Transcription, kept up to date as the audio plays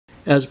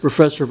as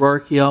professor of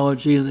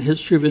archaeology and the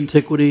history of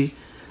antiquity.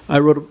 I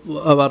wrote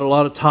about a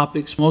lot of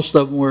topics. Most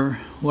of them were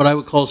what I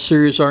would call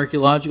serious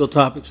archaeological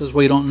topics. That's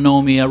why you don't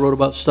know me. I wrote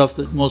about stuff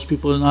that most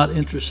people are not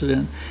interested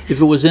in.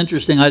 If it was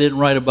interesting, I didn't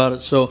write about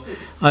it, so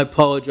I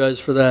apologize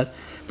for that.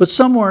 But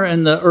somewhere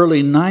in the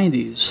early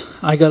 90s,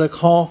 I got a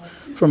call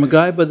from a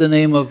guy by the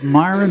name of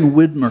Myron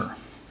Widmer.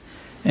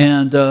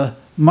 And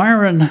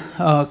Myron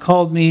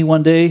called me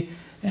one day,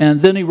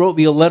 and then he wrote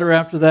me a letter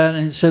after that,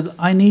 and he said,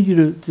 I need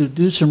you to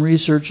do some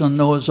research on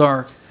Noah's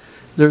Ark.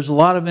 There's a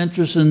lot of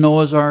interest in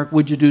Noah's Ark.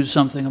 Would you do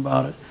something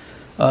about it?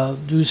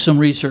 Do some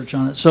research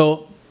on it.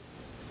 So,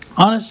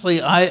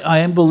 honestly,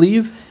 I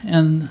believe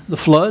in the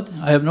flood.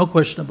 I have no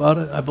question about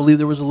it. I believe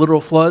there was a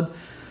literal flood.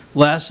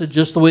 Lasted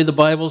just the way the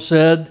Bible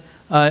said.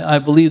 I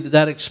believe that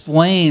that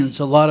explains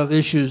a lot of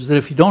issues that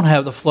if you don't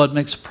have the flood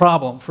makes a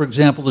problem. For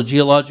example, the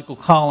geological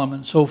column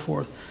and so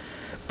forth.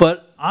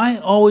 But I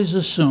always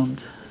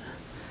assumed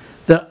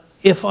that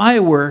if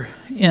I were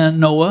in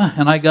Noah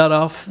and I got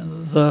off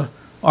the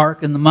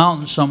ark in the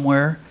mountains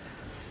somewhere,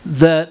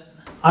 that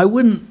I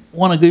wouldn't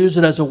want to use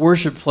it as a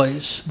worship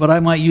place, but I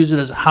might use it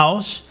as a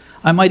house.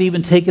 I might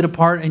even take it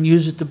apart and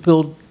use it to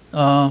build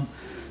a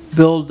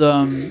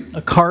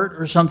cart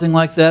or something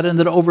like that, and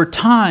that over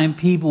time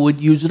people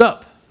would use it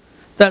up.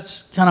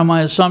 That's kind of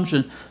my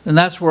assumption, and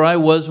that's where I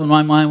was in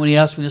my mind when he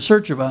asked me to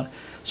search about it.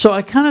 So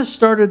I kind of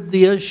started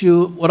the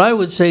issue, what I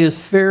would say is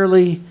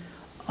fairly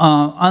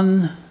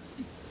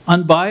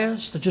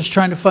unbiased, just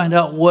trying to find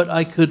out what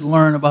I could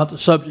learn about the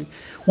subject.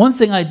 One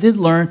thing I did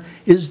learn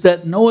is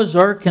that Noah's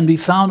Ark can be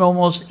found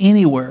almost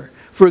anywhere.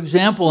 For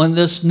example, in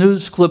this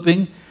news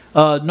clipping,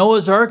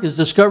 Noah's Ark is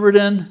discovered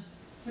in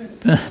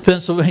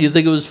Pennsylvania. You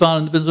think it was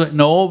found in Pennsylvania?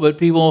 No, but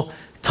people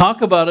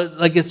talk about it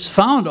like it's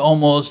found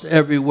almost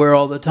everywhere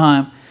all the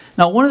time.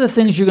 Now, one of the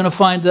things you're going to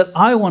find that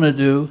I want to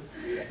do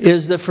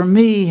is that for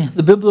me,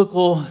 the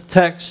biblical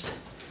text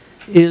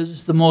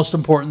is the most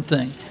important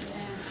thing.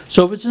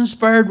 So if it's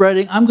inspired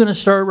writing, I'm going to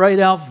start right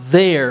out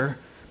there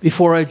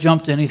before I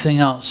jump to anything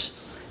else.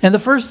 And the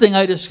first thing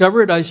I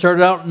discovered, I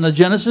started out in the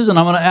Genesis, and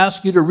I'm going to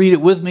ask you to read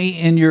it with me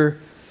in your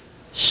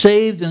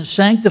saved and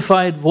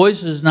sanctified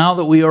voices now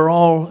that we are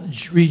all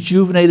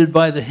rejuvenated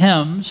by the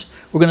hymns.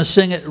 We're going to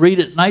sing it, read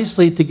it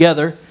nicely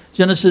together.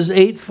 Genesis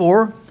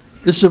 8:4.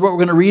 This is what we're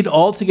going to read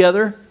all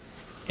together.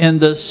 In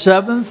the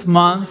 7th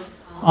month,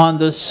 on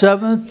the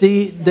 7th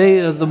day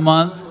of the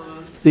month,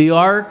 the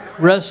ark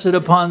rested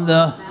upon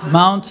the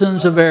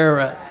mountains of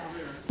Ararat.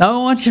 Now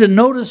I want you to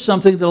notice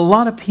something that a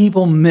lot of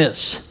people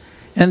miss.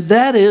 And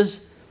that is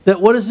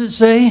that, what does it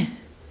say?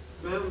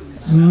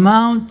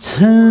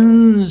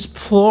 Mountains,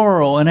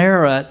 plural, in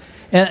Ararat.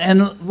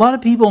 And a lot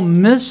of people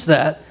miss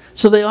that.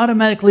 So they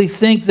automatically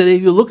think that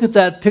if you look at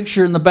that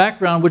picture in the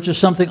background, which is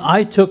something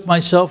I took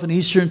myself in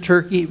Eastern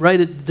Turkey, right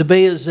at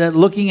Debeyazet,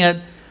 looking at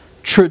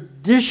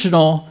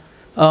traditional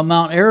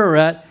Mount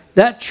Ararat,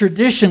 that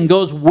tradition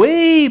goes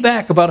way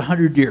back about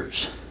 100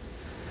 years.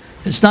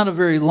 It's not a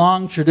very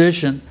long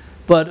tradition,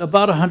 but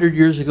about 100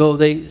 years ago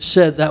they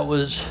said that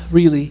was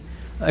really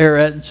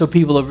Ararat, and so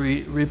people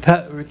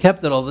have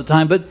kept it all the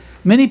time. But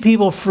many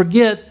people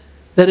forget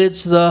that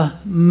it's the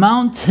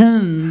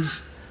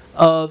mountains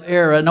of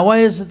Ararat. Now, why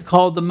is it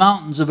called the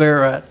mountains of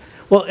Ararat?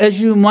 Well, as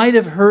you might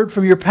have heard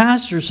from your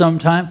pastor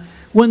sometime,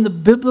 when the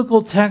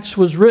biblical text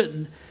was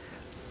written,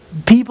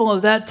 people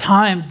of that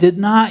time did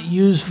not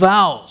use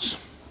vowels.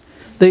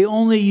 They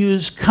only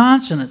used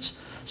consonants.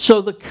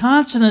 So the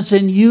consonants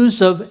in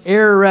use of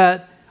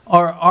Ararat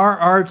are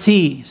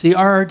RRT. See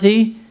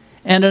RRT?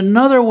 And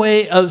another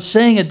way of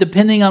saying it,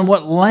 depending on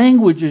what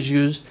language is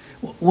used,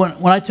 when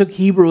I took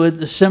Hebrew at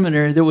the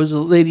seminary, there was a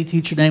lady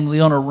teacher named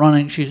Leona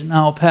Running. She's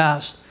now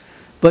passed.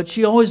 But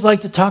she always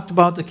liked to talk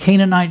about the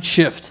Canaanite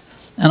shift.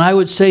 And I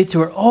would say to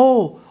her,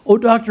 oh,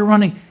 Dr.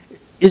 Running,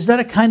 is that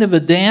a kind of a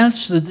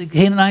dance, the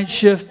Canaanite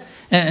shift?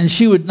 And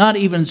she would not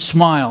even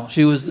smile.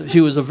 She was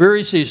a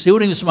very serious. She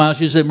wouldn't even smile.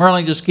 She'd say,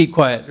 Merling, just keep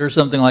quiet, or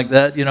something like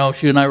that. You know,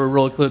 she and I were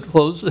really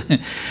close.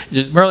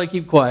 Just, Merling,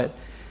 keep quiet.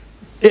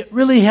 It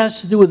really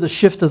has to do with the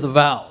shift of the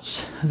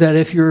vowels. That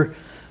if you're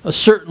a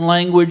certain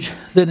language,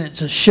 then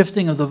it's a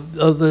shifting of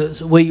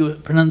the way you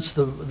pronounce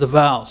the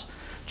vowels.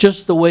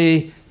 Just the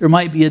way there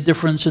might be a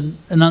difference in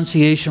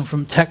enunciation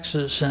from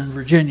Texas and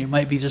Virginia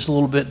might be just a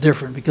little bit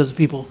different because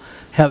people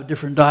have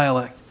different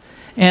dialect.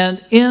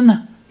 And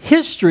in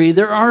history,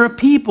 there are a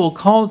people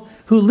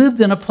who lived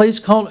in a place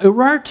called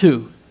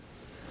Urartu.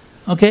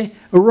 Okay?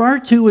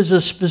 Urartu is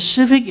a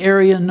specific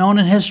area known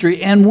in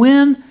history. And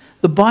when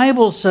the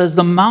Bible says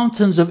the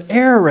mountains of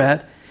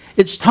Ararat,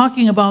 it's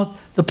talking about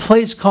the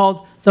place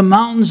called the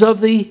mountains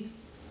of the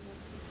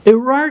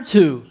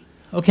Urartu.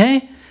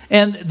 Okay?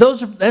 And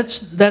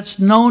that's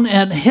known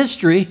in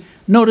history.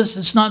 Notice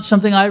it's not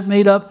something I've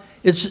made up.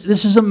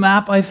 This is a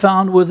map I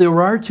found with the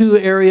Urartu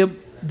area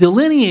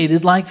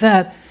delineated like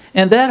that.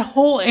 And that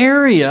whole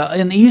area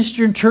in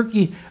eastern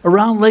Turkey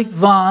around Lake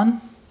Van,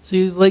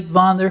 see Lake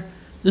Van there?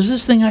 Does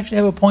this thing actually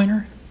have a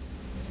pointer?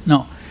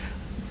 No.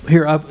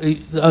 Here,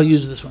 I'll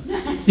use this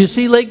one. You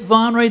see Lake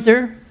Van right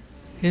there?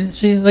 You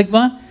see Lake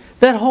Van?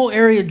 that whole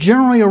area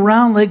generally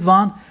around Lake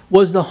Van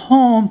was the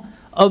home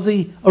of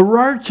the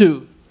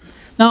Urartu.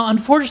 Now,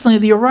 unfortunately,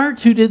 the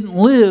Urartu didn't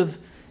live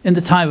in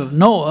the time of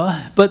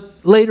Noah,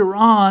 but later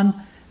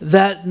on,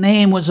 that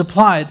name was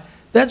applied.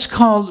 That's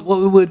called what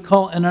we would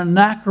call an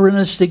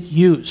anachronistic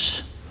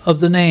use of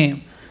the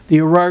name, the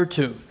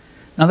Urartu.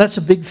 Now, that's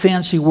a big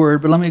fancy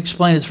word, but let me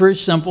explain. It's very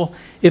simple.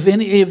 If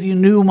any of you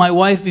knew my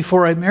wife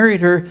before I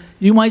married her,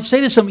 you might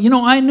say to someone, you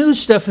know, I knew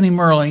Stephanie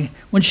Merling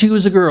when she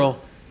was a girl.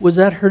 Was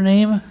that her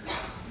name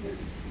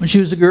when she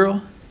was a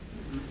girl?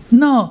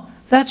 No,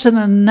 that's an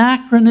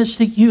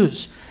anachronistic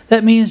use.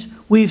 That means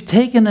we've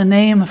taken a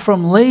name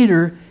from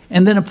later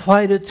and then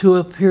applied it to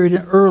a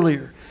period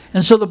earlier.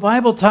 And so the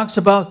Bible talks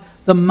about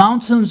the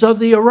mountains of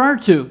the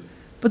Urartu.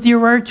 But the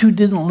Urartu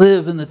didn't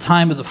live in the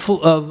time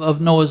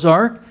of Noah's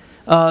Ark.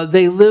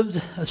 They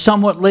lived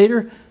somewhat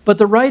later. But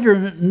the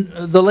writer,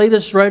 the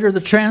latest writer, the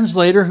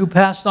translator who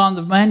passed on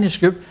the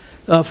manuscript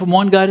from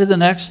one guy to the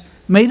next,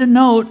 made a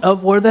note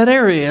of where that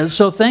area is.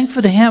 So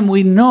thankful to him,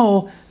 we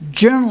know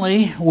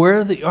generally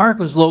where the ark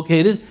was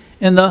located,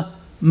 in the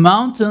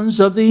mountains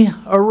of the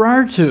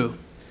Urartu.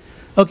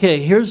 Okay,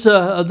 here's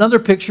another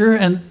picture,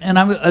 and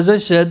as I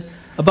said,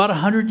 about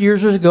 100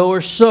 years ago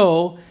or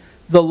so,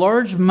 the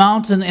large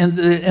mountain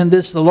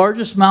the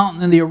largest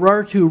mountain in the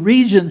Urartu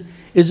region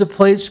is a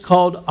place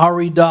called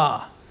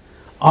Arida.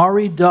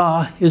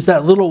 Arida is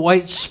that little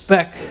white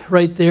speck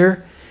right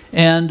there,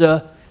 and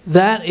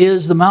that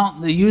is the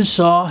mountain that you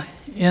saw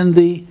in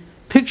the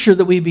picture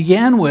that we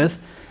began with,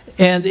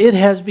 and it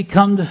has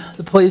become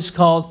the place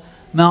called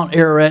Mount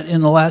Ararat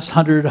in the last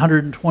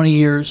 120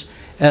 years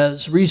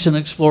as recent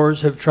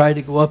explorers have tried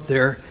to go up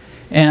there.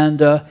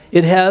 And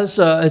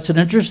it's an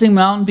interesting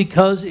mountain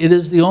because it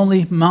is the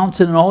only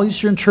mountain in all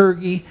eastern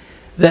Turkey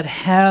that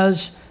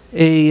has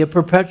a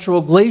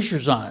perpetual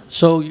glaciers on it.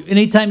 So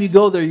anytime you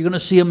go there, you're going to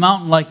see a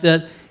mountain like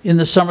that in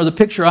the summer. The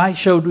picture I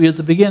showed you at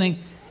the beginning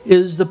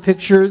is the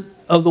picture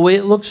of the way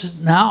it looks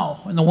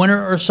now in the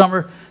winter or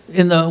summer.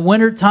 In the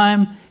winter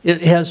time,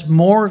 it has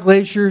more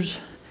glaciers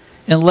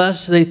and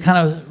less they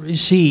kind of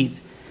recede.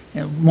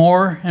 And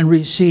more and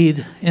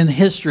recede in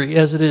history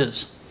as it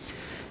is.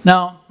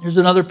 Now, here's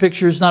another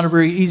picture. It's not a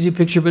very easy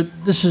picture,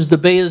 but this is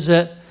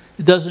Debayazet.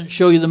 It doesn't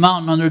show you the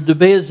mountain under.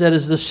 Debayazet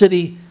is the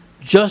city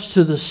just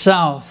to the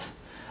south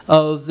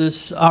of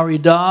this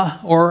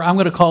Arida, or I'm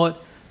going to call it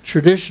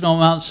traditional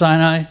Mount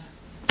Sinai.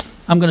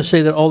 I'm going to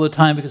say that all the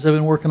time because I've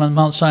been working on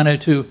Mount Sinai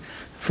too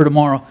for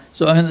tomorrow.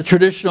 So I'm in the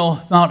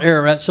traditional Mount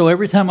Ararat. So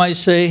every time I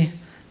say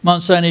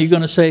Mount Sinai, you're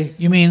going to say,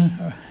 you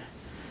mean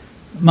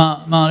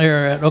Mount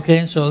Ararat,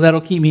 okay? So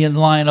that'll keep me in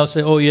line. I'll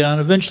say, oh yeah, and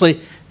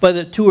eventually by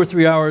the 2 or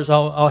 3 hours,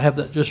 I'll have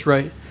that just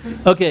right.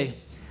 Okay,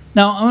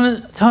 now I'm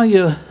going to tell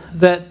you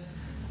that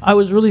I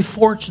was really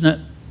fortunate.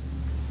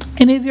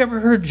 Any of you ever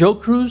heard of Joe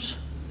Cruz?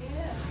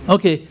 Yeah.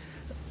 Okay,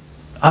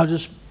 I'll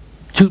just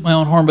toot my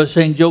own horn by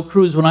saying Joe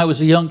Cruz, when I was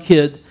a young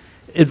kid,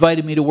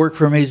 invited me to work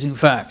for Amazing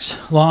Facts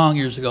long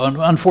years ago. And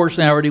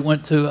unfortunately, I already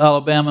went to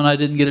Alabama and I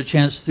didn't get a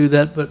chance to do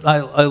that, but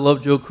I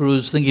love Joe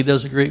Cruz, think he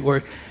does a great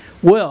work.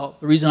 Well,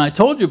 the reason I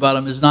told you about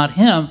him is not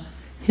him.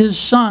 His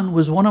son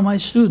was one of my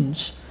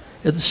students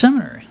at the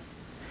seminary.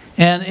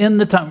 And in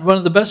the time, one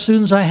of the best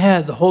students I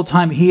had the whole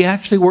time, he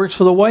actually works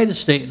for the White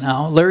Estate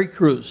now, Larry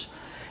Cruz.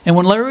 And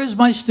when Larry was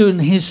my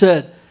student, he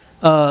said,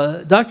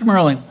 Dr.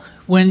 Merling,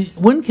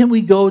 when can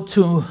we go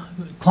to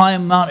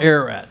climb Mount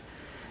Ararat?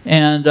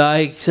 And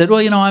I said,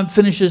 well, you know, I'm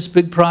finished this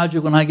big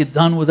project. When I get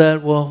done with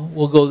that,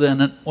 we'll go then.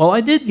 And, well,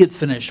 I did get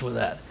finished with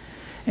that.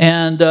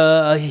 And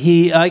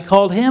I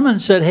called him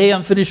and said, hey,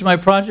 I'm finishing my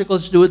project.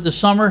 Let's do it this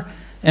summer.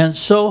 And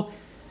so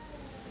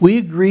we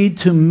agreed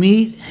to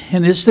meet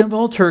in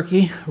Istanbul,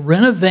 Turkey,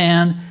 rent a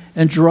van,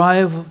 and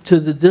drive to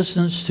the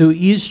distance to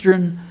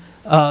eastern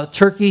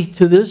Turkey,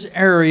 to this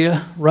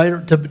area,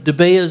 right to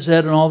Debayazet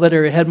and all that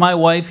area. I had my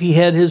wife, he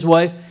had his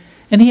wife,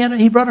 and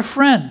he brought a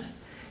friend.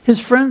 His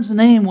friend's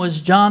name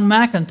was John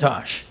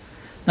McIntosh.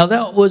 Now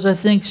that was, I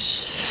think,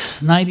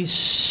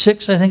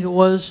 96, I think it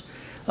was.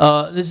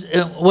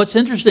 What's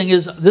interesting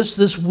is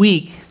this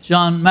week,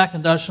 John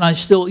McIntosh and I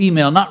still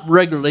email, not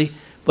regularly,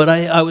 but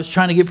I was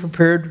trying to get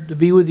prepared to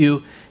be with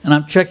you, and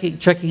I'm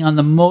checking on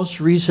the most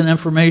recent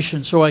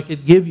information so I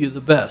could give you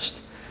the best.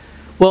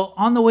 Well,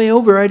 on the way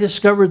over, I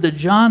discovered that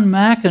John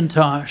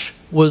McIntosh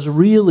was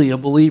really a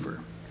believer.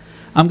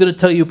 I'm going to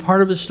tell you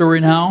part of his story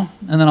now,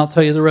 and then I'll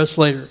tell you the rest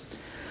later.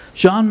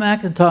 John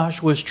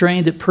McIntosh was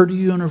trained at Purdue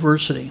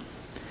University,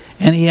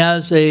 and he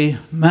has a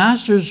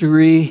master's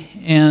degree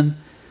in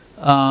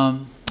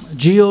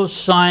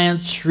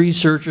geoscience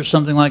research or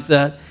something like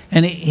that.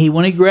 And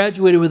when he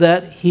graduated with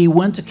that, he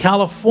went to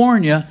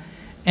California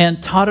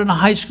and taught in a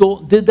high school,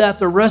 did that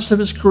the rest of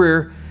his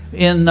career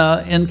in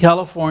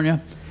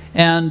California.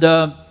 And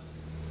the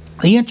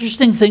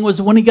interesting thing was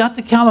that when he got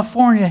to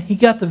California, he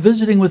got to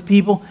visiting with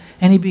people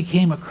and he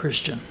became a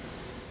Christian.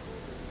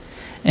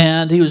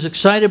 And he was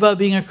excited about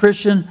being a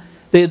Christian.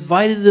 They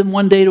invited him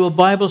one day to a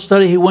Bible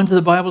study. He went to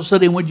the Bible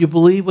study, and would you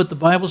believe what the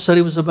Bible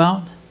study was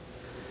about?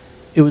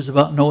 It was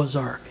about Noah's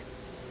Ark.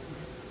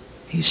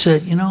 He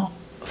said, you know,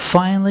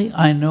 finally,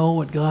 I know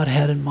what God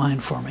had in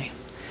mind for me.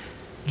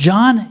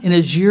 John, in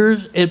his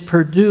years at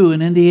Purdue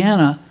in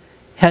Indiana,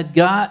 had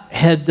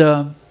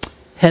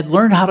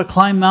learned how to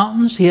climb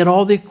mountains. He had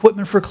all the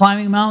equipment for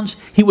climbing mountains.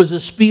 He was a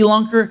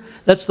spelunker.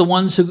 That's the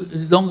ones who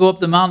don't go up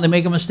the mountain. They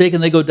make a mistake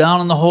and they go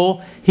down in the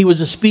hole. He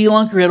was a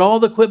spelunker. He had all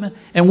the equipment.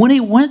 And when he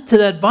went to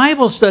that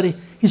Bible study,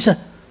 he said,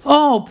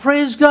 oh,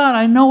 praise God,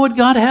 I know what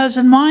God has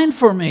in mind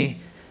for me.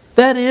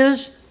 That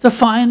is to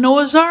find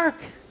Noah's Ark.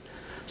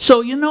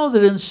 So you know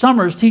that in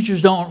summers,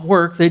 teachers don't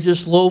work. They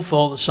just loaf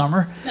all the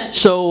summer.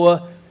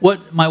 So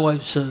what my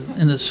wife's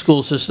in the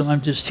school system.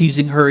 I'm just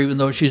teasing her even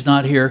though she's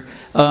not here.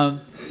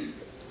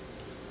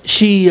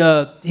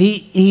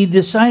 He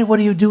decided what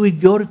he would do.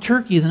 He'd go to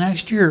Turkey the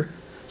next year.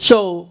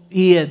 So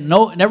he had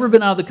never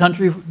been out of the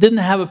country, didn't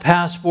have a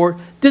passport,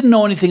 didn't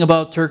know anything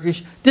about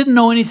Turkish, didn't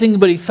know anything,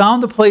 but he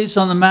found a place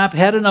on the map,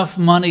 had enough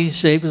money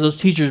saved, because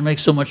those teachers make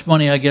so much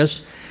money, I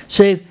guess,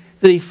 saved,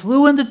 that he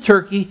flew into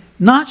Turkey,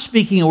 not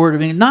speaking a word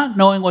of English, not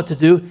knowing what to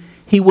do.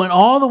 He went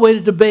all the way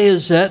to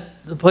Beyazet,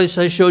 the place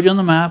I showed you on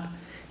the map.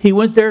 He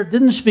went there,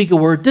 didn't speak a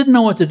word, didn't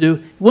know what to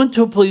do, went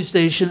to a police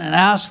station and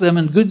asked them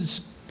in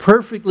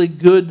perfectly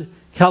good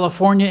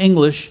California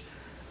English,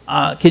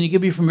 can you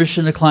give me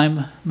permission to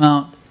climb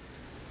Mount,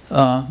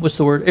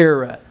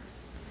 Ararat?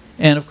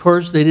 And of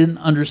course, they didn't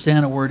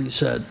understand a word he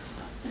said.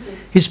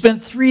 He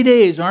spent 3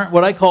 days,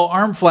 what I call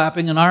arm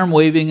flapping and arm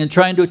waving and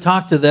trying to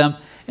talk to them.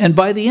 And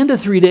by the end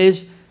of 3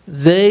 days,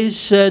 they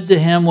said to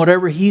him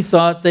whatever he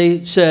thought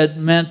they said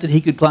meant that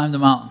he could climb the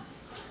mountain.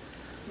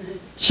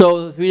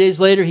 So 3 days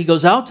later, he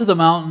goes out to the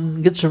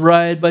mountain, gets a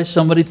ride by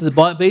somebody to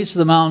the base of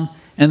the mountain,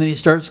 and then he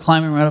starts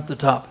climbing right up the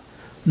top.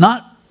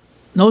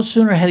 No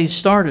sooner had he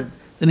started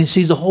than he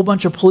sees a whole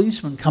bunch of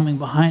policemen coming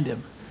behind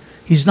him.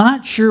 He's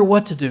not sure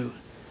what to do,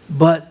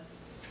 but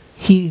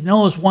he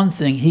knows one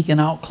thing: he can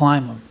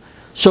outclimb them.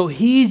 So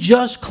he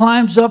just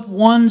climbs up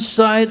one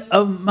side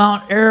of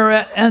Mount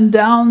Ararat and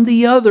down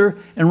the other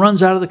and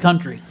runs out of the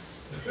country.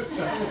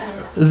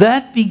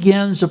 That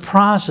begins a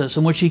process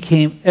in which he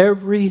came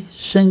every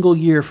single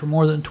year for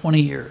more than 20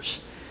 years.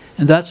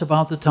 And that's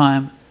about the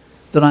time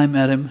that I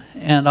met him,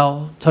 and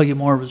I'll tell you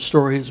more of his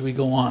story as we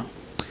go on.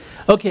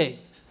 Okay,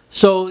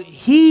 so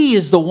he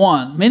is the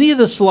one. Many of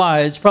the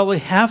slides, probably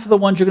half of the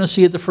ones you're going to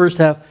see at the first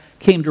half,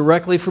 came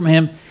directly from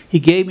him. He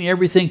gave me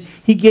everything.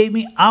 He gave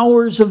me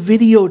hours of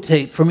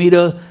videotape for me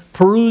to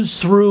peruse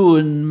through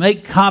and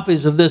make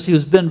copies of this. He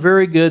has been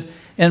very good.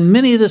 And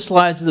many of the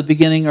slides at the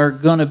beginning are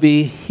going to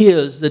be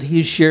his, that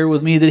he's shared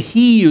with me, that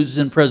he uses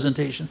in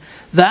presentation.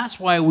 That's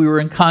why we were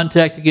in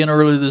contact again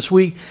earlier this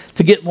week,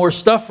 to get more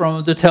stuff from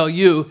him to tell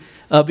you,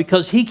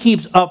 because he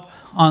keeps up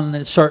on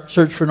the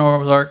search for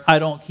Noah's Ark. I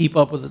don't keep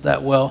up with it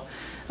that well.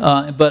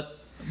 But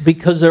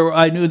because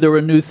I knew there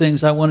were new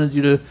things, I wanted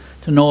you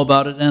to know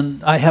about it.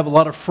 And I have a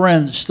lot of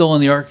friends still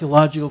in the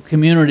archaeological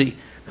community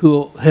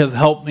who have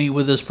helped me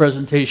with this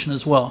presentation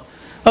as well.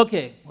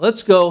 Okay,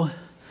 let's go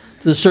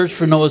to the search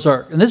for Noah's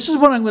Ark. And this is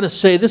what I'm going to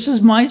say. This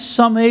is my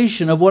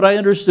summation of what I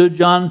understood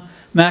John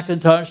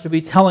McIntosh to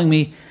be telling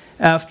me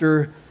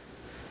after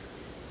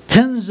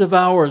tens of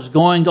hours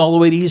going all the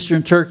way to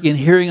eastern Turkey and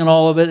hearing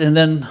all of it, and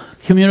then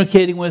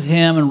communicating with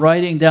him and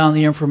writing down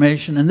the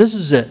information. And this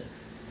is it.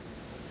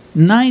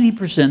 90%,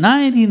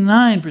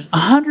 99%,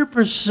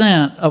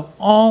 100% of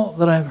all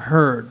that I've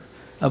heard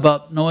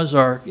about Noah's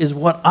Ark is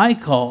what I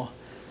call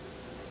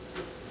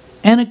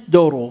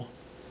anecdotal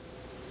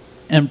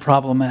and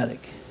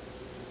problematic.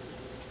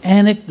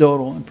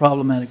 Anecdotal and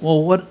problematic.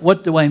 Well,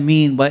 what do I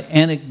mean by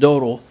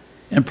anecdotal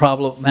and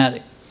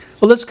problematic?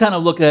 Well, let's kind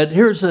of look at it.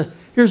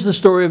 Here's the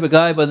story of a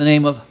guy by the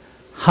name of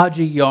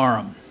Haji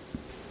Yaram.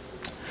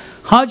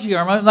 Haji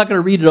Yaram, I'm not going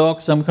to read it all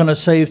because I'm going to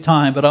save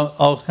time, but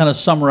I'll kind of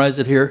summarize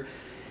it here.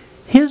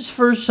 His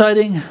first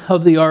sighting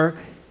of the Ark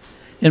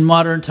in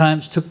modern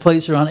times took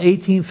place around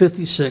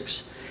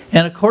 1856.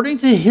 And according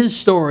to his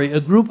story, a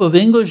group of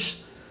English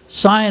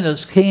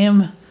scientists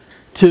came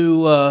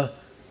to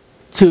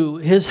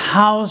his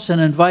house and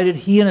invited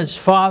he and his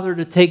father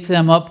to take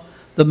them up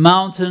the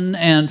mountain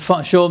and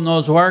show him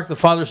Noah's Ark. The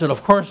father said,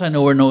 of course I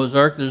know where Noah's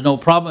Ark. There's no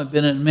problem. I've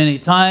been in it many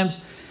times.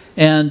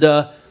 And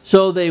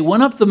so they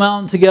went up the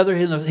mountain together,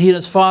 he and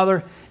his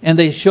father, and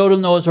they showed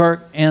him Noah's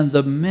Ark. And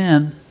the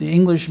men, the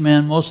English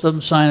men, most of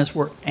them scientists,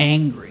 were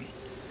angry.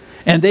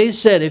 And they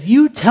said, if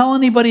you tell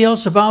anybody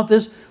else about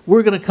this,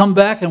 we're going to come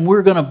back and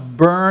we're going to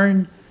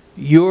burn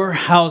your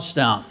house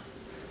down.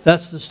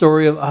 That's the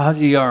story of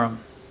Haji Yaram.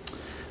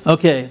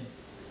 Okay.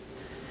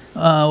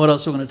 What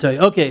else am I going to tell you?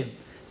 Okay.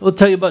 I'll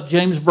tell you about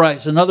James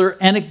Bryce, another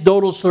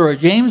anecdotal story.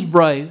 James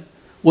Bryce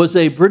was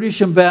a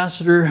British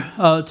ambassador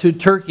to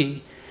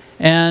Turkey.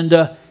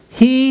 And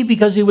he,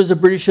 because he was a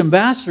British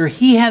ambassador,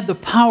 he had the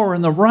power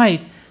and the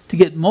right to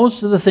get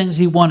most of the things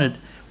he wanted.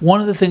 One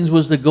of the things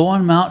was to go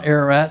on Mount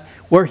Ararat,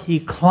 where he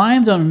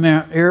climbed on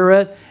Mount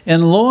Ararat,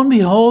 and lo and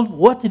behold,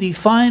 what did he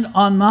find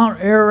on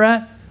Mount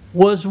Ararat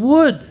was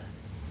wood.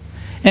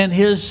 And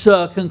his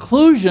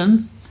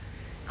conclusion,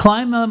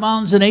 climbed the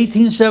mountains in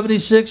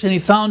 1876, and he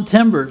found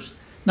timbers.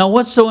 Now,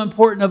 what's so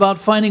important about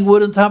finding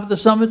wood on top of the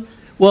summit?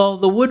 Well,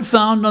 the wood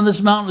found on this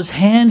mountain was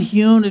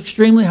hand-hewn,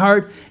 extremely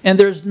hard, and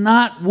there's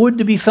not wood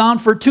to be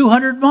found for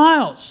 200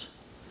 miles.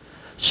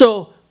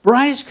 So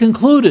Bryce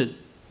concluded,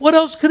 what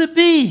else could it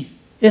be?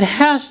 It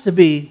has to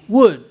be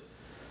wood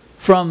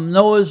from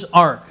Noah's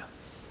Ark.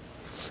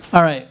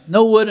 All right,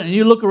 no wood, and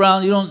you look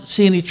around, you don't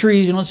see any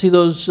trees, you don't see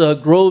those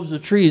groves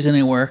of trees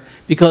anywhere,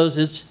 because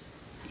it's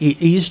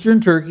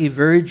eastern Turkey,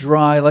 very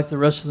dry like the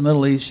rest of the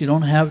Middle East. You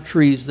don't have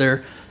trees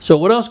there. So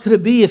what else could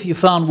it be if you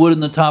found wood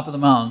in the top of the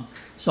mountain?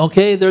 So,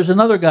 okay, there's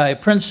another guy,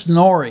 Prince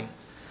Nori.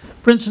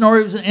 Prince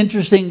Nori was an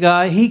interesting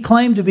guy. He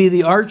claimed to be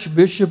the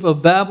Archbishop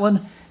of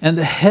Babylon and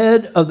the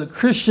head of the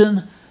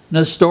Christian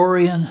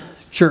Nestorian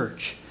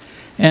Church.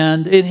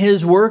 And in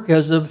his work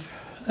as an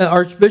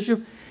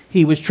Archbishop,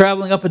 he was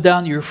traveling up and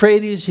down the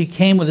Euphrates. He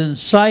came within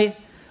sight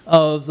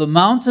of the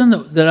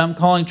mountain that I'm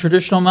calling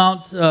traditional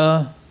Mount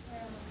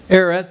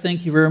Ararat.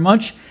 Thank you very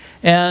much.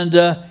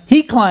 And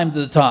he climbed to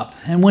the top.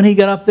 And when he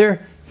got up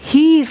there,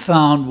 he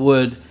found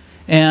wood.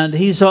 And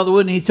he saw the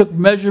wood and he took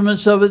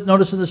measurements of it.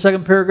 Notice in the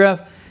second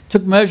paragraph,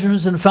 took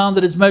measurements and found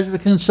that his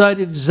measurement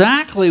coincided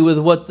exactly with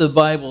what the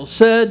Bible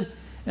said.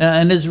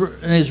 In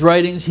his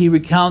writings, he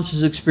recounts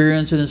his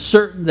experience and is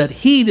certain that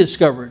he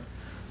discovered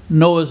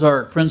Noah's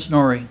Ark, Prince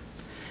Nori.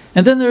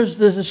 And then there's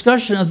the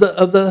discussion of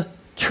the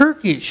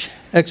Turkish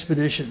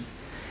expedition.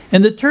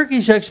 In the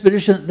Turkish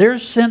expedition, they're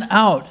sent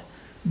out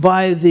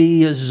by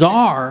the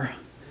Tsar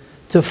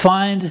to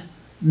find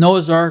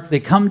Noah's Ark. They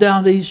come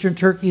down to eastern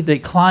Turkey, they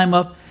climb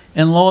up,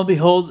 and lo and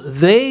behold,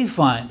 they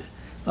find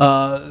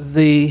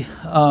the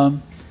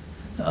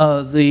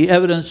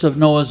evidence of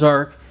Noah's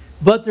Ark.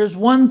 But there's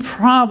one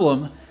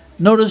problem.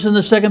 Notice in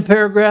the second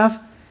paragraph,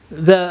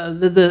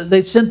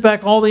 they sent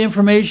back all the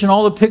information,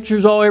 all the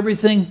pictures,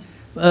 everything,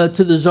 to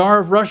the Tsar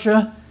of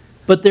Russia,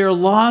 but they're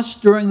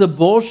lost during the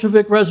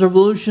Bolshevik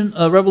revolution,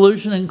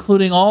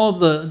 including all of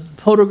the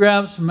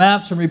photographs,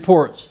 maps, and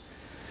reports.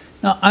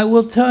 Now, I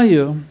will tell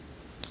you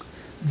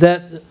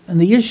that in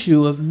the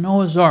issue of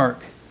Noah's Ark,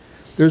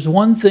 there's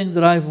one thing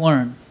that I've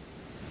learned,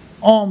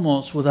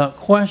 almost without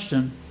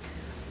question.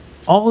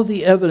 All of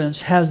the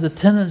evidence has the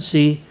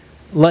tendency,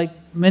 like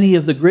many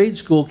of the grade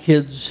school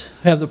kids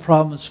have the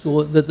problem at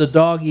school, that the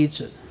dog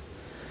eats it.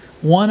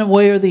 One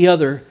way or the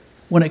other,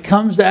 when it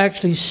comes to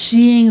actually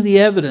seeing the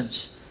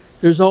evidence,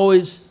 there's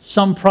always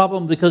some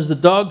problem because the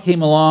dog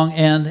came along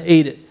and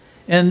ate it.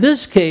 In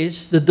this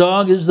case, the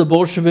dog is the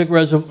Bolshevik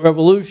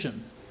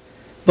Revolution.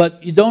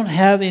 But you don't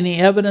have any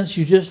evidence,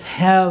 you just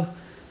have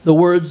the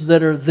words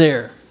that are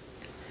there.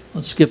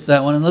 Let's skip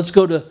that one and let's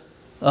go to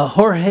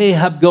Jorge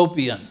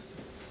Hagopian.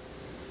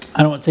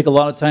 I don't want to take a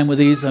lot of time with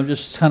these. I'm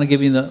just kind of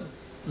giving the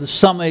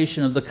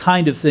summation of the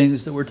kind of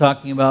things that we're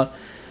talking about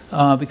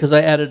because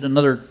I added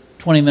another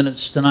 20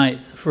 minutes tonight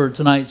for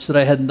tonight's that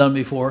I hadn't done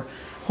before.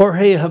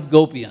 Jorge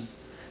Hagopian.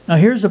 Now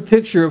here's a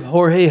picture of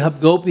Jorge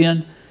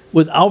Hagopian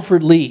with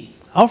Alfred Lee.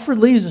 Alfred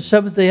Lee is a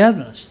Seventh-day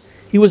Adventist.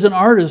 He was an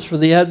artist for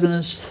the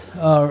Adventist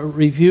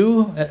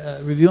Review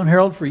and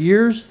Herald for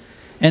years,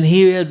 and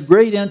he had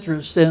great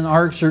interest in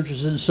Ark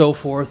searches and so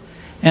forth.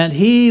 And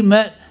he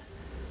met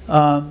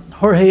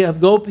Jorge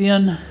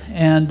Hagopian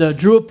and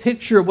drew a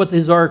picture of what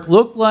his Ark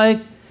looked like.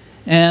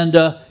 And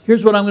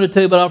here's what I'm going to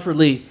tell you about Alfred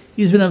Lee.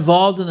 He's been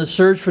involved in the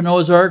search for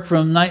Noah's Ark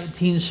from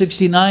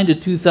 1969 to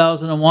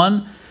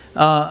 2001.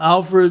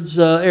 Alfred's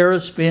era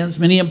spans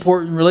many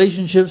important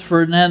relationships.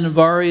 Ferdinand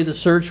Navarre, the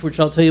search, which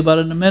I'll tell you about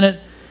in a minute.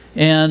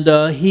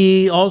 And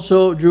he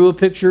also drew a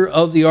picture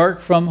of the Ark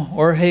from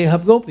Jorge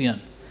Hagopian.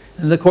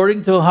 And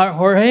according to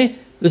Jorge,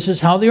 this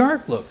is how the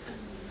Ark looked.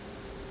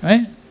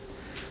 Right?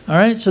 All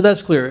right, so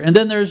that's clear. And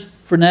then there's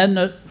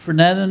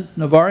Ferdinand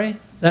Navarre.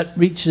 That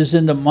reaches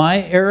into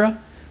my era,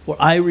 where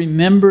I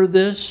remember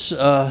this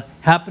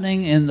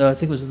happening in I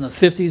think it was in the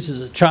 50s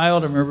as a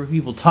child. I remember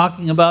people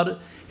talking about it.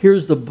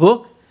 Here's the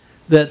book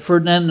that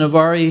Ferdinand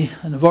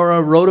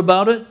Navarre wrote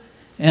about it.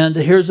 And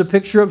here's a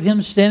picture of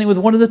him standing with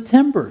one of the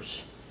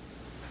timbers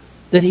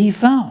that he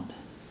found.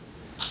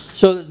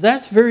 So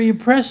that's very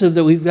impressive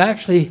that we've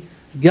actually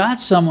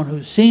got someone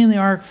who's seen the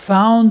Ark,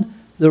 found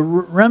the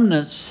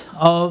remnants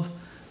of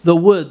the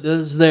wood that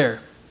is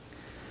there.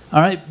 All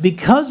right,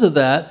 because of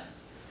that,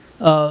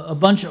 a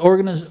bunch of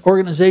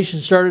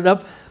organizations started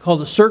up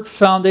called the Search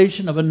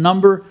Foundation of a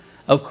number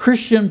of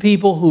Christian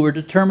people who were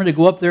determined to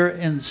go up there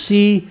and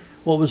see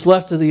what was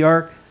left of the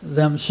Ark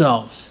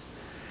themselves.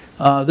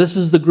 This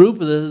is the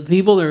group of the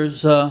people.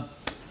 There's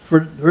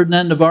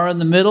Ferdinand Navarre in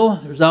the middle.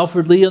 There's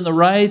Alfred Lee on the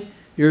right.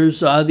 Here's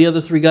the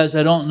other three guys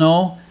I don't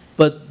know.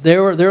 But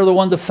they're the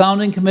ones, the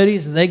founding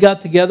committees, and they got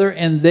together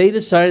and they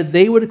decided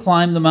they would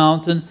climb the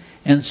mountain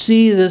and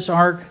see this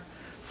Ark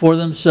for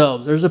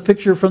themselves. There's a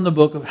picture from the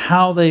book of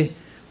how they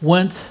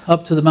went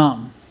up to the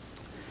mountain.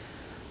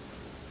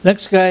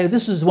 Next guy,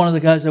 this is one of the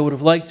guys I would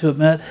have liked to have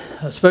met,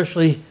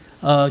 especially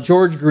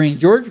George Green.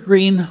 George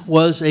Green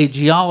was a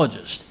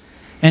geologist,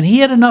 and he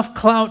had enough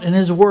clout in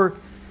his work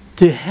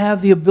to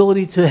have the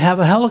ability to have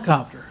a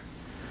helicopter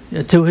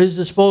to his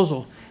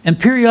disposal. And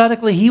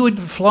periodically he would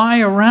fly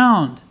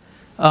around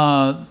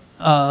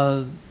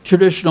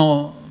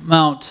traditional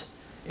Mount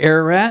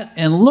Ararat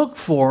and look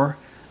for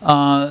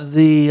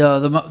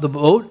the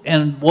boat,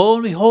 and lo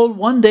and behold,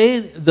 one day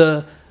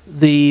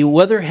the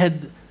weather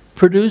had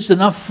produced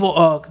enough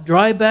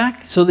dry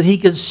back so that he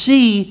could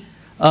see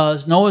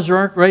Noah's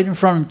Ark right in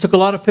front of him. Took a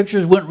lot of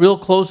pictures, went real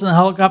close in the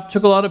helicopter,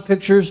 took a lot of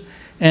pictures,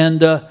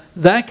 and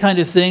that kind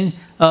of thing,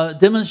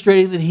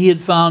 demonstrating that he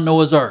had found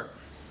Noah's Ark.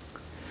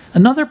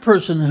 Another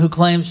person who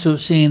claims to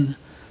have seen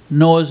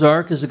Noah's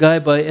Ark is a guy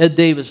by Ed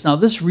Davis. Now,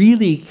 this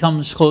really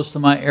comes close to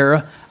my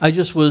era. I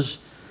just was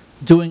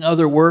doing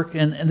other work,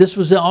 and this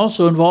was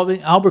also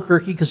involving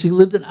Albuquerque, because he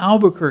lived in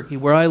Albuquerque,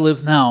 where I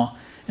live now.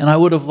 And I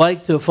would have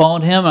liked to have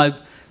followed him.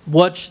 I've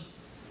watched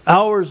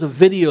hours of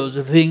videos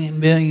of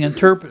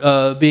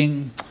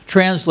being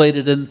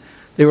translated, and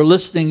they were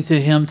listening to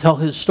him tell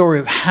his story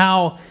of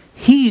how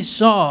he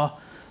saw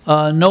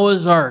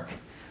Noah's Ark.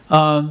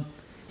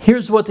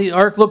 Here's what the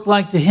ark looked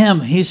like to him.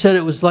 He said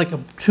it was like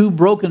two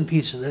broken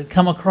pieces that had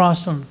come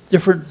across from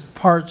different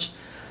parts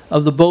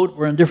of the boat,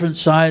 were on different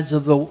sides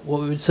of what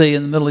we would say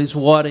in the Middle East,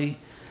 wadi.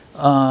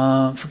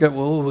 Forget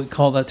what we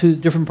call that. Two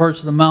different parts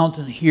of the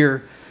mountain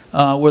here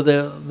where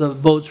the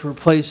boats were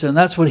placed in.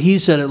 That's what he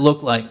said it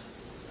looked like.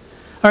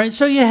 All right,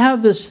 so you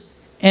have this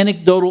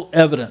anecdotal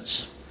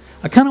evidence.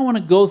 I kind of want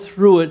to go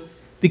through it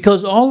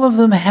because all of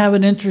them have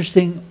an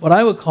interesting, what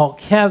I would call,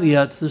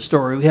 caveat to the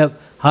story. We have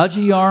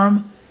Haji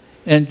Yarm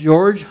and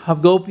George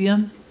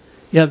Hagopian.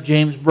 You have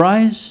James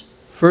Bryce,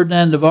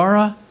 Ferdinand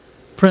Navarra,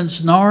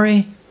 Prince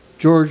Nari,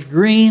 George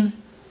Green,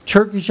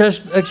 Turkish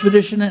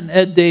Expedition, and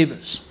Ed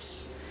Davis.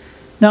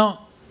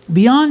 Now,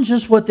 beyond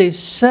just what they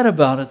said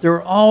about it, there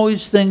are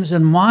always things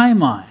in my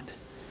mind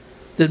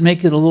that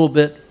make it a little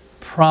bit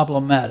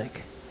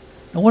problematic.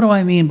 Now, what do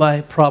I mean by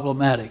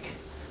problematic?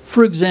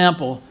 For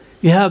example,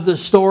 you have the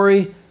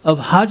story of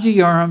Haji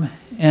Yarm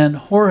and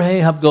Jorge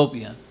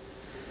Hagopian.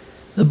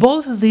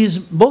 Both of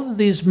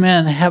these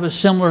men have a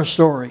similar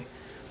story.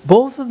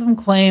 Both of them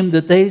claim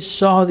that they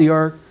saw the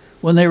ark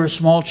when they were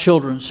small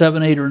children,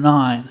 7, 8, or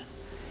 9.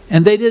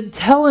 And they didn't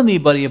tell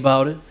anybody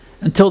about it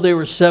until they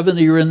were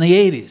 70 or in the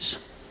 80s.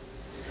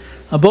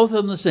 Now, both of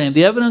them the same.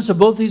 The evidence of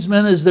both these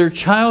men is their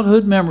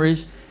childhood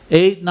memories,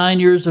 8, 9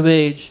 years of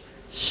age,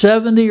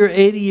 70 or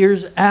 80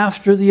 years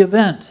after the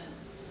event.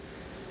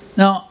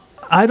 Now,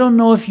 I don't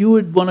know if you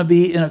would want to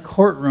be in a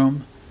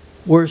courtroom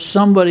where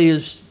somebody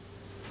is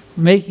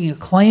making a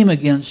claim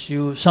against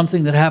you of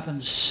something that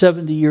happened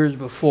 70 years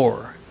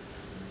before.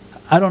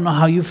 I don't know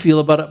how you feel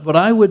about it, but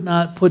I would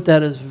not put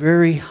that as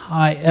very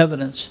high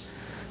evidence.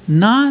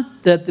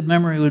 Not that the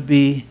memory would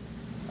be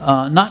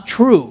not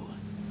true,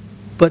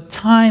 but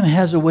time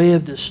has a way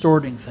of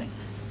distorting things.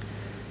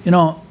 You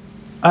know,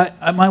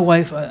 my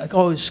wife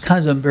always kind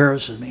of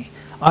embarrasses me.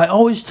 I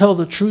always tell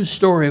the true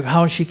story of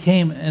how she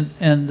came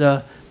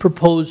and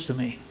proposed to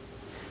me.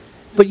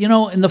 But you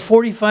know, in the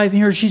 45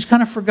 years, she's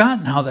kind of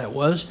forgotten how that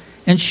was.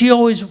 And she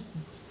always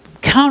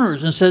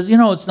counters and says, you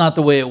know, it's not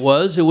the way it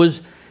was. It was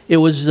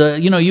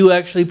you know, you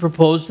actually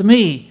proposed to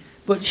me.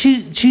 But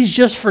she's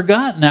just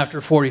forgotten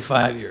after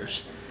 45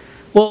 years.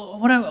 Well,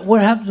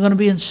 what happens going to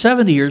be in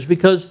 70 years?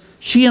 Because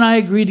she and I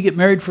agreed to get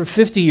married for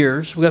 50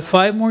 years. We've got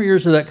 5 more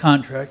years of that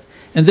contract.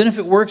 And then if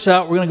it works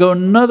out, we're going to go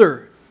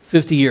another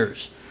 50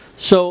 years.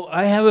 So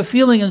I have a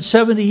feeling in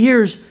 70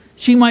 years,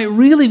 she might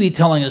really be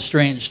telling a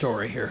strange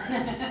story here.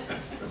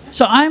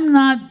 So I'm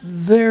not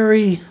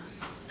very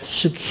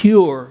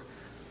secure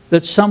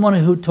that someone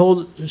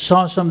who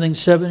saw something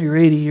 70 or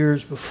 80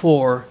 years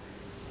before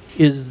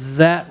is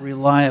that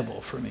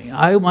reliable for me.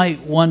 I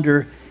might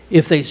wonder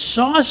if they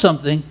saw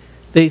something,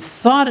 they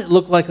thought it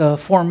looked like a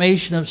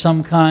formation of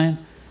some kind,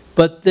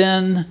 but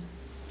then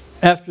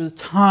after the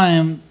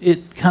time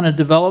it kind of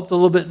developed a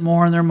little bit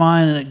more in their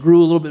mind, and it grew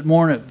a little bit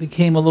more, and it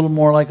became a little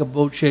more like a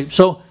boat shape.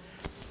 So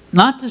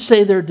not to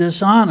say they're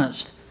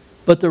dishonest,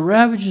 but the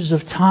ravages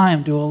of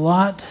time do a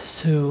lot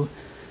to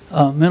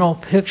mental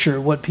picture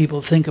what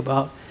people think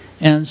about.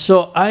 And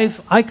so I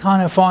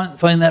kind of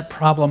find that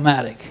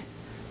problematic.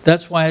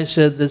 That's why I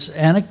said this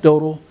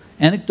anecdotal.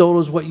 Anecdotal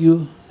is what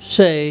you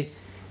say,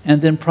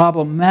 and then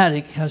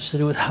problematic has to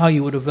do with how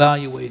you would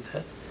evaluate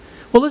that.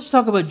 Well, let's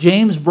talk about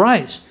James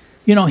Bryce.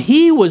 You know,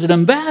 he was an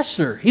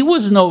ambassador. He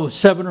was no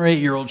 7 or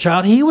 8-year-old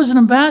child. He was an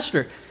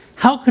ambassador.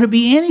 How could it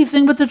be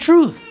anything but the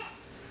truth?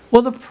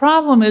 Well, the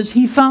problem is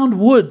he found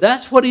wood.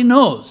 That's what he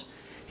knows.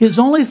 His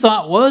only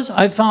thought was,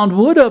 I found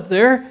wood up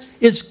there.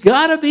 It's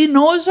got to be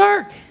Noah's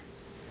Ark.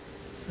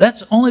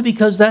 That's only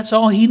because that's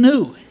all he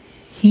knew.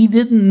 He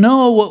didn't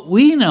know what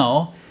we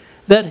know,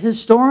 that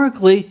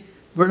historically,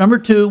 number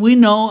 2, we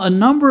know a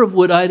number of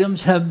wood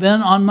items have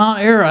been on Mount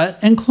Ararat,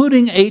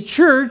 including a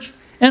church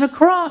and a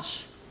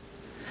cross.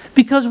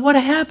 Because what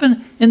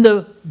happened in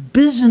the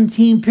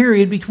Byzantine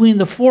period between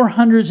the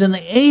 400s and the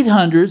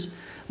 800s,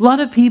 a lot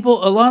of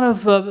people, a lot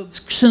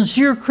of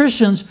sincere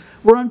Christians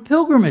were on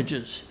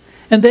pilgrimages.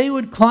 And they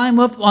would climb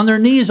up on their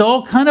knees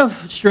all kind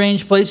of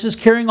strange places,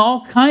 carrying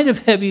all kind of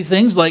heavy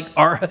things like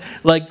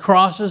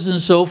crosses and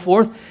so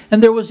forth.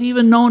 And there was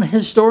even known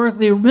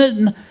historically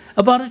written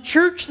about a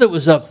church that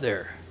was up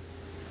there.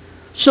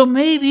 So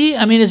maybe,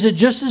 I mean, is it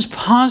just as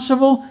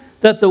possible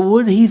that the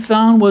wood he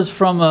found was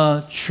from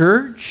a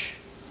church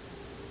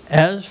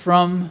as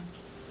from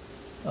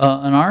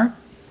an ark?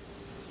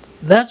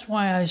 That's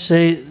why I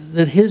say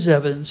that his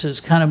evidence is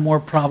kind of more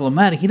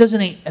problematic. He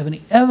doesn't have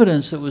any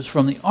evidence that it was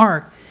from the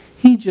ark.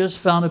 He just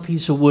found a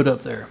piece of wood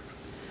up there.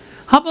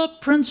 How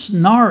about Prince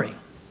Nari?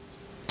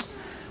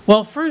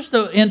 Well, first,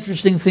 the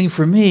interesting thing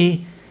for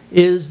me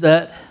is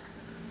that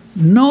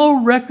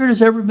no record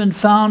has ever been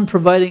found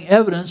providing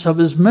evidence of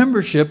his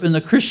membership in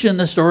the Christian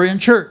Nestorian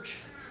Church.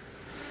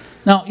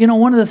 Now, you know,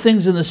 one of the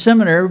things in the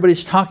seminary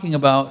everybody's talking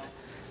about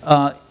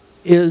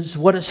is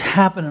what has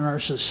happened in our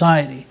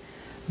society.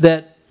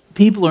 That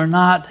people are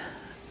not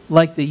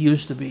like they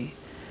used to be.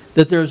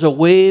 That there's a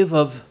wave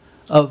of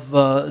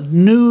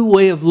new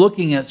way of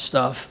looking at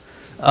stuff.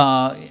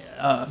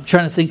 I'm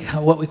trying to think,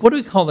 what do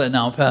we call that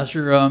now,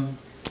 Pastor?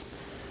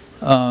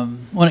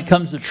 When it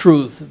comes to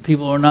truth,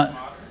 people are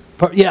not...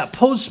 Yeah,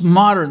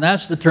 postmodern,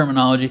 that's the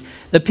terminology.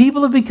 That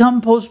people have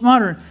become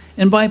postmodern.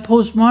 And by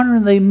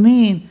postmodern, they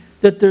mean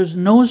that there's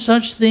no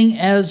such thing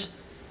as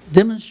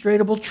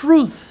demonstrable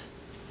truth.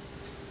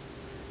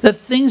 That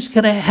things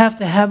have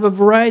to have a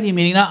variety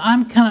meaning. Now,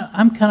 I'm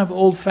kind of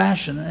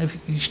old-fashioned.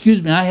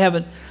 Excuse me, I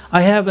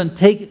haven't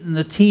taken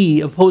the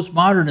tea of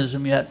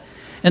postmodernism yet.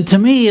 And to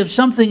me, if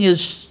something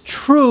is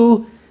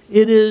true,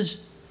 it is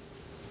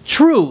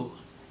true.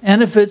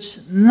 And if it's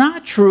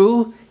not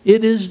true,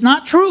 it is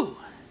not true.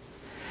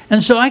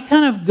 And so I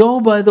kind of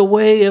go by the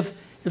way, if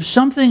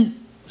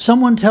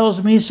someone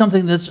tells me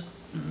something that's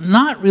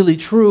not really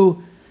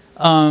true,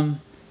 then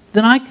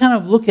I kind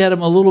of look at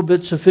them a little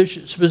bit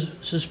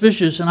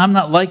suspicious, and I'm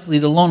not likely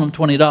to loan them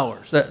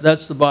 $20.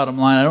 That's the bottom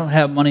line. I don't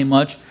have money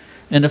much,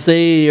 and if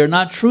they are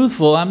not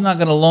truthful, I'm not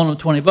going to loan them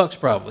 $20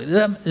 probably.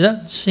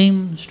 That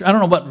seems, I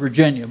don't know about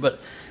Virginia, but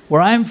where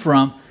I'm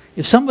from,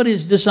 if somebody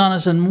is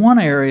dishonest in one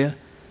area,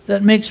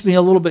 that makes me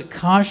a little bit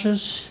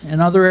cautious in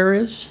other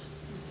areas.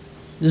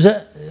 Is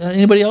that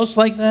anybody else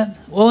like that?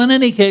 Well, in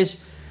any case,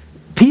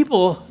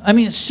 people, I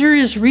mean,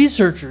 serious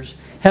researchers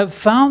have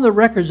found the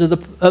records of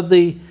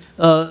the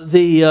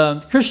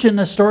Christian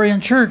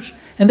Nestorian Church,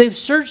 and they've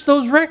searched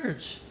those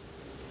records.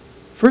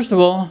 First of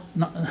all,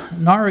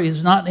 Nari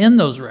is not in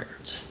those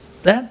records.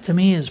 That, to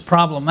me, is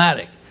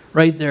problematic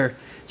right there.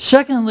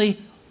 Secondly,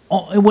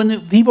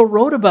 when people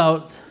wrote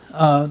about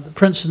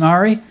Prince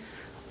Nari,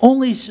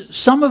 only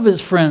some of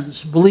his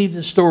friends believed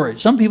his story.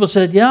 Some people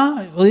said, yeah,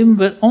 I believe him,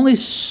 but only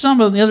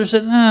some of them. The others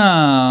said,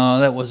 no,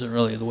 that wasn't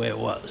really the way it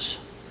was.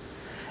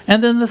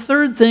 And then the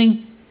third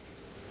thing,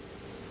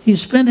 he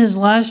spent his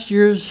last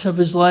years of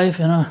his life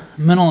in a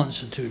mental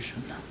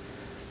institution.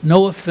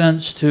 No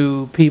offense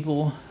to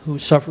people who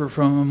suffer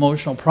from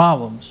emotional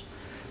problems,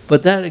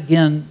 but that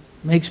again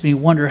makes me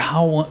wonder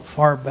how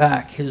far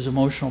back his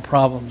emotional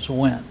problems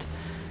went.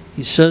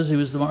 He says he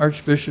was the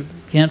archbishop,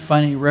 can't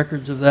find any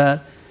records of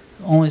that.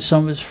 Only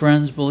some of his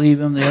friends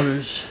believe him, the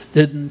others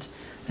didn't.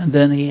 And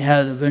then he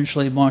had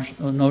eventually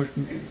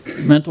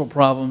mental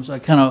problems.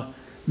 That kind of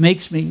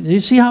makes me, do you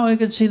see how I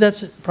could see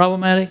that's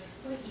problematic?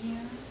 What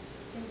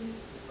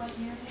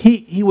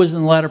year? He was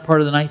in the latter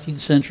part of the 19th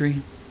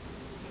century.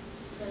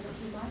 So he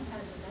might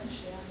have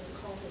dementia and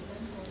they called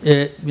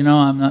it mental. You know,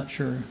 I'm not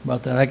sure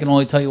about that. I can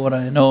only tell you what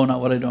I know,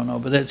 not what I don't know.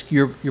 But that's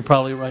you're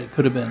probably right. It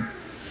could have been.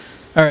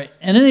 All right.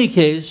 In any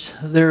case,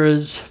 there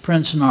is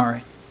Prince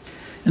Nari.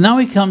 And now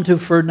we come to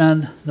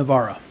Ferdinand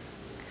Navarra.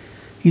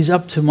 He's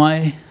up to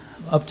my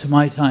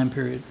time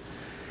period.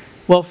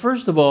 Well,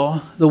 first of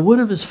all, the wood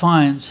of his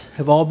finds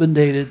have all been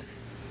dated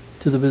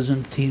to the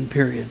Byzantine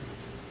period.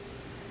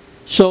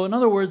 So, in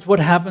other words, what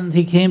happened?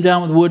 He came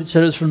down with wood. It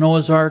said it was from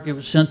Noah's Ark. It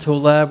was sent to a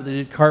lab. They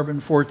did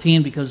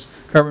carbon-14 because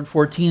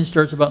carbon-14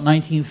 starts about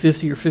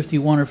 1950 or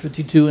 51 or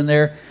 52 in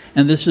there.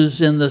 And this is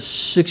in the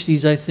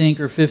 60s, I think,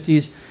 or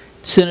 50s.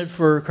 Sent it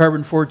for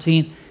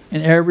carbon-14.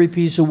 And every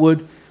piece of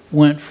wood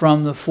went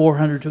from the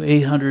 400 to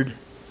 800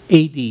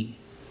 AD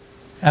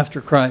after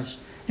Christ.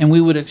 And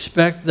we would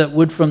expect that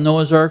wood from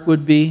Noah's Ark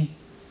would be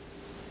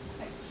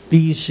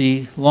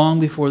BC, long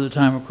before the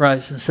time of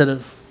Christ, instead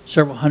of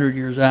several hundred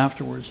years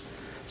afterwards.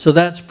 So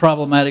that's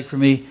problematic for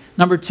me.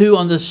 Number two,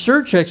 on this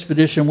search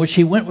expedition, which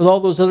he went with all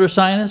those other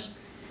scientists,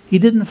 he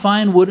didn't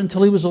find wood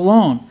until he was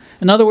alone.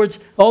 In other words,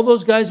 all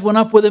those guys went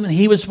up with him, and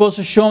he was supposed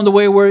to show them the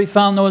way where he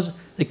found Noah's Ark.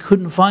 They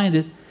couldn't find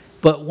it.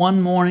 But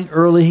one morning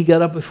early, he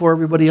got up before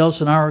everybody else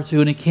an hour or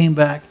two, and he came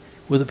back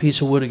with a piece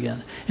of wood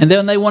again. And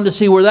then they wanted to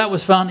see where that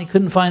was found. He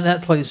couldn't find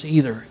that place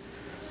either.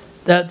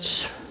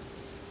 That's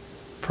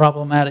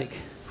problematic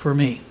for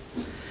me.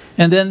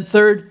 And then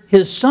third,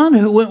 his son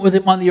who went with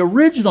him on the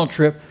original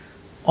trip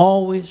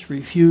always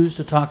refused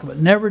to talk about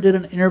it. Never did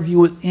an interview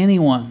with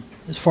anyone,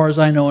 as far as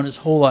I know, in his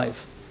whole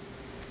life.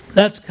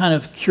 That's kind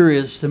of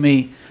curious to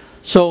me.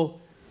 So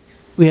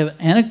we have an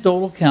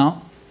anecdotal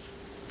account.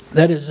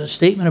 That is a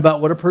statement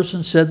about what a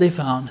person said they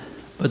found.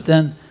 But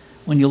then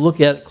when you look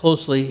at it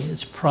closely,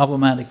 it's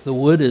problematic. The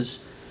wood is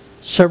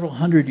several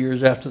hundred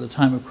years after the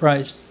time of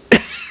Christ.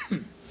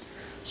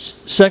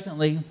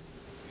 Secondly,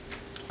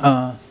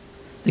 they're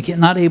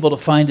not able to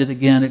find it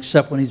again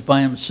except when he's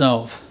by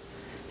himself.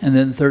 And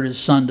then third, his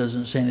son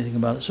doesn't say anything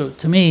about it. So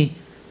to me,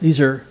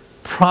 these are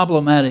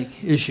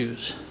problematic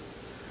issues.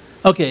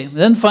 Okay,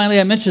 then finally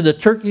I mentioned the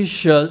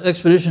Turkish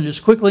expedition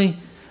just quickly.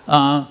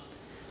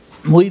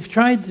 We've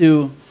tried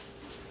to,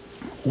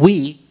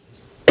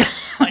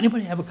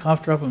 anybody have a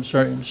cough drop? I'm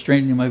sorry, I'm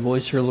straining my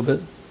voice here a little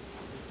bit.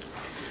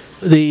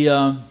 The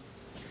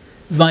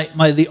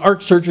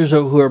ARC searchers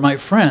who are my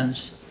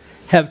friends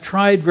have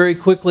tried very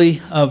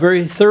quickly,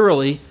 very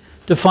thoroughly,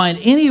 to find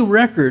any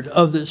record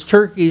of this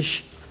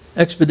Turkish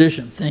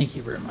expedition. Thank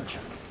you very much.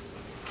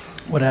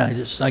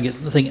 I get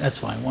to think, that's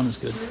fine, one is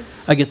good.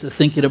 I get to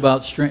thinking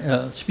about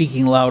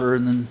speaking louder,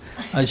 and then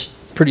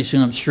pretty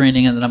soon I'm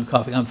straining and then I'm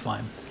coughing. I'm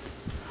fine.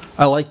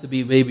 I like to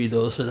be baby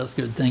though, so that's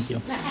good. Thank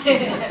you.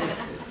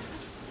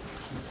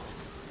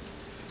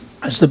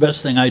 That's the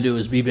best thing I do,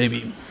 is be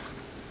baby.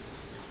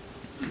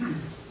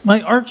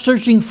 My ARC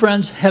searching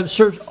friends have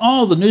searched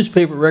all the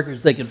newspaper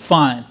records they could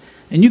find.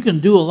 And you can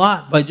do a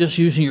lot by just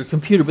using your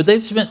computer. But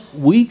they've spent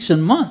weeks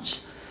and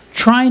months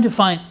trying to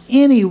find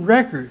any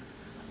record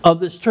of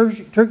this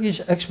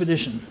Turkish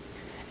expedition.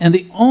 And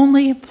the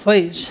only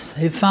place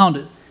they found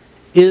it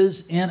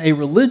is in a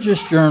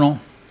religious journal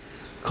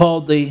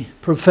called the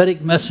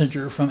Prophetic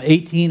Messenger from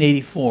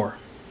 1884.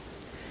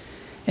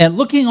 And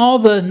looking all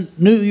the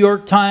New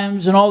York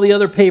Times and all the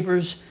other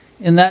papers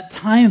in that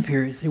time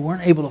period, they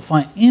weren't able to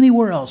find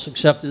anywhere else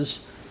except this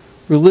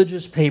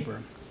religious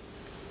paper.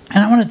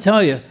 And I want to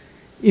tell you,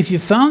 if you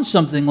found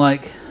something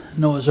like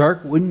Noah's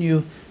Ark, wouldn't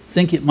you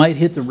think it might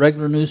hit the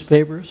regular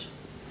newspapers?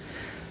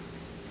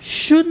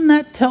 Shouldn't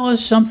that tell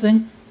us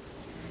something?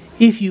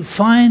 If you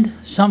find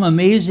some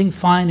amazing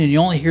find and you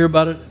only hear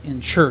about it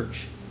in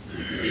church,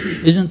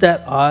 isn't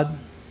that odd?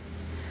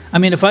 I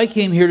mean, if I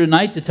came here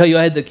tonight to tell you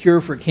I had the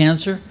cure for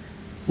cancer,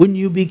 wouldn't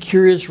you be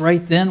curious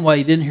right then why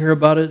you didn't hear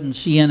about it in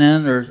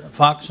CNN or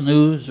Fox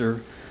News?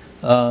 Or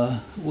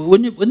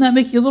wouldn't that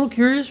make you a little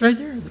curious right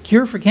there? The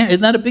cure for cancer,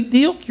 isn't that a big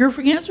deal? Cure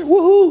for cancer?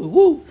 Woohoo!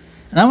 Woo!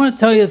 And I want to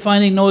tell you,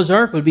 finding Noah's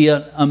Ark would be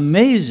an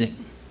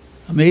amazing,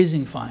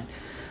 amazing find.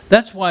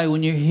 That's why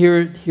when you hear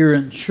it here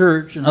in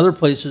church and other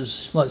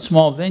places, like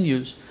small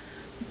venues,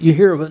 you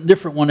hear of a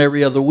different one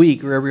every other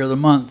week or every other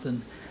month.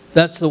 And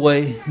that's the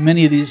way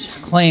many of these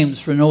claims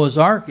for Noah's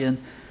Ark, and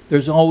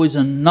there's always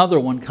another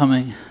one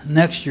coming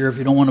next year if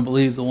you don't want to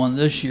believe the one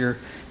this year,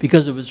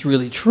 because if it's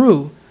really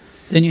true,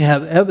 then you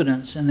have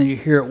evidence and then you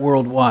hear it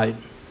worldwide.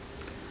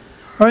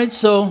 All right,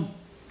 so,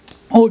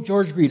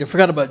 George Green. I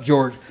forgot about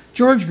George.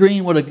 George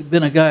Green would have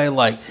been a guy I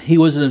liked. He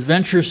was an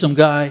adventuresome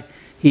guy.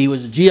 He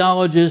was a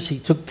geologist. He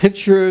took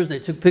pictures. They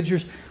took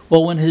pictures.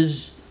 Well, when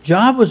his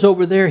job was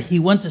over there, he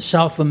went to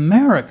South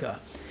America.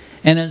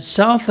 And in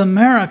South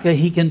America,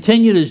 he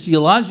continued his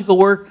geological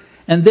work,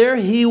 and there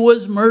he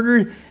was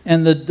murdered,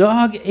 and the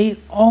dog ate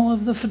all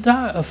of the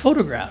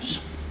photographs.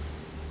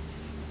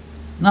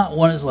 Not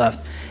one is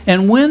left.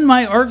 And when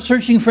my ARC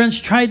searching friends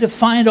tried to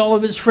find all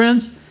of his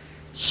friends,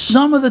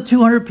 some of the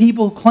 200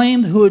 people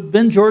claimed who had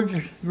been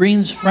George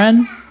Green's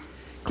friend,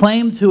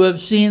 claimed to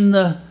have seen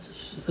the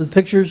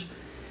pictures,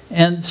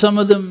 and some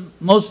of them,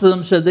 most of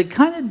them said they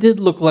kind of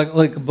did look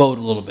like a boat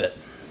a little bit.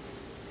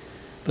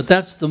 But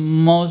that's the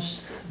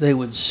most they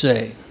would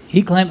say.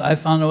 He claimed, I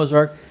found Noah's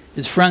Ark.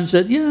 His friend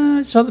said, yeah,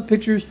 I saw the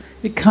pictures.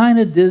 It kind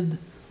of did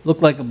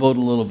look like a boat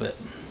a little bit.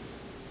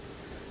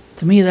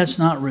 To me, that's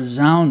not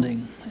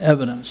resounding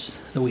evidence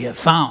that we have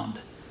found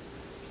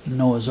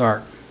Noah's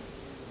Ark.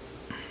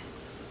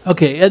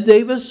 Okay, Ed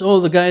Davis,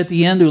 the guy at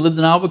the end who lived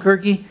in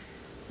Albuquerque.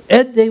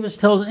 Ed Davis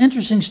tells an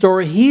interesting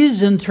story.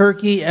 He's in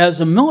Turkey as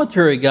a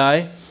military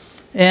guy,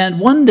 and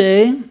one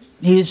day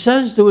he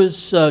says to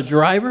his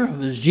driver of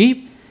his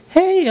Jeep,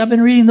 hey, I've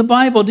been reading the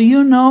Bible. Do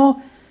you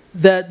know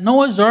that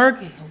Noah's Ark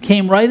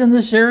came right in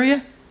this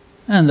area?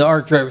 And the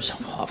Ark driver said,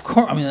 well, of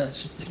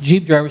course. The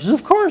Jeep driver says,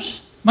 of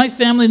course. My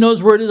family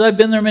knows where it is. I've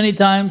been there many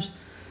times.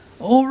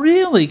 Oh,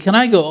 really? Can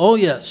I go? Oh,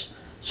 yes.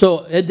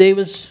 So Ed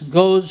Davis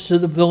goes to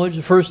the village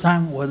the first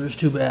time. Weather's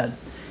too bad.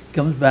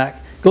 Comes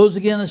back. Goes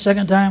again the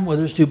second time.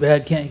 Weather's too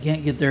bad. Can't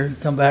get there.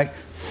 Come back.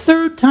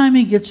 Third time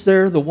he gets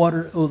there, the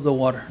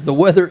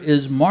weather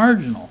is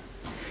marginal.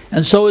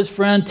 And so his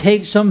friend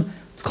takes him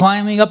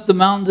climbing up the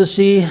mountain to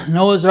see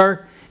Noah's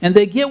Ark, and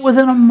they get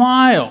within a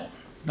mile,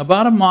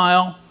 about a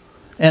mile,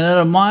 and at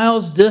a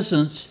mile's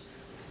distance,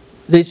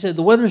 they said,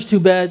 the weather's too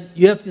bad,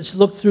 you have to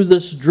look through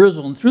this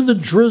drizzle. And through the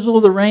drizzle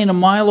of the rain a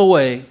mile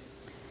away,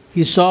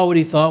 he saw what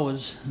he thought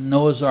was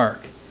Noah's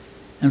Ark.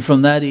 And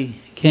from that he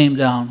came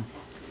down.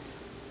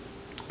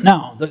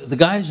 Now, the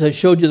guys I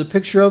showed you the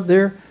picture of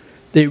there,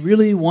 they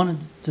really wanted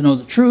to know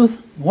the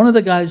truth. One of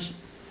the guys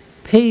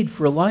paid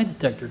for a lie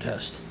detector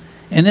test.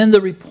 And in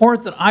the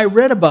report that I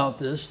read about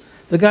this,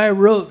 the guy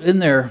wrote in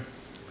there,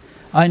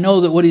 I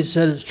know that what he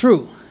said is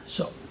true.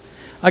 So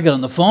I got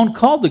on the phone,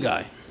 called the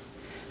guy.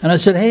 And I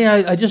said, hey,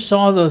 I just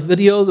saw the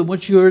video in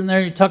which you were in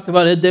there. You talked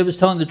about Ed Davis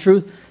telling the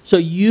truth. So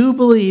you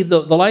believe the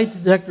lie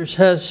detector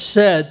has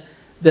said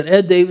that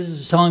Ed Davis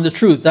is telling the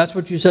truth. That's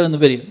what you said in the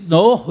video.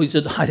 No, he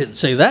said, I didn't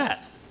say that.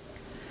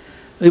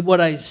 What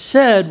I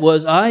said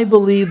was I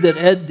believe that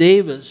Ed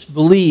Davis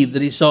believed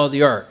that he saw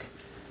the ark.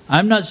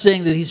 I'm not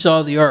saying that he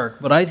saw the ark,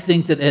 but I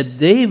think that Ed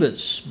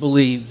Davis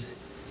believed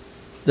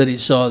that he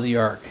saw the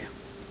ark.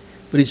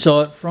 But he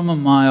saw it from a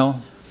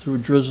mile through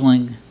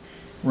drizzling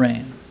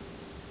rain.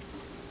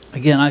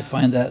 Again, I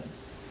find that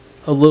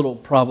a little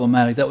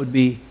problematic. That would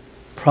be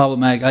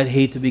problematic. I'd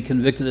hate to be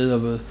convicted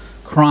of a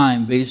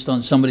crime based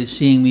on somebody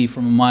seeing me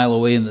from a mile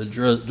away in the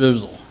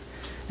drizzle.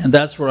 And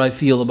that's what I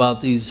feel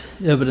about these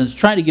evidence.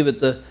 Trying to give it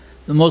the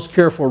most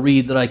careful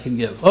read that I can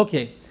give.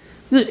 Okay.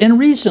 In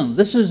recent,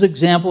 this is an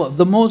example of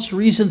the most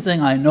recent thing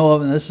I know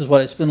of, and this is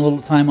what I spent a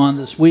little time on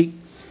this week.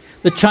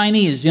 The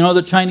Chinese, you know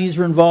the Chinese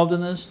were involved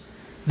in this?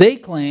 They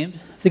claimed,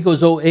 I think it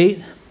was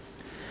 08,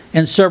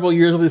 and several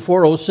years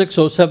before, 06,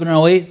 07,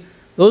 and 08,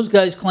 those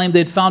guys claimed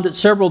they'd found it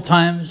several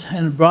times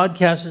and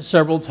broadcast it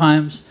several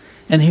times.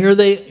 And here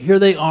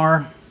they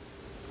are.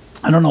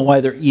 I don't know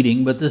why they're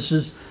eating, but this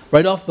is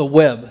right off the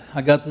web.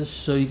 I got this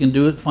so you can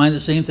do it, find the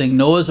same thing.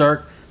 Noah's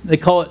Ark, they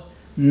call it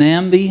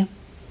NAMBI.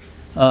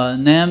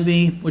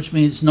 NAMBI, which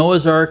means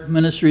Noah's Ark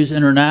Ministries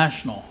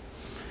International.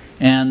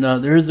 And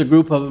there's a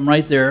group of them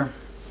right there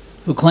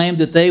who claimed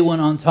that they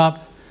went on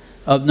top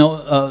of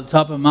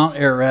Mount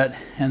Ararat,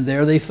 and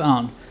there they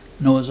found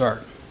Noah's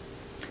Ark.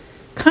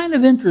 Kind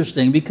of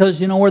interesting, because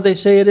you know where they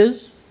say it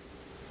is?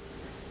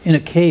 In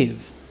a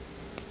cave.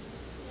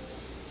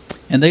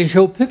 And they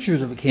show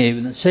pictures of a cave,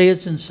 and they say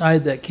it's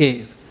inside that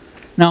cave.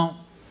 Now,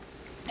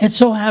 it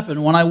so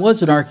happened, when I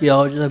was an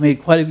archaeologist, I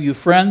made quite a few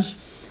friends.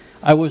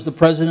 I was the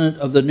president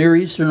of the Near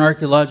Eastern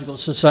Archaeological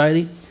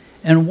Society,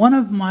 and one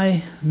of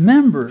my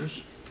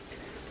members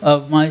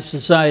of my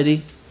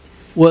society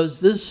was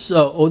this.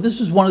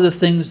 This is one of the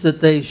things that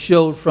they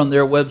showed from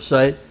their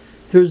website.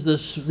 Here's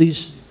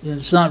these.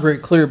 It's not very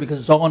clear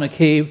because it's all in a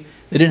cave.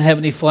 They didn't have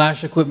any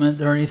flash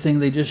equipment or anything.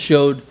 They just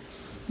showed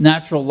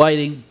natural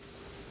lighting.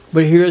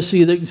 But here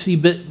you can see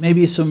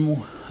maybe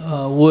some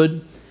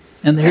wood,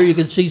 and here you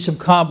can see some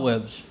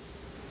cobwebs.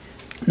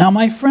 Now,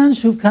 my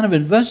friends who've kind of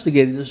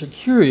investigated this are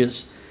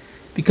curious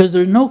because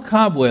there are no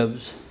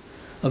cobwebs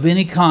of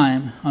any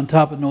kind on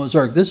top of Noah's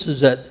Ark. This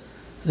is at,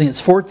 I think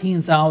it's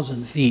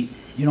 14,000 feet.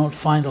 You don't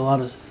find a lot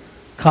of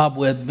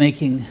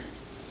cobweb-making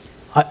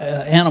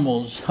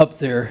animals up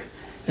there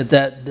at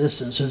that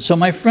distance. And so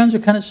my friends are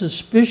kind of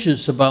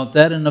suspicious about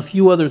that and a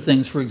few other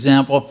things. For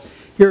example,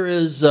 here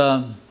is,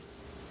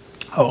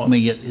 let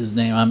me get his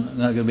name. I'm not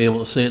going to be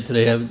able to say it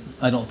today.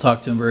 I don't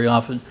talk to him very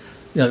often.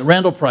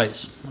 Randall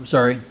Price. I'm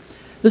sorry.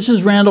 This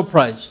is Randall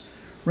Price.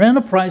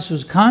 Randall Price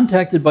was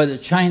contacted by the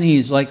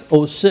Chinese like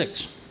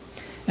 06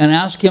 and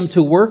asked him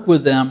to work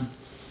with them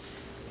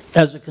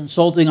as a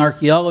consulting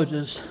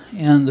archaeologist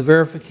in the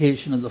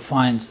verification of the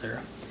finds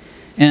there.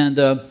 And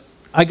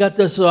I got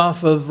this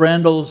off of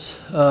Price's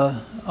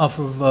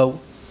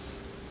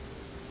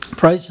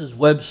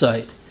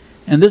website.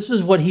 And this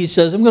is what he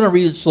says. I'm going to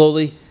read it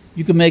slowly.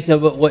 You can make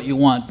of it what you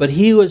want. But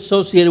he was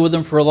associated with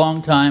them for a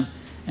long time,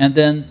 and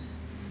then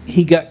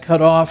he got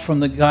cut off from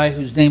the guy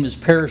whose name is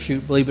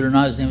Parachute. Believe it or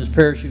not, his name is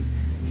Parachute.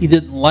 He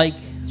didn't like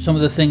some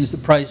of the things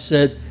that Price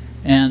said,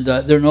 and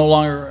they're no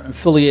longer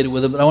affiliated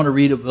with it, but I want to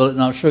read about it,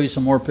 and I'll show you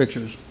some more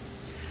pictures.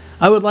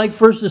 I would like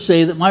first to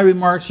say that my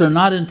remarks are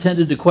not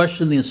intended to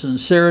question the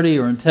sincerity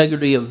or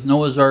integrity of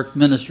Noah's Ark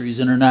Ministries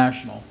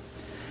International.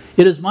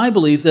 It is my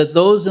belief that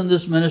those in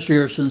this ministry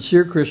are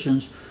sincere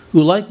Christians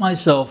who, like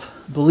myself,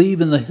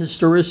 believe in the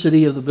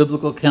historicity of the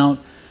biblical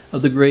account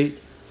of the great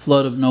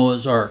flood of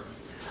Noah's Ark.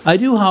 I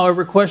do,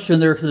 however, question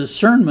their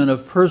discernment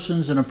of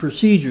persons and of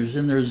procedures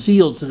in their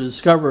zeal to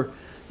discover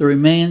the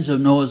remains of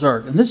Noah's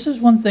Ark. And this is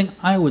one thing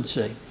I would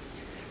say.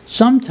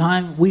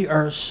 Sometimes we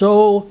are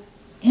so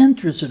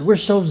interested, we're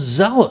so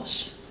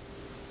zealous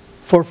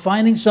for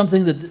finding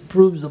something that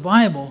proves the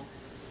Bible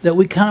that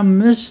we kind of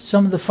miss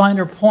some of the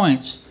finer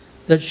points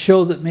that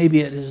show that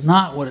maybe it is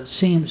not what it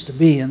seems to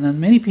be. And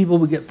then many people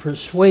would get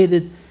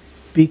persuaded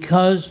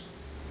because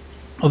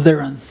of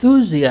their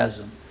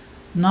enthusiasm,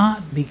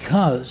 not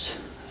because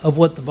of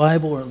what the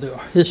Bible or the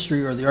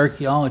history or the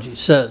archaeology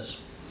says.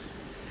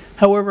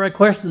 However, I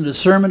question the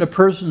discernment of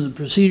persons and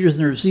procedures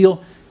in their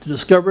zeal to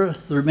discover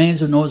the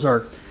remains of Noah's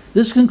Ark.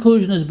 This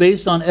conclusion is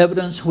based on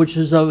evidence which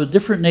is of a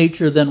different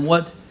nature than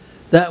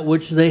that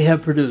which they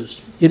have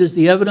produced. It is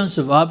the evidence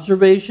of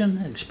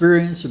observation,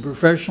 experience, and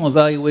professional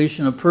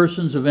evaluation of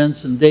persons,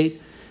 events, and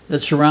date that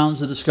surrounds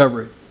the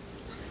discovery.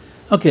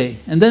 Okay,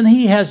 and then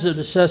he has a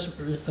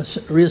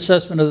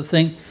reassessment of the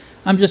thing.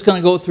 I'm just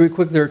going to go through it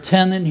quick. There are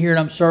 10 in here, and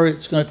I'm sorry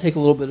it's going to take a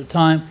little bit of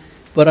time.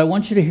 But I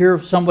want you to hear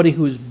of somebody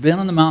who's been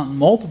on the mountain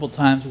multiple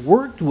times,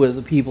 worked with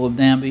the people of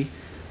NAMBI,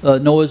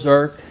 Noah's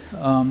Ark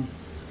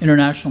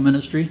International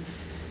Ministry.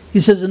 He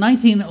says in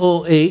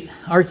 1908,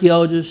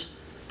 archaeologist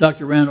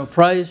Dr. Randall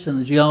Price and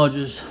the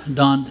geologist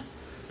Don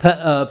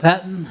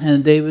Patton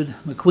and David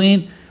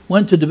McQueen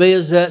went to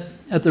Debayazet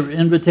at the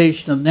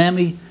invitation of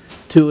NAMI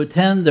to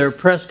attend their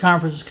press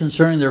conference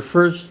concerning their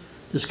first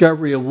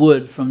discovery of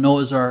wood from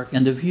Noah's Ark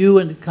and to view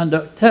and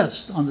conduct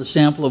tests on the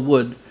sample of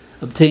wood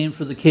obtained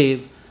for the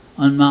cave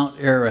on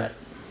Mount Ararat.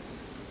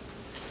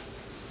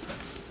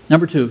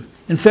 Number 2.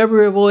 In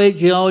February of '08,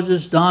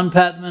 geologists Don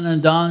Patman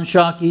and Don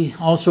Shockey,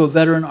 also a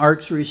veteran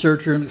ARCS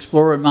researcher and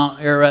explorer in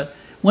Mount Ararat,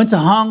 went to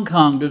Hong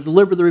Kong to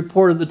deliver the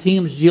report of the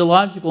team's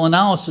geological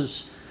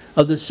analysis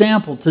of the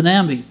sample to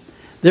NAMBY.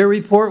 Their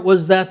report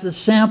was that the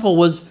sample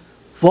was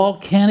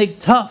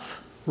volcanic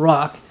tuff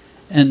rock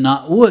and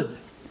not wood.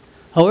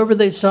 However,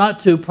 they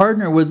sought to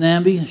partner with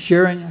NAMBY,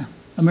 sharing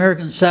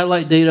American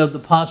satellite data of the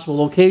possible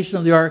location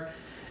of the arc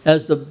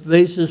as the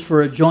basis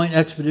for a joint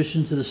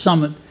expedition to the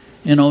summit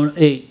in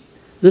 '08.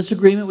 This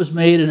agreement was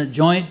made and a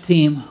joint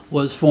team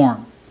was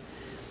formed.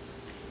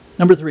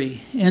 Number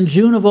 3, in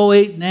June of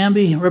 '08,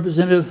 NAMBY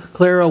Representative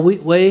Clara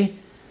Way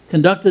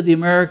contacted the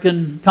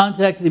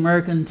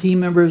American team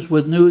members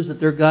with news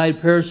that their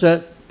guide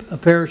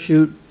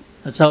parachute,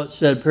 that's how it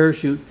said,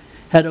 parachute,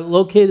 had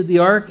located the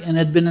ark and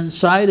had been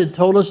inside and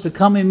told us to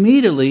come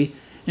immediately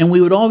and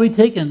we would all be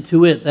taken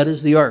to it, that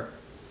is the ark.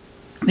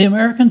 The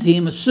American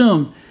team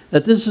assumed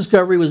that this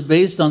discovery was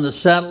based on the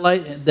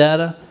satellite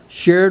data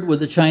shared with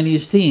the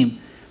Chinese team.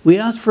 We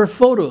asked for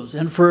photos,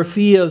 and for a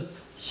fee of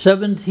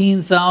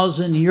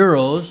 17,000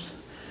 euros,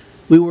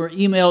 we were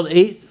emailed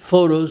 8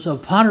 photos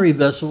of pottery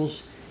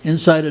vessels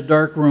inside a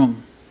dark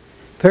room.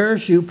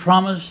 Parachute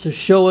promised to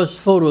show us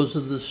photos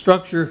of the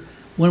structure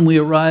when we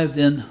arrived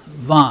in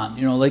Vaughan,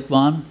 you know, Lake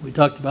Vaughan, we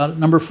talked about it.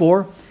 Number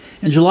 4,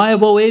 in July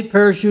of '08,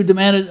 Parachute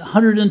demanded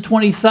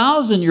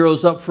 120,000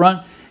 euros up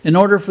front in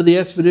order for the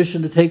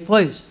expedition to take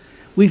place.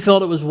 We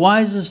felt it was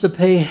wisest to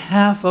pay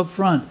half up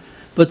front,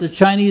 but the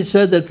Chinese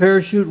said that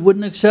Parachute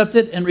wouldn't accept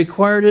it and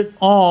required it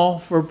all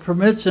for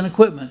permits and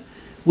equipment.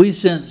 We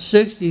sent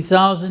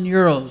 60,000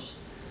 euros.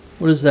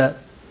 What is that?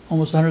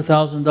 Almost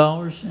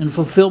 $100,000 in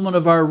fulfillment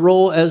of our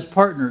role as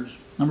partners.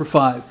 Number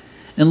 5.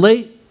 In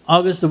late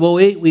August of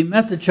 '08, we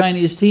met the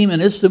Chinese team in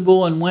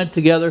Istanbul and went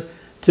together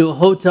to a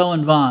hotel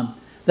in Vaughan.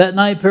 That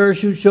night,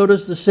 Parachute showed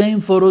us the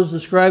same photos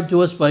described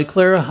to us by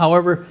Clara.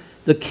 However,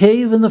 the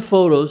cave in the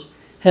photos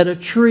had a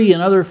tree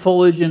and other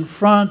foliage in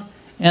front,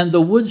 and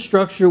the wood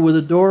structure with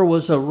a door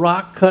was a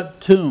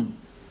rock-cut tomb.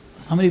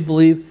 How many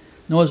believe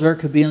Noah's Ark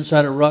could be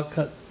inside a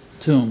rock-cut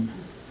tomb?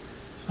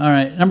 All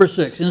right, number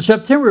 6. In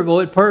September of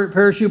 '08,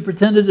 Parachute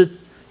pretended to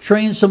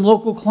train some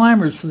local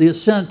climbers for the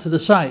ascent to the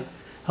site.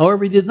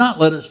 However, he did not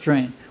let us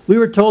train. We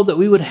were told that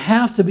we would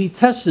have to be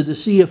tested to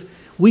see if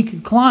we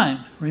could climb.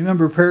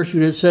 Remember,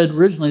 Parachute had said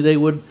originally they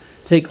would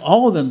take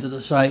all of them to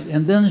the site,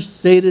 and then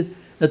stated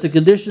that the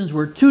conditions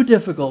were too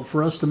difficult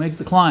for us to make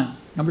the climb.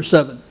 Number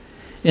 7.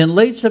 In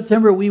late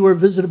September, we were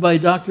visited by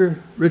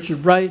Dr.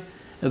 Richard Bright,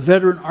 a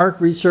veteran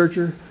ARC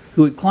researcher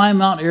who had climbed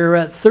Mount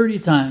Ararat 30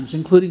 times,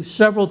 including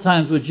several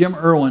times with Jim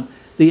Irwin,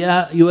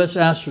 the U.S.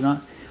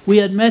 astronaut. We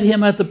had met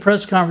him at the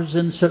press conference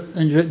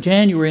in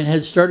January and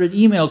had started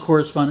email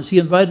correspondence. He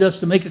invited us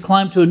to make a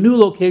climb to a new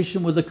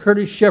location with a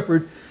Kurdish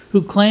shepherd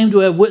who claimed to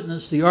have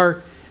witnessed the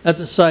ark at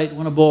the site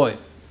when a boy.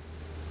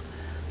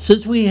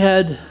 Since we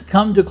had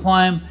come to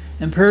climb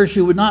and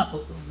Parachute would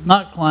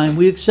not climb,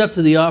 we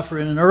accepted the offer,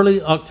 and in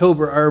early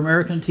October, our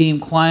American team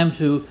climbed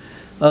to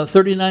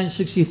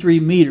 3963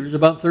 meters,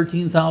 about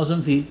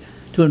 13,000 feet,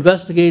 to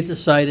investigate the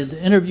site and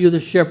to interview the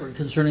shepherd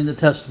concerning the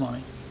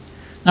testimony.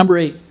 Number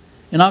 8.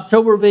 In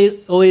October of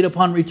 '08,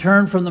 upon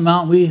return from the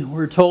mountain, we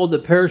were told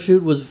that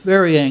Parachute was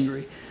very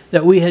angry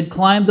that we had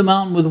climbed the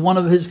mountain with one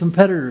of his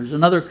competitors.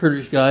 Another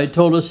Kurdish guide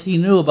told us he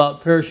knew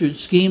about Parachute's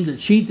scheme to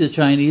cheat the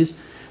Chinese.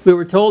 We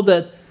were told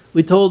that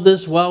we told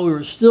this while we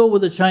were still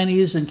with the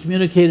Chinese and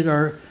communicated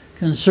our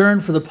concern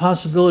for this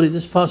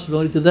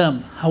possibility to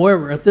them.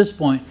 However, at this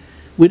point,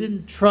 we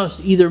didn't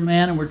trust either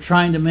man and were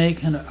trying to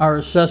make our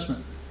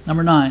assessment.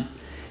 Number 9.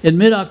 In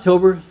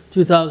mid-October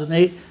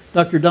 2008,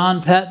 Dr.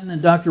 Don Patton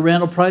and Dr.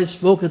 Randall Price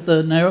spoke at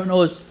the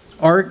Noah's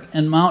Ark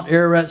and Mount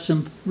Ararat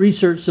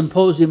Research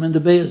Symposium in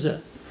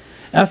Bayazet.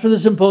 After the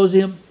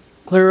symposium,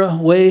 Clara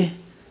Wei,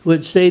 who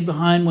had stayed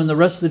behind when the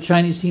rest of the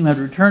Chinese team had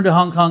returned to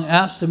Hong Kong,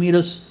 asked to meet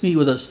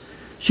with us.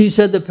 She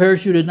said that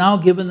Parachute had now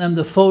given them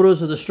the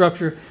photos of the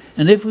structure,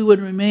 and if we would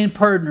remain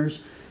partners,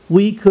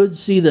 we could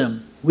see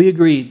them. We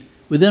agreed.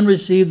 We then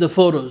received the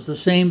photos, the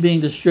same being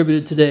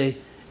distributed today,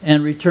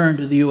 and returned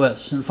to the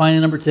U.S. And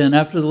finally, number 10,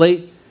 after the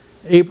late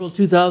April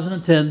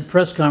 2010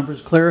 press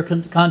conference, Clara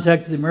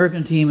contacted the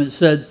American team and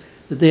said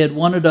that they had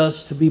wanted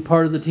us to be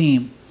part of the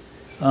team.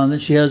 Then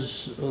she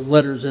has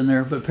letters in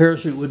there, but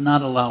Parachute would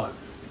not allow it.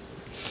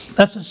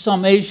 That's a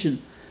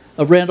summation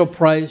of Randall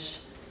Price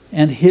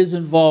and his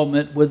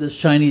involvement with this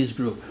Chinese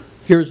group.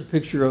 Here's a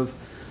picture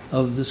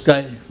of this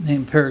guy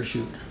named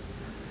Parachute.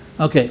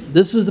 Okay,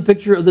 this is the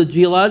picture of the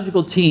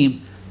geological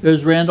team.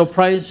 There's Randall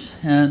Price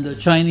and a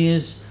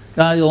Chinese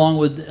guy along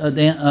with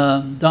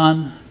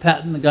Don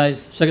Patton, the guy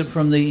second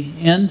from the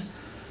end.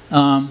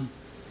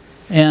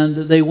 And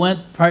they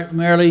went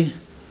primarily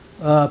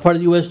part of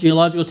the U.S.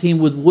 geological team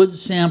with wood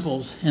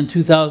samples in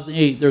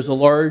 2008. There's a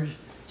large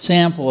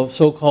sample of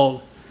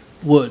so-called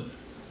wood.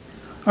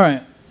 All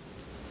right,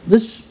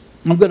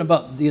 I'm going to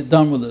about get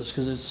done with this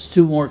because it's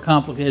too more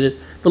complicated.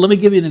 But let me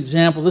give you an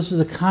example. This is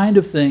the kind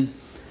of thing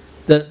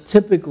that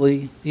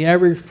typically the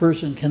average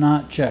person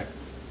cannot check.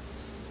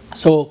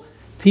 So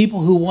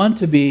people who want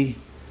to be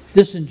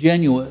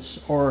disingenuous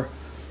or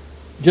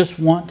just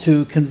want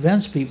to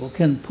convince people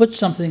can put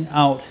something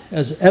out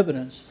as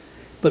evidence,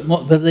 but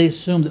they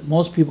assume that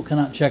most people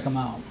cannot check them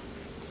out.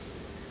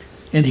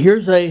 And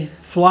here's a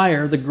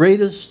flyer, the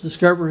greatest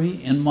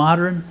discovery in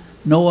modern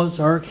Noah's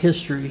Ark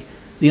history,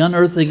 the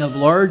unearthing of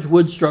large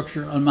wood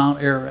structure on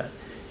Mount Ararat.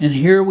 And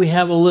here we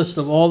have a list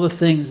of all the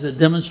things that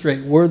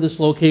demonstrate where this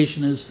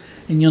location is.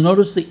 And you'll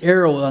notice the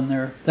arrow on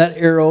there. That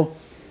arrow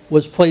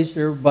was placed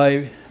there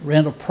by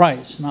Randall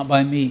Price, not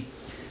by me,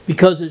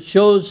 because it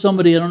shows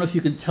somebody, I don't know if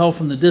you can tell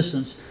from the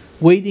distance,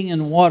 wading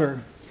in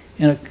water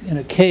in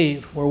a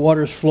cave where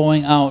water is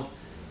flowing out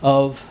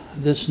of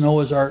this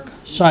Noah's Ark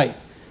site,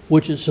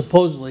 which is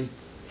supposedly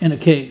in a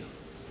cave.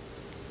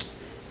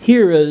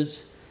 Here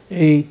is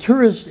a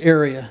tourist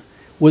area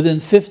within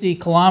 50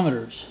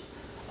 kilometers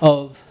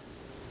of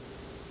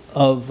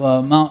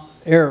Mount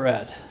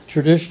Ararat,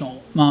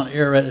 traditional Mount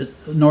Ararat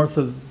north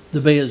of the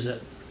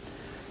Bayazet.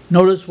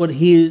 Notice what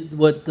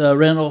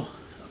Randall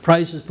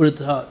Price has put at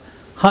the top.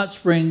 Hot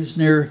springs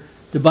near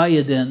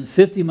Debayadin,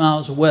 50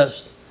 miles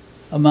west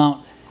of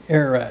Mount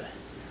Ararat.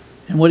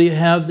 And what do you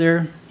have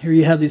there? Here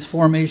you have these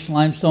formation,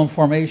 limestone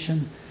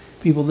formation.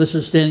 People, this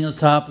is standing on the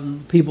top,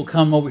 and people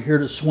come over here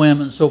to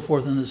swim and so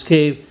forth in this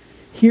cave.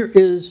 Here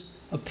is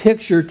a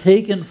picture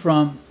taken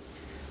from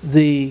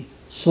the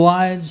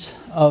slides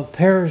of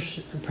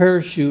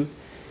parachute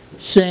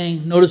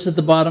saying, notice at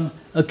the bottom,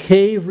 a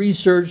cave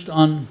researched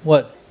on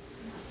what?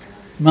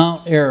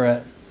 Mount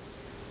Ararat.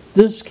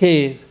 This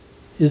cave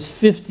is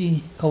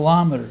 50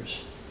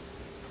 kilometers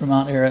from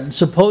Mount Ararat. And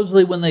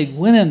supposedly when they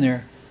went in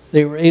there,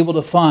 they were able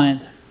to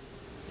find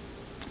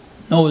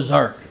Noah's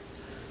Ark.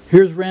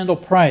 Here's Randall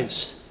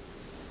Price.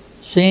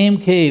 Same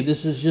cave.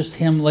 This is just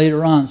him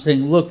later on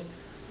saying, look,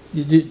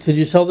 did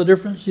you tell the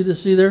difference?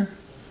 See there?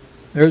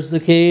 There's the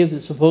cave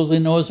that supposedly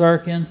Noah's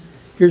Ark in.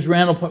 Here's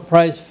Randall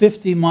Price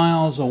 50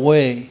 miles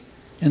away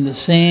in the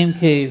same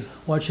cave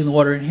watching the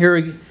water. And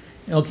here,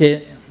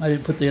 okay, I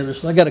didn't put the other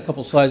slide. I got a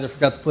couple slides I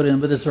forgot to put in,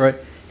 but it's all right.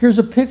 Here's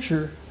a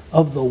picture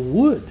of the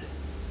wood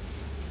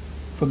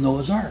from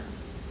Noah's Ark.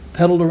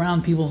 Peddled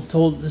around, people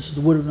told this is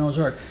the wood of Noah's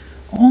Ark.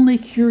 Only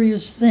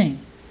curious thing,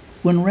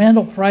 when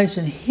Randall Price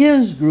and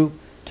his group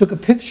took a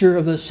picture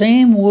of the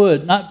same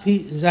wood, not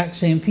exact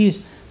same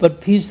piece, but a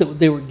piece that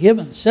they were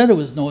given, said it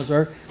was Noah's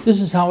Ark, this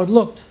is how it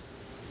looked.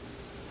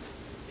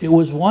 It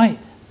was white.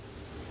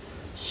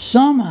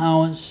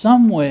 Somehow, in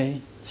some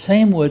way,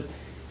 same wood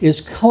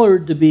is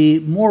colored to be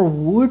more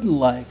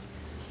wood-like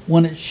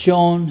when it's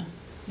shown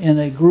in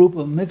a group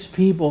of mixed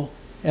people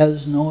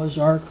as Noah's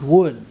Ark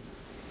wood.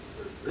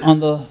 On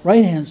the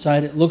right-hand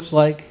side, it looks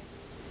like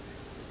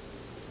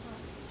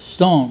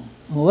stone.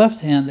 On the left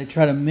hand, they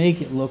try to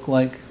make it look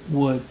like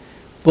wood.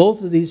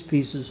 Both of these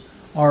pieces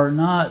are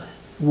not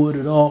wood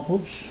at all.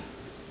 Oops.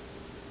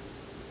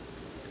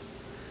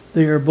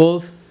 They are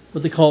both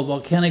what they call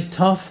volcanic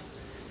tuff,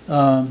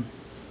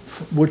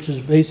 which is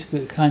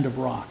basically a kind of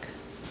rock.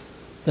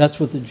 That's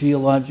what the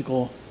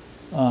geological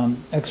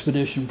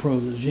expedition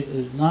proves.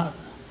 It's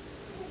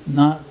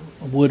not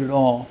wood at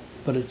all,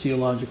 but a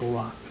geological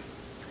rock.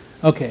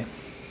 Okay.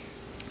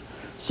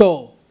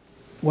 So,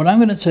 what I'm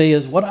going to say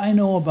is what I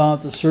know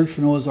about the search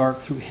for Noah's Ark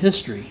through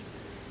history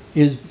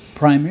is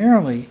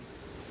primarily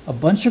a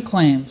bunch of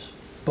claims,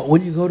 but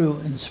when you go to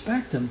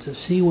inspect them to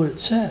see what it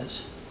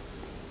says,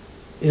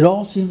 it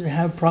all seems to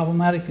have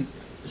problematic things.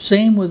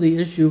 Same with the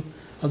issue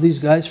of these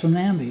guys from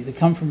Nambi. They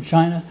come from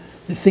China.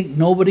 They think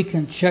nobody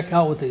can check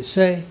out what they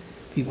say.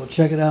 People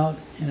check it out,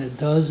 and it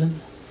doesn't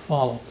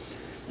follow.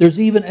 There's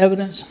even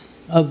evidence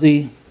of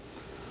the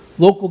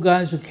local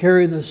guys who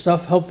carry the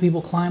stuff, help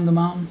people climb the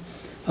mountain,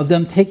 of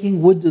them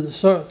taking wood to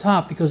the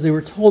top because they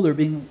were told they're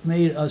being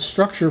made a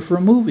structure for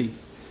a movie.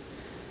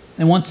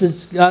 And once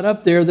it's got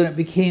up there, then it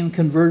became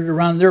converted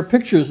around. There are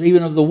pictures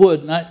even of the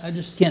wood, and I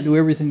just can't do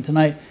everything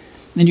tonight.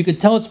 And you can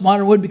tell it's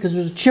modern wood because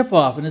there's a chip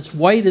off, and it's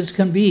white as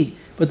can be,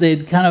 but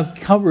they'd kind of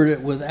covered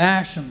it with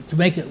ash to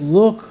make it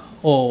look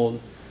old.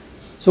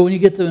 So when you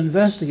get to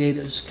investigate,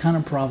 it's kind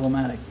of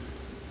problematic.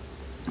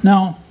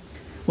 Now,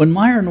 when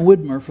Myron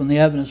Widmer from the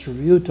Adventist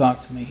Review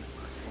talked to me,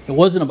 it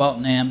wasn't about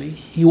Nambi.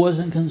 He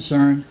wasn't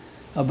concerned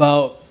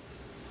about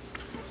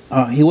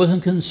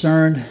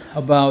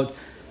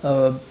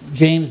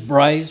James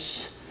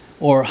Bryce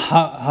or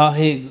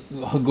Hahe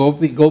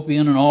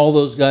Gopian and all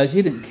those guys.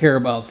 He didn't care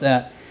about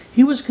that.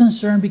 He was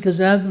concerned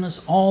because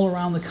Adventists all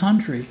around the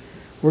country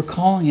were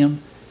calling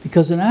him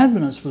because an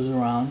Adventist was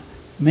around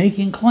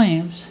making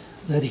claims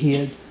that he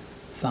had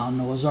found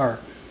Noah's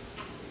Ark.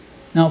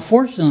 Now,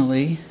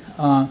 fortunately,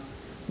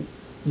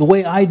 the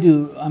way I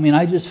do,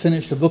 I just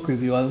finished a book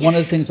review. One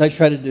of the things I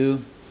try to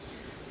do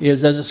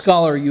is, as a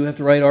scholar, you have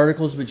to write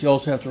articles, but you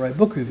also have to write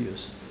book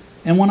reviews.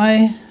 And when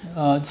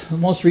the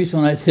most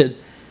recent one I did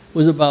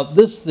was about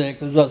this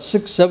thick. It was about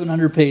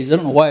 600-700 pages. I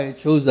don't know why I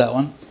chose that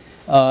one.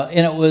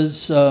 And it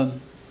was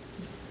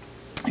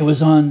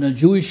on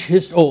Jewish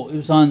history. Oh, it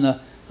was on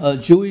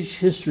Jewish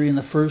history in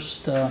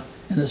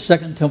the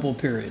Second Temple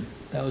period.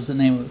 That was the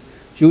name of it.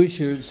 Jewish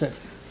history.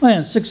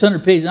 Man,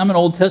 600 pages. I'm an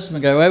Old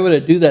Testament guy. Why would I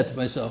do that to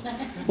myself?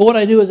 But what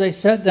I do is I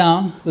sit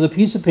down with a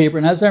piece of paper,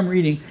 and as I'm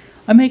reading,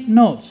 I make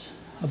notes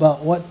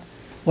about what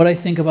I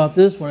think about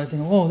this, what I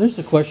think, oh, there's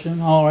a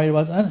question, all right,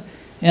 about that.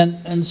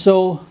 And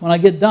so when I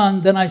get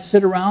done, then I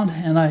sit around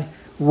and I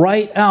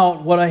write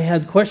out what I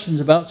had questions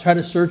about, try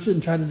to search it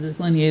and try to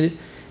delineate it.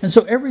 And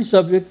so every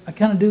subject, I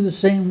kind of do the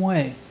same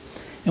way.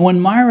 And when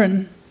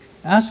Myron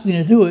asked me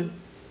to do it,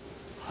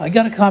 I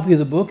got a copy of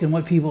the book and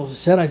what people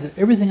said. I did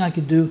everything I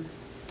could do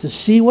to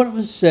see what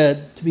was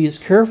said, to be as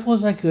careful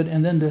as I could,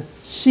 and then to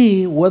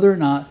see whether or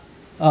not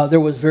there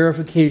was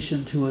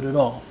verification to it at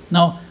all.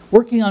 Now,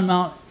 working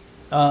on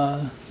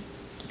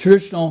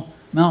traditional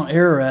Mount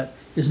Ararat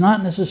is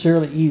not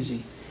necessarily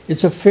easy.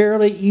 It's a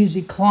fairly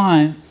easy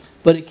climb,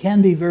 but it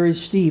can be very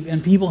steep,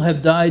 and people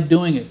have died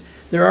doing it.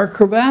 There are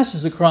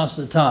crevasses across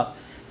the top.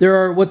 There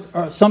are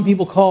what some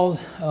people call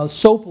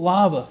soap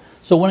lava.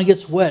 So when it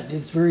gets wet,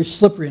 it's very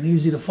slippery and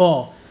easy to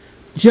fall.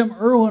 Jim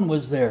Irwin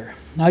was there.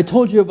 Now, I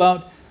told you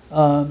about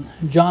John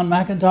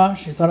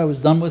McIntosh. I thought I was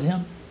done with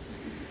him.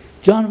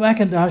 John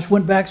McIntosh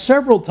went back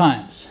several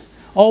times,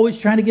 always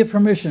trying to get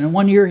permission. And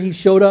one year he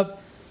showed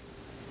up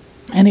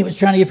and he was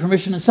trying to get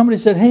permission. And somebody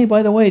said, hey,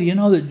 by the way, do you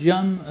know that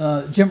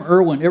Jim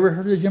Irwin, ever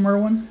heard of Jim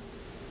Irwin?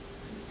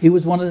 He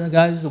was one of the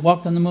guys that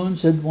walked on the moon,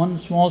 said one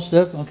small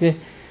step, okay.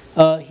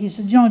 He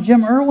said, you know,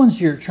 Jim Irwin's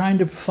here trying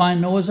to find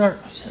Noah's Ark.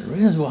 I said,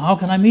 really? Well, how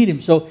can I meet him?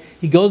 So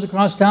he goes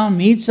across town,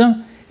 meets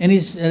him, and he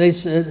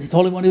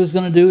told him what he was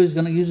going to do. He's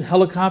going to use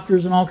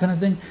helicopters and all kind of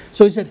thing.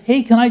 So he said,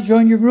 hey, can I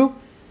join your group?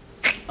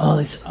 Oh,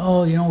 they said,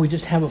 oh, you know, we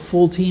just have a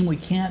full team. We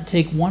can't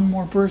take one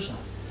more person.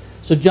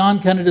 So John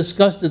kind of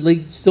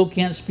disgustedly, still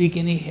can't speak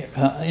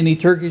any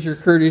Turkish or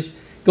Kurdish,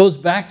 goes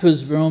back to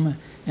his room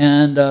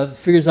and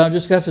figures out, I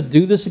just have to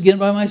do this again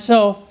by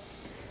myself.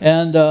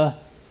 And the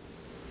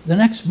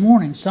next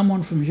morning,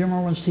 someone from Jim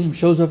Irwin's team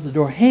shows up at the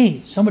door.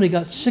 Hey, somebody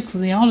got sick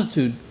from the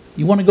altitude.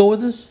 You want to go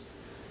with us?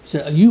 He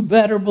said, you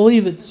better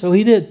believe it. So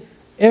he did.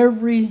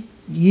 Every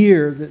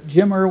year that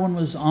Jim Irwin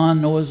was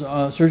on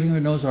searching for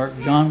Noah's Ark,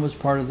 John was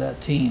part of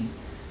that team.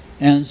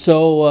 And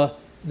so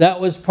that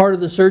was part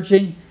of the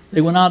searching. They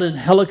went out in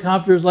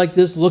helicopters like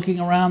this, looking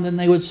around. Then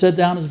they would sit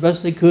down as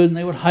best they could, and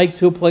they would hike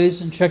to a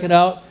place and check it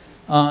out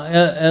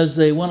as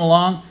they went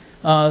along.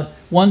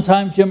 One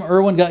time Jim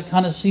Irwin got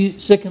kind of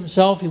sick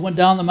himself. He went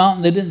down the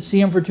mountain. They didn't see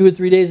him for 2 or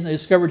 3 days, and they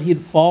discovered he had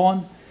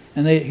fallen.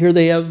 And here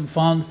they have him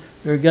found.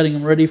 They're getting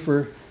him ready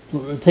for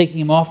taking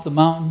him off the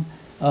mountain.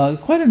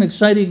 Quite an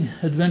exciting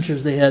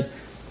adventures they had.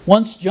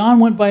 Once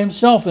John went by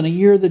himself in a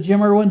year that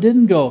Jim Irwin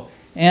didn't go.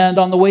 And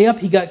on the way up,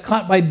 he got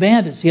caught by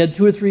bandits. He had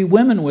 2 or 3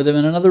 women with him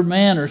and another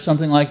man or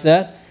something like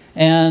that.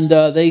 And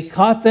they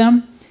caught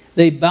them.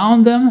 They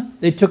bound them.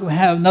 They took them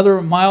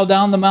another mile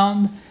down the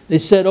mountain. They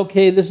said,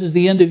 okay, this is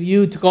the end of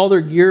you. Took all their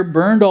gear,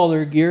 burned all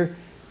their gear,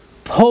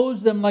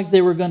 posed them like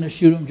they were going to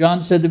shoot him.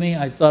 John said to me,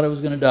 I thought I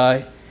was going to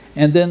die.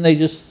 And then they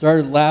just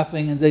started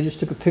laughing, and they just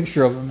took a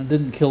picture of him and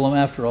didn't kill him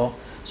after all.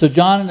 So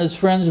John and his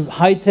friends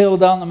hightailed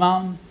down the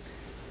mountain.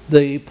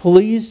 The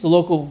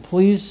local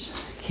police,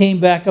 came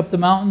back up the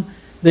mountain.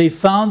 They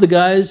found the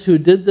guys who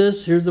did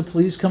this. Here's the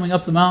police coming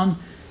up the mountain.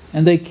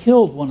 And they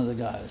killed one of the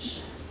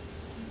guys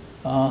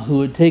who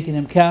had taken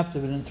him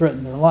captive and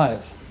threatened their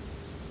life.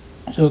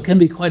 So it can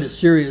be quite a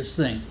serious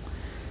thing.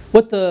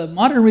 What the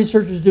modern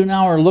researchers do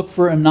now are look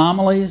for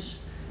anomalies.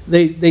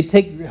 They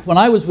take, when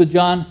I was with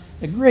John,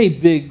 a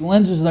great big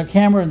lenses in their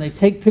camera, and they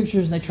take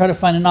pictures and they try to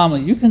find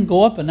anomalies. You can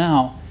go up and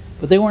now,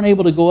 but they weren't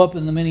able to go up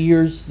in the many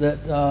years that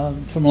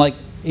from like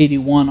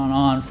 81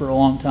 on for a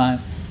long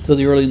time till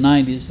the early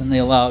 90s, and they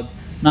allowed,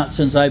 not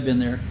since I've been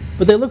there.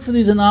 But they look for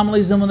these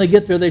anomalies, and when they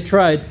get there, they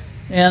tried.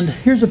 And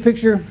here's a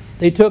picture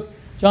they took.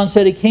 John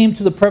said he came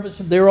to the preface.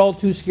 They were all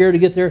too scared to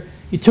get there.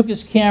 He took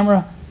his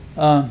camera.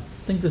 I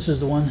think this is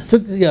the one.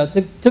 Took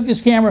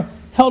his camera,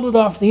 held it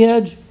off the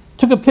edge,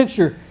 took a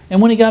picture.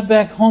 And when he got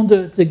back home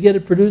to get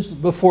it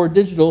produced before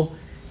digital,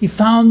 he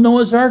found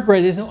Noah's Ark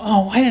right. They thought,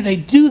 oh, why did I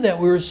do that?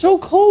 We were so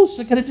close.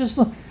 I could have just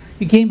looked.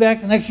 He came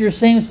back the next year,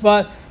 same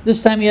spot.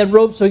 This time he had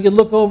ropes so he could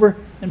look over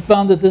and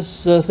found that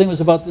this thing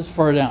was about this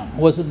far down. It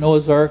wasn't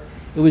Noah's Ark.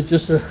 It was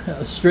just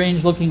a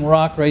strange-looking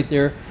rock right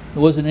there. It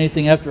wasn't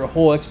anything after a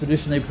whole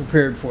expedition they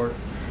prepared for it.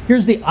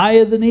 Here's the eye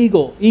of an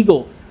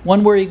eagle,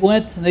 one where he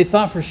went, and they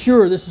thought for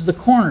sure this is the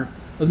corner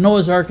of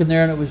Noah's Ark in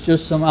there, and it was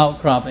just some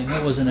outcropping.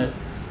 That wasn't it.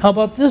 How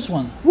about this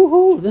one?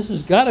 Woohoo! This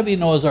has got to be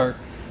Noah's Ark.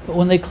 But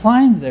when they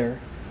climbed there,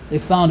 they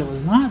found it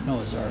was not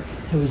Noah's Ark.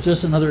 It was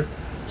just another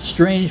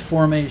strange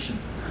formation.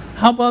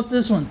 How about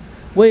this one?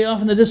 Way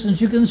off in the distance,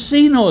 you can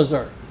see Noah's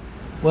Ark.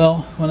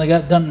 Well, when they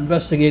got done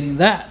investigating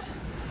that,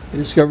 they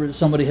discovered that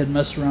somebody had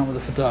messed around with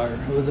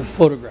a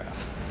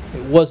photograph.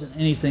 It wasn't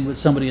anything but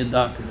somebody had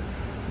doctored it.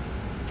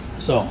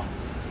 So,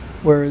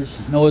 where is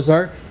Noah's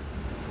Ark?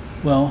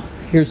 Well,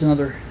 here's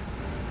another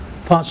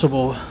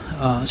possible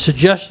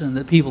suggestion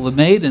that people have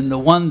made, and the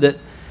one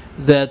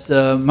that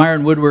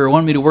Myron Woodward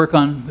wanted me to work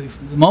on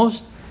the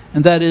most,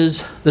 and that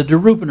is the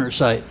Darupaner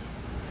site.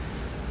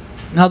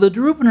 Now, the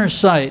Darupaner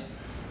site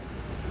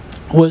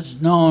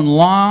was known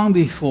long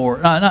before,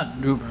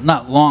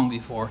 not long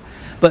before,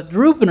 but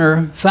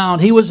Drupner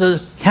found, he was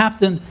a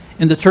captain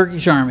in the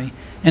Turkish army,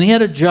 and he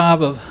had a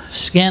job of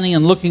scanning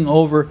and looking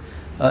over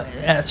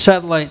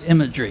satellite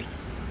imagery.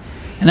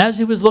 And as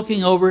he was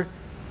looking over,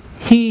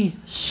 he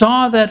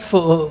saw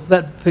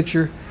that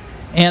picture,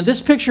 and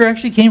this picture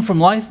actually came from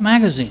Life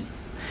magazine.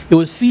 It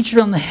was featured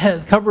on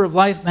the cover of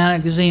Life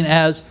magazine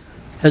as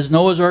 "Has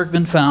Noah's Ark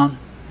Been Found?"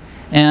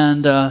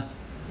 And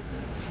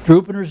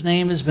Drupner's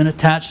name has been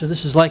attached to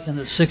this. Is like in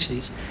the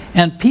 60s.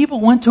 And people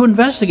went to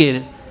investigate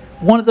it.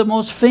 One of the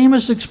most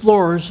famous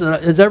explorers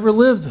that has ever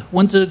lived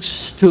went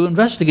to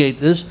investigate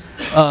this.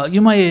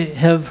 You might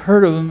have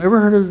heard of him.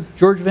 Ever heard of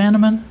George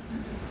Vandeman?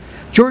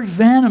 George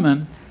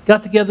Vandeman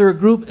got together a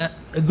group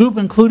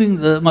including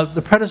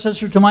the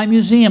predecessor to my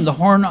museum, the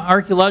Horn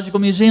Archaeological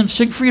Museum.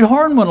 Siegfried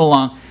Horn went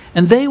along,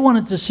 and they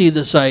wanted to see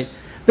the site.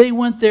 They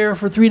went there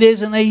for 3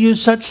 days, and they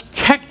used such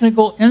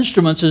technical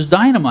instruments as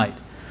dynamite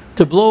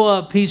to blow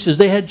up pieces.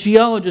 They had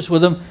geologists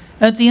with them.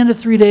 At the end of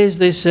 3 days,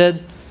 they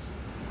said,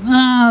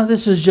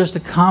 this is just a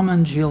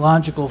common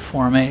geological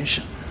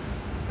formation.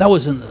 That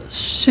was in the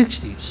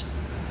 60s.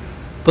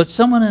 But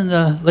someone in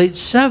the late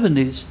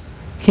 70s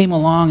came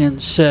along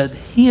and said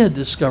he had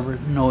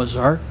discovered Noah's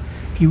Ark.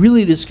 He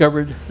really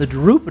discovered the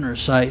Drupner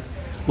site,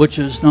 which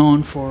is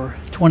known for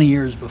 20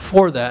 years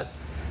before that.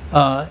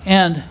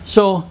 And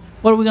so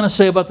what are we going to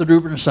say about the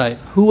Drupner site?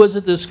 Who was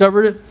it that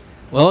discovered it?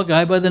 Well, a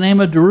guy by the name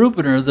of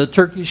Drupner, the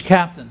Turkish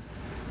captain.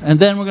 And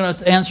then we're going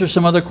to answer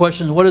some other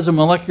questions. What is a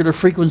molecular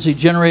frequency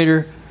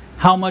generator?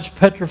 How much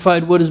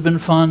petrified wood has been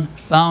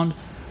found?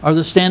 Are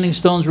the standing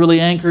stones really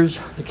anchors?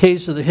 The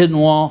case of the hidden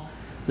wall,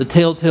 the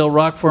telltale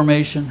rock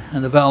formation,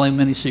 and the valley of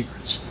many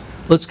secrets.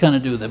 Let's kind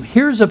of do them.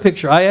 Here's a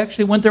picture. I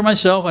actually went there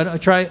myself. I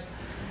try.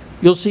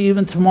 You'll see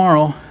even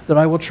tomorrow that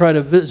I will try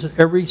to visit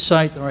every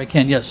site that I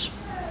can. Yes?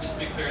 Just to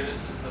be clear,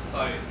 this is the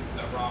site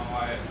that Ron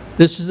Wyatt...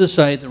 This is the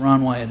site that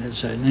Ron Wyatt has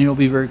said, and it'll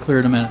be very clear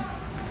in a minute.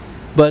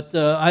 But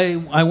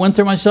I went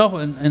there myself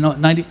in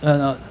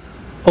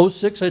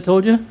 06, I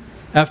told you.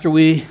 After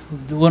we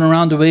went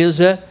around to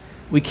Bayazet,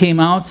 we came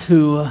out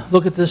to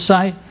look at this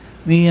site.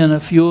 Me and a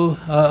few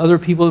other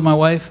people, my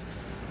wife,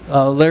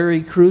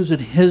 Larry Cruz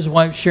and his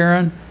wife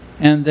Sharon,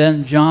 and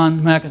then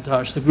John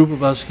McIntosh. The group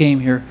of us came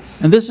here.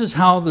 And this is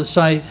how the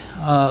site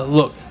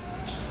looked.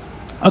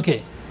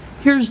 Okay,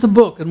 here's the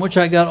book in which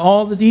I got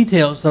all the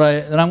details that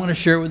I'm going to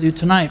share with you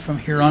tonight from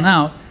here on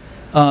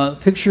out.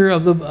 Picture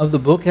of the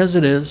book as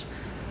it is.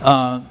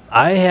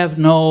 I have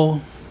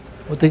no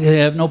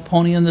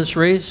pony in this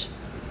race.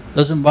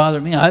 Doesn't bother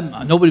me.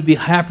 Nobody would be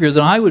happier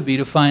than I would be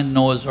to find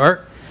Noah's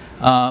Ark.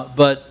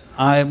 But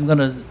I'm going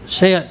to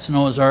say it's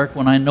Noah's Ark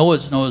when I know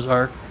it's Noah's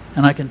Ark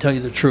and I can tell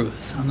you the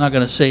truth. I'm not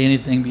going to say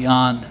anything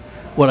beyond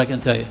what I can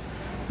tell you.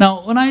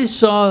 Now, when I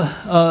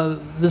saw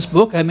this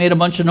book, I made a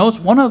bunch of notes.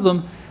 One of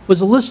them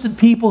was a list of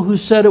people who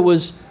said it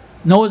was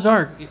Noah's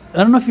Ark. I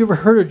don't know if you ever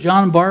heard of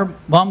John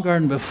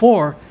Baumgarten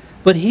before,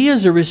 but he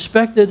is a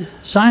respected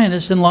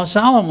scientist in Los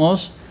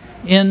Alamos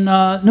in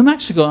New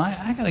Mexico.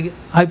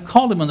 I've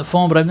called him on the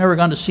phone, but I've never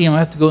gone to see him. I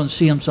have to go and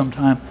see him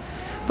sometime.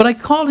 But I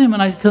called him,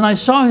 and I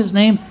saw his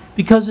name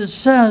because it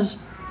says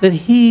that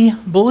he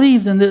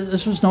believed in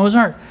this was Noah's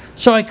Ark.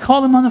 So I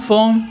called him on the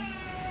phone,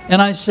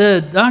 and I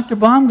said, Dr.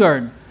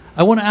 Baumgarten,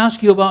 I want to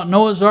ask you about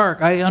Noah's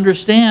Ark. I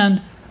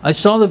understand. I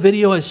saw the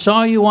video. I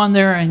saw you on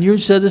there, and you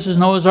said this is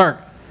Noah's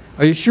Ark.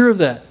 Are you sure of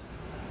that?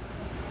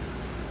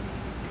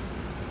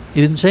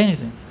 He didn't say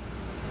anything.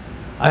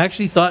 I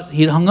actually thought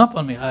he'd hung up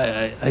on me.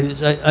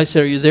 I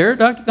said, are you there,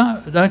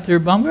 Dr.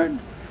 Baumgarten?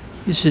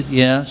 He said,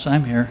 yes,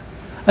 I'm here.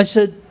 I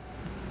said,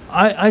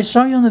 I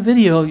saw you on the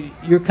video.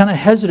 You're kind of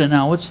hesitant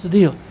now. What's the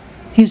deal?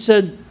 He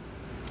said,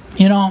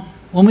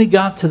 when we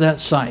got to that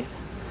site,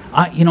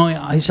 he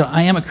said,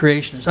 I am a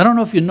creationist. I don't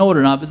know if you know it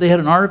or not, but they had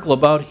an article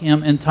about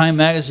him in Time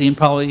magazine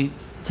probably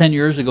 10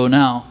 years ago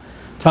now,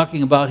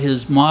 talking about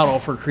his model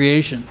for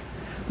creation.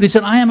 But he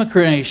said, I am a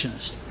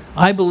creationist.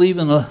 I believe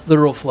in the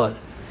literal flood.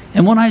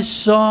 And when I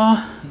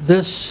saw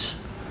this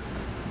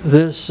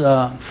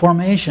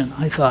formation,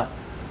 I thought,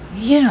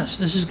 yes,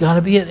 this has got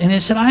to be it. And he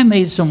said, I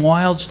made some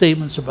wild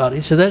statements about it.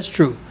 He said, that's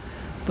true.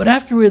 But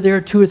after we were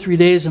there 2 or 3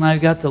 days and I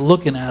got to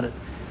looking at it,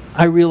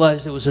 I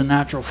realized it was a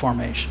natural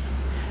formation.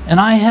 And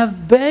I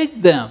have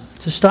begged them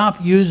to stop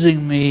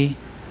using me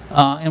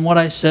in what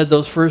I said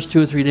those first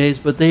 2 or 3 days,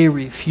 but they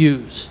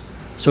refuse.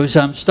 So he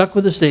said, I'm stuck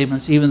with the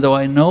statements, even though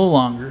I no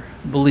longer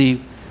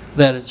believe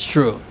that it's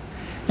true.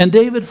 And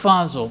David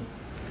Fazell,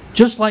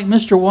 just like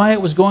Mr.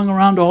 Wyatt was going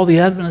around to all the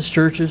Adventist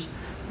churches,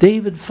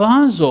 David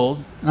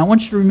Fazell, and I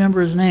want you to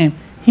remember his name,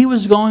 he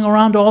was going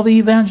around to all the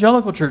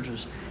evangelical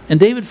churches. And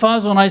David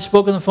Fazell and I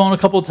spoke on the phone a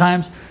couple of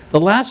times. The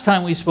last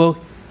time we spoke,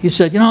 he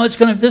said,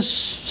 this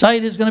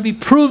site is going to be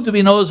proved to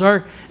be Noah's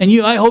Ark, and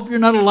I hope you're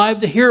not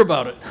alive to hear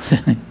about it.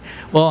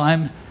 Well,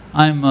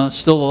 I'm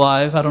still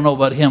alive. I don't know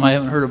about him. I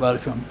haven't heard about it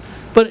from him.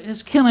 But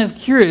it's kind of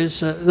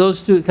curious,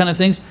 those two kind of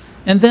things.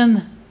 And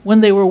then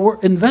when they were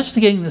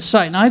investigating the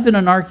site, now I've been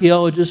an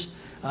archaeologist,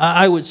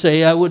 I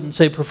wouldn't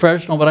say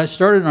professional, but I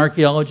started in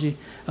archaeology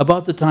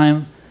about the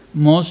time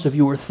most of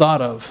you were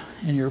thought of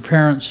in your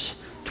parents'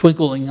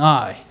 twinkling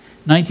eye.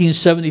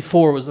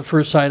 1974 was the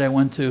first site I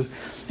went to.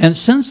 And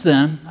since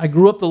then, I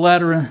grew up the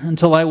ladder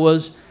until I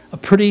was a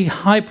pretty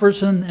high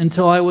person,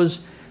 until I was,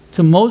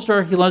 to most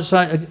archaeologists,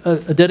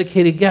 a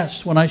dedicated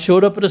guest. When I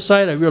showed up at a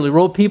site, I really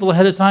wrote people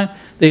ahead of time.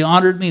 They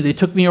honored me. They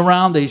took me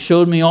around. They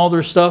showed me all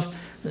their stuff.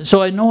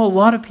 So I know a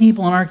lot of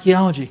people in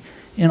archaeology.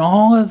 In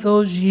all of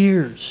those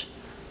years,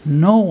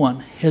 no one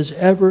has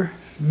ever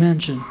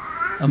mentioned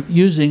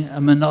using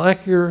a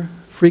molecular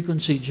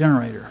frequency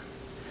generator.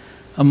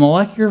 A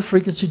molecular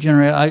frequency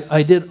generator.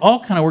 I did all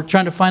kind of work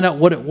trying to find out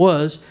what it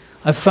was.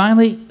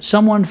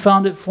 Someone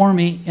found it for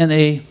me in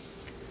a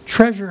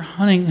treasure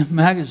hunting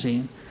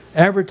magazine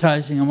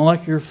advertising a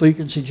molecular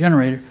frequency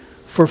generator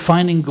for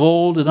finding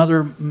gold and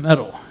other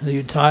metal.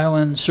 You tile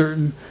in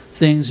certain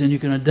things and you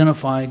can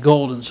identify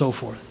gold and so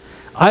forth.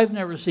 I've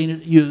never seen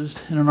it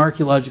used in an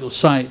archaeological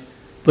site,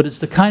 but it's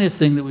the kind of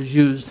thing that was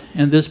used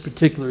in this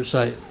particular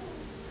site.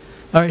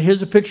 All right,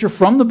 here's a picture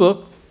from the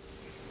book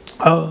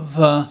of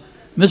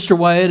Mr.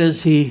 Wyatt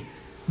as he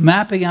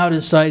mapping out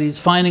his site. He's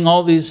finding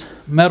all these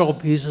metal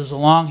pieces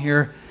along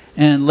here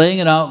and laying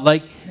it out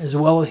like as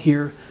well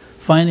here,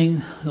 finding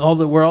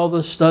where all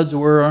the studs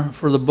were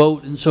for the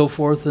boat and so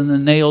forth, and the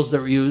nails that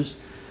were used.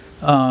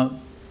 I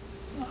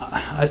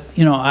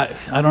don't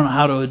know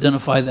how to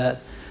identify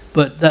that,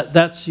 but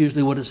that's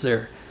usually what is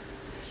there.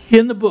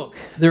 In the book,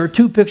 there are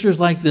two pictures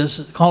like this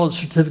called a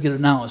certificate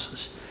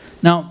analysis.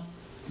 Now,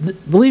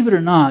 believe it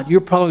or not, you're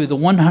probably the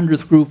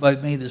 100th group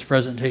I've made this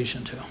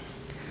presentation to.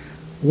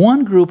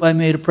 One group I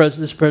made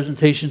this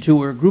presentation to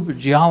were a group of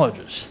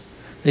geologists.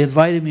 They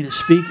invited me to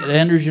speak at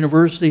Andrews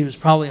University. There was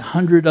probably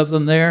 100 of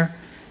them there.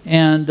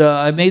 And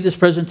I made this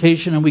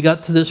presentation, and we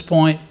got to this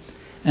point.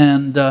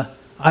 And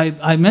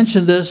I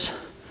mentioned this.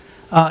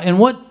 And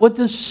what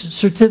this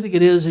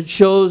certificate is, it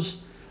shows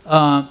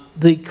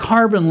the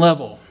carbon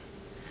level.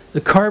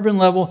 The carbon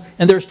level.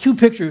 And there's two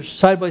pictures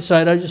side by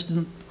side. I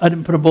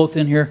didn't put them both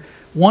in here.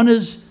 One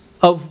is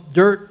of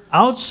dirt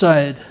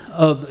outside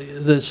of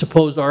the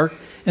supposed ark,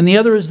 and the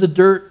other is the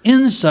dirt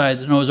inside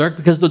the Noah's Ark,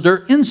 because the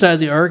dirt inside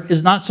the ark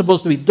is not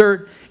supposed to be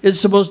dirt, it's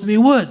supposed to be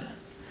wood.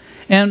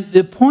 And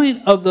the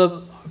point of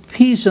the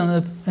piece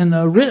in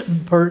the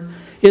written part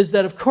is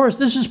that, of course,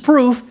 this is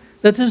proof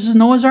that this is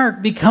Noah's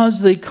Ark,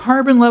 because the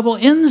carbon level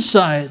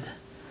inside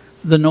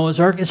the Noah's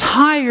Ark is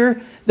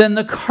higher than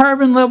the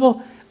carbon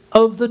level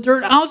of the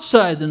dirt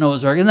outside the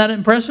Noah's Ark. Isn't that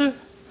impressive?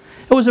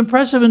 It was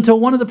impressive until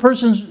one of the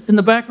persons in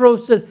the back row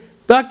said,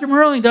 Dr.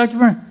 Merling, Dr.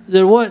 Merling. I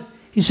said, what?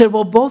 He said,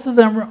 well, both of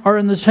them are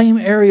in the same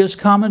area as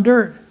common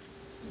dirt.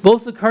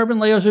 Both the carbon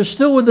layers are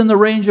still within the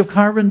range of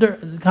common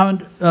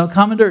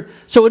dirt.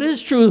 So it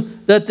is true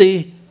that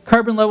the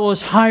carbon level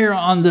is higher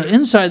on the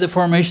inside of the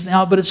formation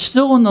now, but it's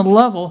still in the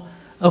level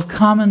of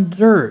common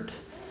dirt.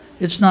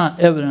 It's not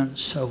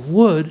evidence of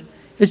wood.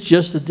 It's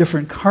just a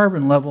different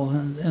carbon level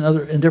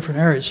in different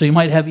areas. So you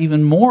might have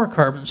even more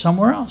carbon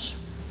somewhere else.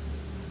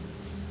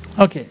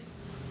 Okay,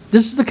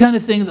 this is the kind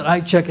of thing that I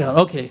check out.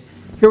 Okay,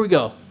 here we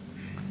go.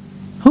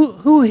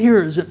 Who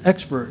here is an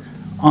expert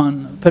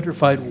on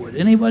petrified wood?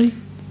 Anybody?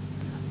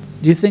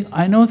 Do you think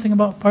I know anything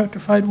about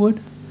petrified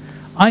wood?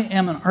 I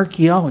am an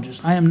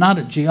archaeologist. I am not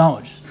a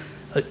geologist.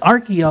 An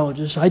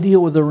archaeologist, I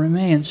deal with the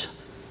remains,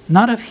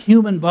 not of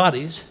human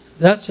bodies.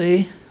 That's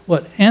a,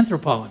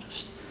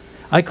 anthropologist.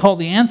 I call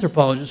the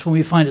anthropologist when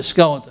we find a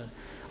skeleton.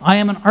 I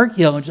am an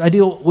archaeologist. I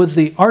deal with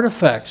the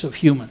artifacts of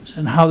humans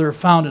and how they're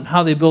found and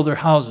how they build their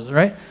houses,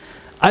 right?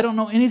 I don't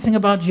know anything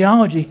about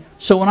geology,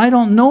 so when I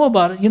don't know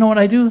about it, you know what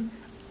I do?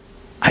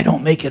 I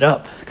don't make it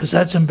up, because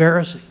that's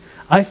embarrassing.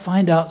 I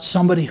find out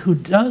somebody who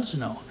does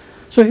know.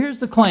 So here's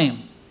the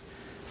claim.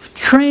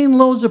 Train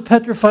loads of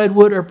petrified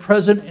wood are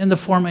present in the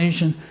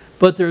formation,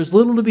 but there's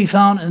little to be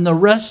found in the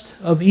rest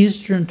of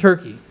eastern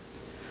Turkey.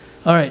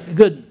 All right,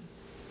 good.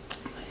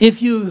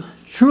 If you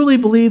truly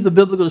believe the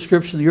biblical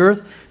description of the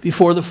earth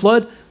before the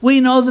flood,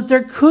 we know that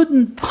there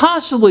couldn't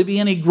possibly be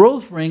any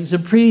growth rings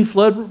in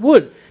pre-flood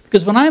wood.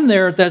 Because when I'm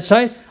there at that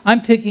site,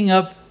 I'm picking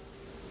up,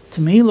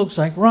 to me, looks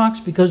like rocks,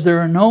 because there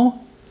are no...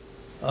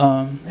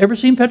 ever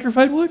seen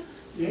petrified wood?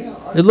 Yeah.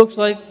 It looks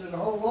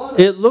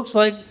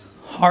like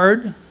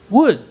hard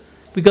wood,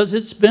 because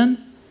it's been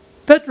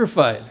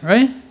petrified,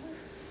 right?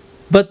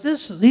 But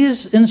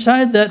these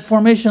inside that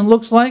formation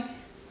looks like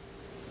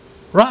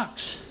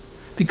rocks,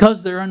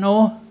 because there are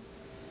no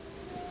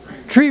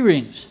tree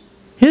rings.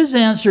 His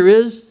answer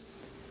is,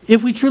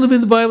 if we truly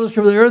believe the Bible is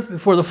of the earth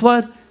before the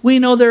flood, we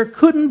know there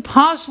couldn't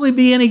possibly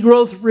be any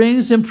growth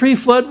rings in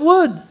pre-flood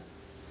wood.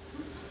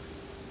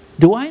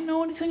 Do I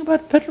know anything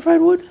about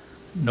petrified wood?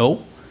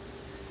 No.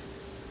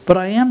 But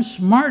I am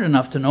smart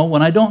enough to know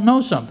when I don't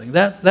know something.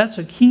 That's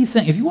a key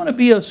thing. If you want to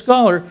be a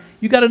scholar,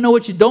 you got to know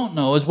what you don't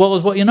know as well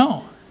as what you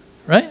know,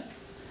 right?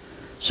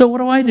 So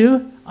what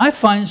do? I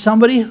find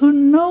somebody who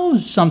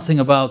knows something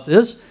about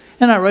this,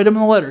 and I write him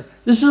a letter.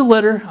 This is a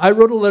letter. I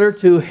wrote a letter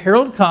to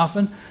Harold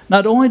Coffin.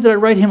 Not only did I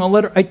write him a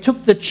letter, I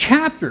took the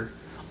chapter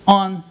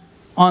on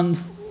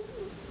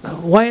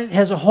Wyatt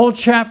has a whole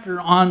chapter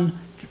on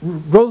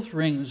growth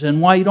rings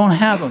and why you don't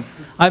have them.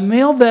 I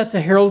mailed that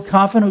to Harold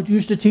Coffin, who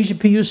used to teach at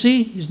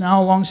PUC. He's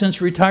now long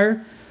since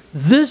retired.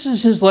 This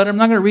is his letter. I'm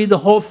not going to read the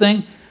whole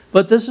thing,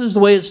 but this is the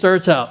way it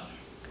starts out.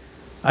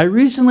 I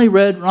recently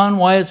read Ron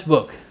Wyatt's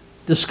book,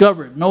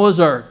 Discovered, Noah's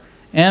Ark,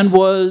 and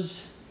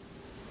was...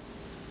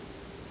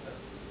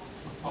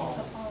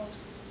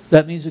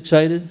 That means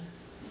excited?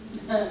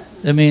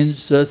 That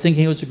means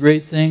thinking it was a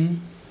great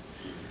thing?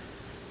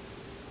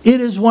 It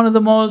is one of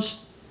the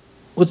most,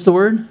 what's the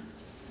word?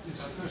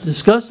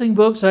 Disgusting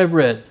books I've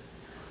read.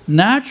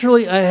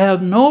 Naturally, I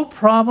have no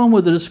problem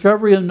with the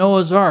discovery of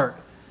Noah's Ark,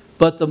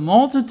 but the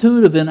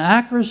multitude of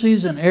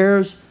inaccuracies and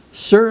errors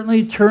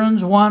certainly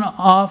turns one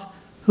off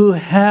who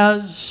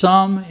has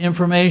some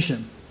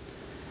information.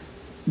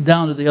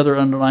 Down to the other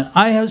underline.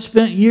 I have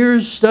spent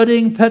years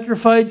studying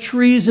petrified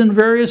trees in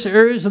various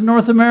areas of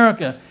North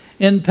America,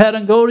 in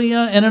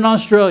Patagonia and in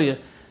Australia.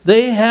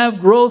 They have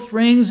growth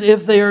rings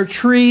if they are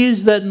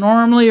trees that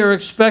normally are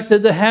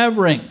expected to have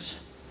rings.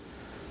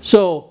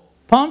 So,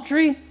 palm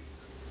tree,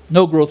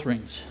 no growth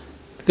rings,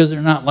 because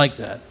they're not like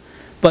that.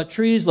 But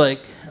trees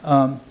like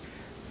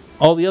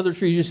all the other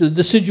trees, the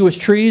deciduous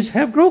trees,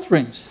 have growth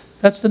rings.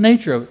 That's the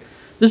nature of it.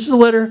 This is a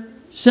letter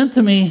sent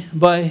to me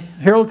by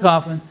Harold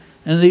Coffin,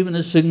 and even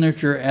his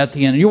signature at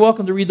the end. And you're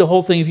welcome to read the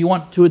whole thing. If you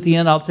want to at the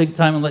end, I'll take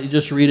time and let you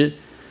just read it.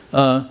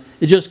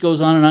 It just goes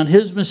on and on.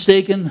 His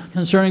mistaken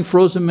concerning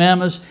frozen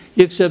mammoths,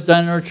 he accepts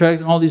dinosaur tract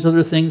and all these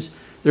other things.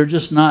 They're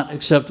just not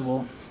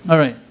acceptable. All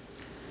right.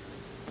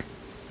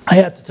 I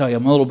have to tell you,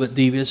 I'm a little bit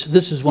devious.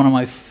 This is one of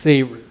my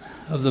favorite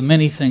of the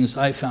many things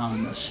I found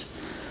in this.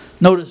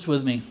 Notice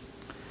with me.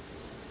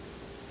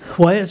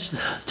 Why it's the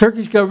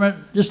Turkish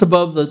government, just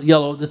above the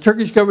yellow, the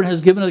Turkish government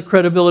has given the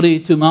credibility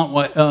to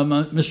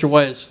Mr.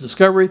 Wyatt's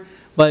discovery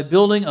by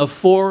building a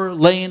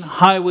 4-lane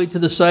highway to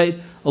the site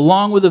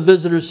along with a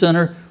visitor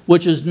center,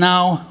 which is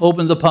now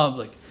open to the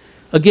public.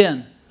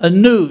 Again, a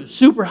new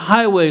super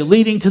highway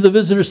leading to the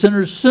visitor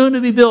center is soon to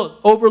be built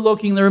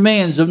overlooking the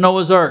remains of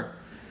Noah's Ark.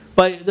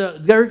 By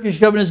the Turkish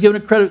government has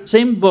given a credit,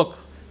 same book,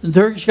 the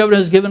Turkish government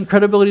has given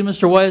credibility to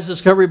Mr. Wyatt's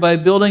discovery by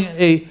building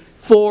a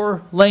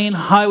 4-lane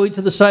highway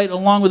to the site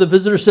along with a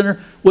visitor center,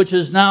 which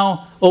is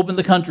now open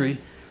to the country.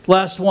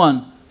 Last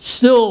one,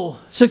 still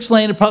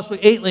 6-lane and possibly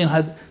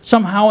 8-lane.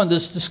 Somehow in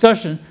this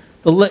discussion,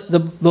 the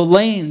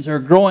lanes are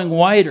growing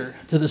wider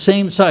to the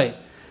same site.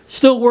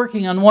 Still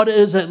working on what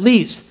is at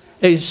least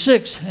a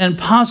 6 and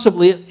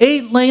possibly an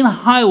 8-lane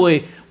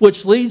highway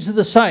which leads to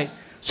the site.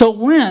 So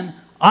when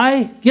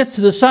I get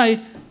to the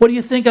site, what do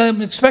you think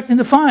I'm expecting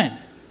to find?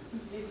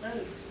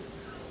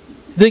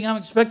 You think I'm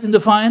expecting to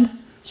find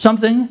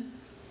something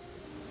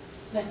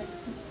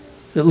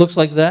that looks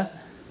like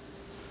that?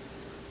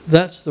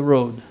 That's the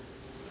road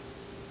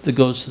that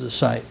goes to the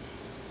site.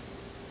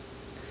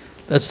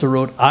 That's the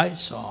road I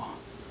saw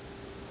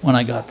when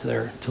I got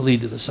there to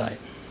lead to the site.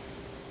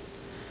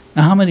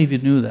 Now, how many of you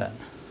knew that?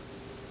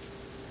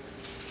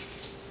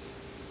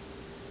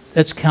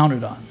 That's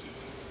counted on.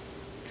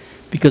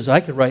 Because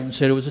I could write and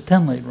say it was a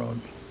 10-lane road.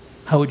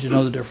 How would you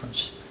know the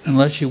difference?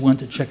 Unless you went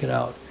to check it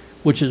out,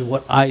 which is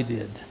what I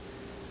did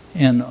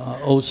in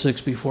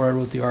 06 before I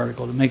wrote the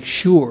article, to make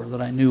sure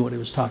that I knew what he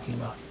was talking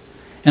about.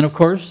 And of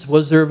course,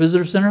 was there a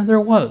visitor center? There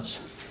was.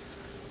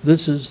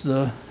 This is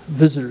the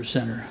visitor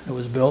center that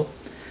was built.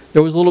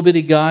 There was a little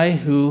bitty guy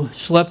who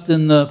slept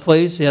in the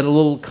place. He had a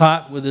little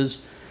cot with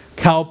his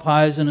cow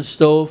pies and a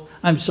stove.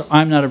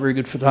 I'm not a very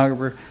good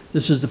photographer.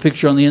 This is the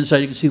picture on the inside.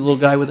 You can see the little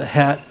guy with a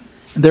hat.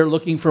 And they're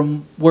looking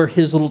from where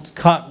his little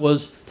cot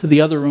was to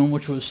the other room,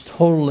 which was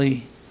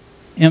totally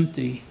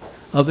empty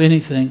of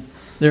anything.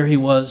 There he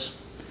was.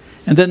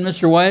 And then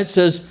Mr. Wyatt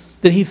says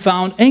that he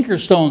found anchor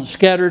stones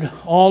scattered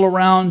all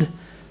around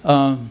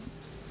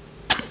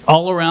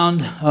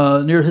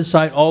near his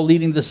site, all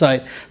leading to the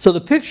site. So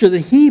the picture that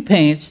he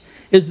paints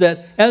is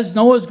that as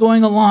Noah's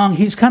going along,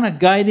 he's kind of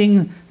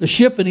guiding the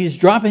ship and he's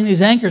dropping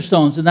these anchor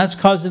stones, and that's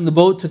causing the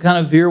boat to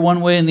kind of veer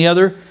one way and the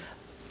other.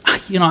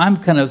 You know, I'm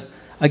kind of,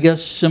 I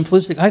guess,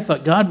 simplistic. I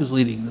thought God was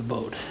leading the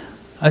boat.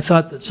 I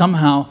thought that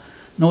somehow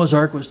Noah's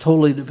Ark was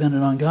totally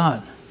dependent on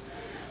God.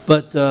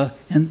 But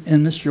in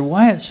Mr.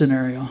 Wyatt's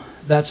scenario,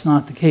 that's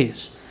not the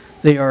case.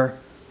 They are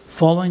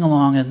following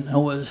along and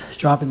Noah's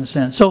dropping the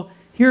sand. So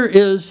here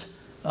is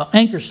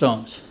anchor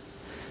stones.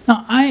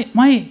 Now,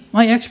 my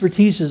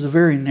expertise is a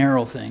very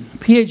narrow thing.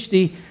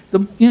 PhD,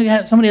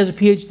 somebody has a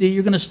PhD,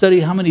 you're going to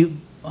study how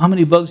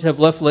many bugs have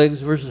left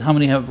legs versus how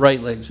many have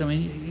right legs. I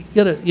mean, you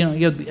got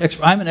to be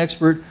expert. I'm an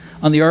expert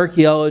on the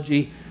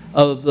archaeology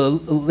of the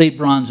late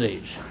Bronze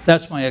Age.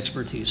 That's my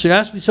expertise. So you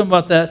asked me something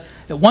about that.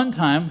 At one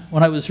time,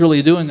 when I was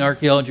really doing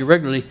archaeology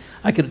regularly,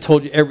 I could have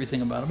told you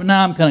everything about it. But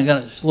now I'm kind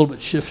of just a little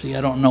bit shifty.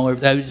 I don't know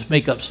everything. I just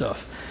make up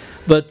stuff.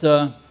 But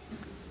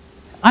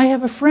I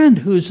have a friend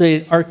who's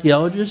an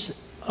archaeologist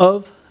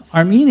of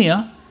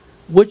Armenia,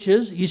 which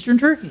is Eastern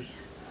Turkey.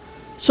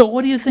 So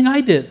what do you think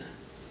I did?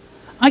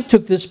 I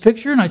took this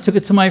picture and I took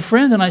it to my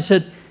friend and I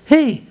said,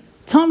 "Hey,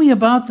 tell me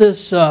about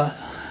this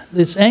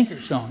anchor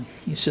stone."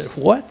 He said,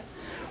 "What?"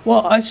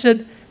 Well, I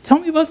said, "Tell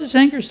me about this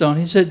anchor stone."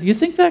 He said, "You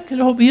think that could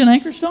all be an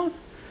anchor stone?"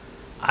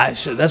 I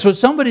said, that's what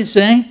somebody's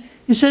saying.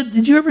 He said,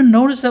 did you ever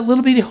notice that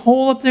little bitty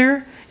hole up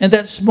there? And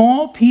that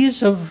small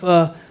piece of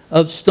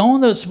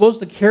stone that's supposed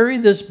to carry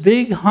this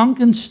big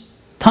hunkin'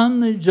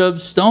 tonnage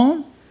of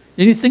stone?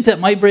 Did you think that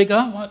might break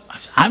off?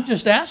 I'm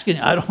just asking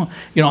you.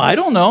 I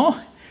don't know.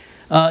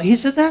 He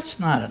said, that's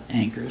not an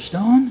anchor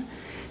stone.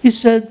 He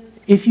said,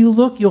 if you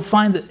look, you'll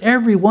find that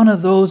every one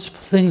of those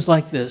things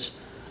like this,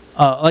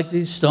 like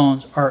these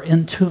stones, are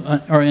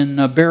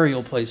in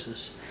burial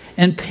places.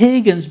 And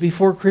pagans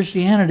before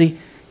Christianity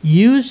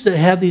used to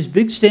have these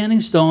big standing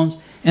stones,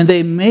 and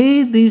they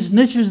made these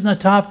niches in the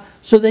top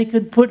so they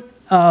could put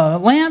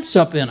lamps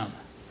up in them.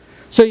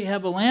 So you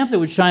have a lamp that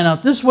would shine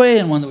out this way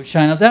and one that would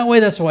shine out that way.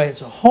 That's why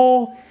it's a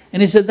hole.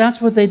 And he said that's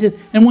what they did.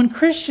 And when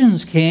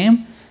Christians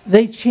came,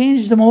 they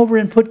changed them over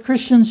and put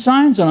Christian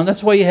signs on them.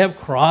 That's why you have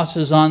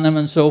crosses on them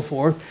and so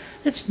forth.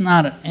 It's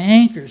not an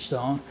anchor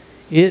stone.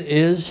 It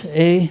is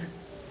a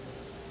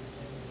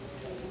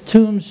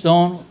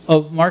tombstone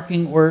of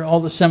marking where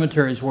all the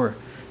cemeteries were.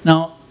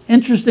 Now,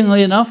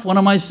 interestingly enough, one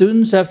of my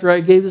students, after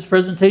I gave this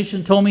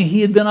presentation, told me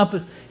he had been up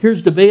at,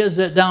 here's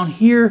Debayazet down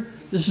here.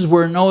 This is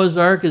where Noah's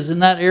Ark is, in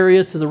that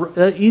area to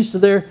the east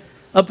of there,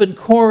 up in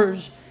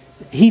Kors.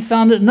 He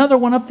found another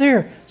one up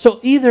there. So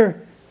either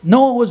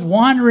Noah was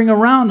wandering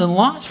around and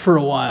lost for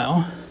a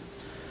while,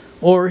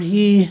 or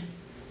he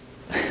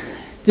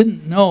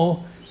didn't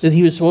know that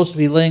he was supposed to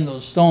be laying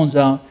those stones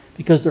out,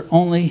 because they're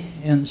only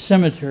in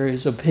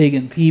cemeteries of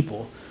pagan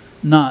people,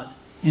 not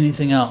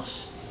anything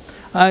else.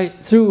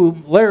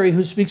 Through Larry,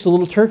 who speaks a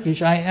little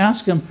Turkish, I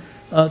asked him,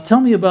 tell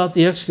me about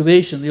the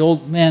excavation, the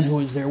old man who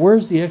was there.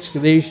 Where's the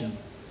excavation?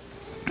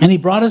 And he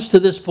brought us to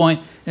this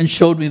point and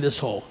showed me this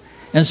hole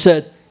and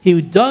said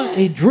he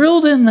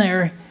drilled in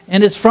there,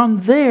 and it's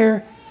from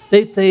there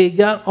they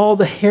got all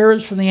the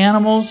hairs from the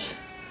animals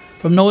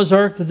from Noah's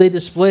Ark that they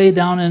display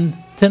down in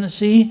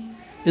Tennessee.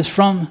 It's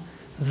from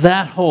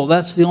that hole.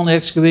 That's the only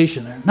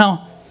excavation there.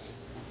 Now,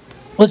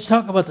 let's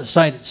talk about the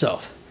site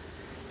itself.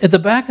 At the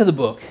back of the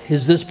book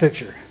is this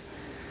picture.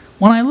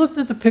 When I looked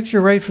at the picture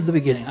right from the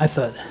beginning, I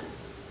thought,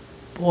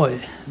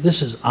 boy,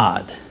 this is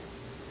odd.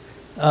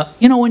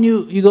 You know, when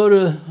you go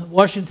to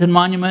Washington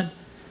Monument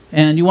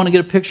and you want to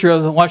get a picture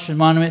of the Washington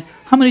Monument,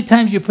 how many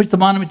times you put the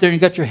monument there and you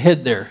got your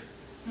head there?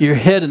 Your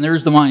head, and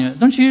there's the monument.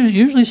 Don't you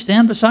usually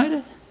stand beside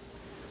it?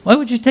 Why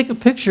would you take a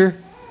picture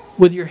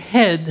with your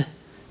head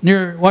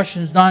near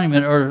Washington's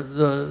Monument or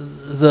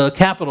the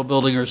Capitol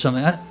building or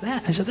something?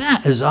 I said,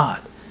 that is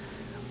odd.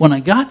 When I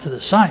got to the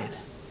site,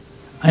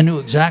 I knew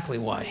exactly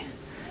why.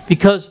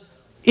 Because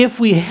if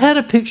we had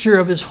a picture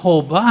of his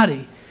whole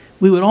body,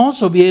 we would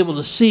also be able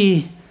to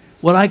see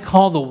what I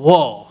call the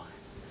wall.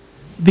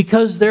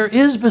 Because there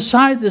is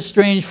beside this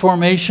strange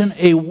formation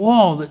a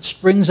wall that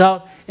springs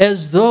out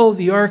as though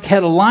the ark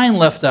had a line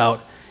left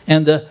out,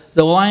 and the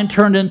line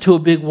turned into a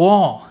big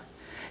wall.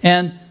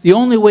 And the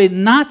only way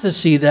not to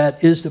see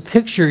that is to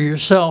picture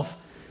yourself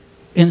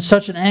in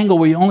such an angle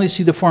where you only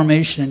see the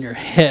formation in your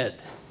head.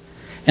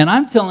 And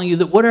I'm telling you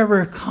that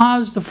whatever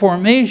caused the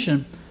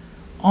formation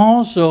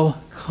also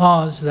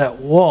caused that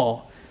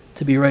wall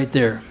to be right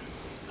there.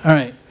 All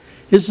right,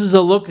 this is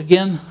a look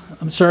again.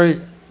 I'm sorry,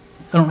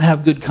 I don't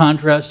have good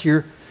contrast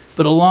here,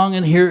 but along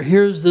in here,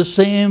 here's the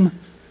same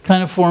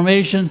kind of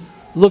formation.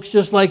 Looks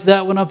just like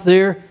that one up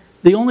there.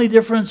 The only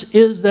difference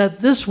is that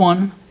this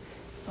one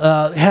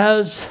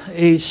has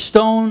a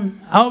stone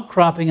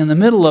outcropping in the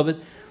middle of it,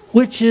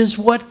 which is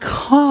what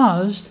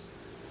caused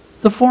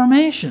the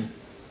formation.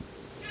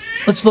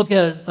 Let's look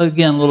at it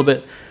again a little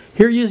bit.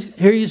 Here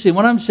you see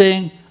what I'm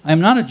saying.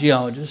 I'm not a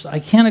geologist. I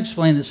can't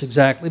explain this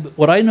exactly, but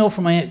what I know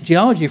from my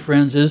geology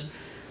friends is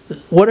that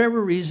whatever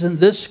reason,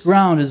 this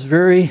ground is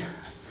very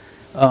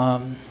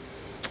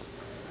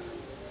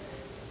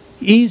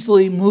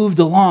easily moved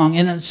along.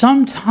 And at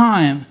some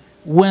time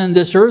when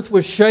this earth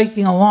was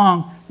shaking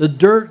along, the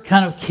dirt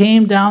kind of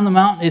came down the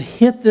mountain. It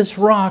hit this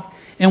rock.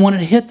 And when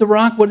it hit the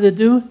rock, what did it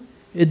do?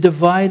 It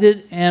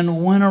divided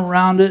and went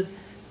around it,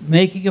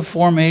 making a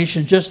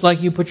formation, just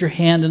like you put your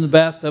hand in the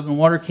bathtub and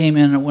water came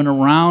in and it went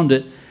around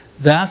it.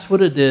 That's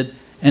what it did,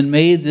 and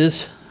made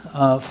this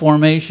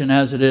formation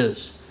as it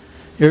is.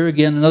 Here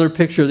again, another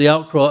picture of the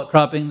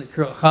outcropping that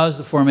caused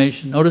the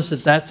formation. Notice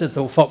that that's at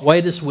the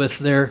widest width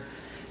there.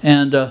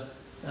 And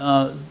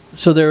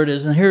so there it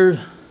is. And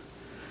here,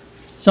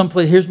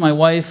 someplace, here's my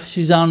wife.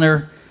 She's down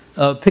there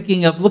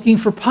picking up, looking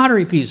for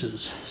pottery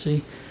pieces.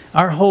 See,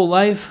 our whole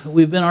life,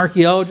 we've been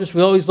archaeologists.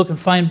 We always look and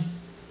find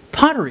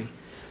pottery.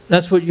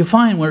 That's what you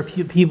find where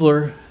people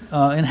are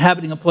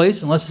inhabiting a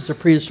place, unless it's a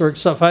prehistoric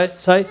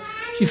site.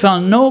 She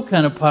found no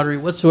kind of pottery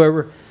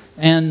whatsoever,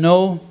 and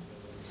no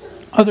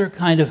other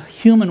kind of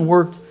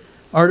human-worked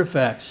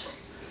artifacts.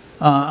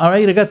 All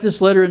right, I got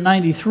this letter in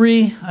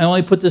 '93. I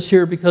only put this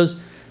here because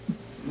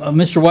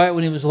Mr. Wyatt,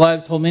 when he was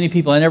alive, told many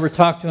people I never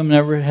talked to him,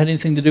 never had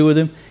anything to do with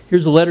him.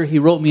 Here's a letter he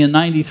wrote me in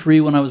 '93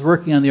 when I was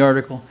working on the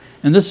article.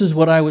 And this is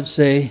what I would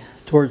say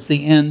towards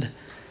the end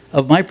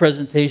of my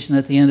presentation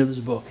at the end of his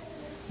book.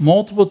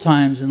 Multiple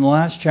times in the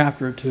last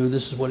chapter or two,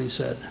 this is what he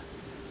said.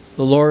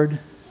 The Lord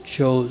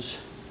chose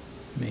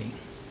me.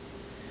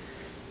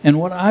 And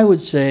what I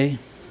would say,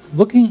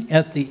 looking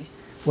at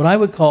what I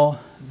would call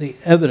the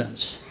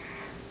evidence,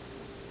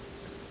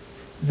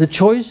 the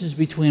choice is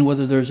between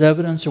whether there's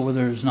evidence or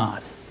whether there's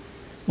not.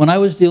 When I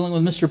was dealing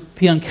with Mr.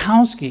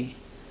 Piankowski,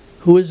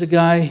 who is a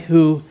guy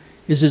who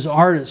is his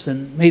artist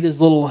and made his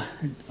little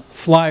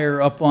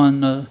flyer up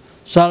on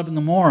Sodom and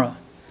Gomorrah,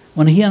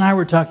 when he and I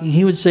were talking,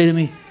 he would say to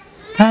me,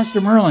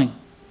 Pastor Merling,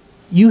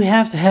 you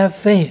have to have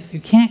faith.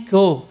 You can't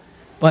go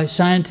by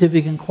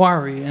scientific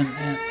inquiry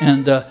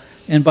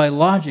and by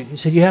logic. He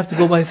said, you have to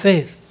go by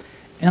faith.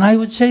 And I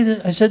would say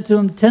that, I said to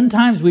him 10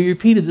 times, we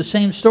repeated the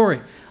same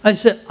story. I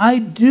said, I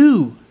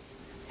do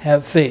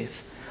have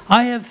faith.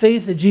 I have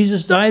faith that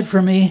Jesus died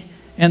for me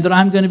and that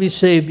I'm going to be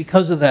saved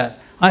because of that.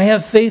 I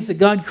have faith that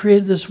God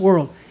created this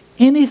world.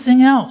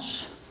 Anything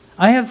else?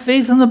 I have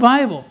faith in the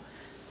Bible.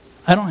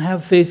 I don't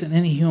have faith in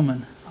any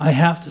human. I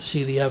have to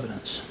see the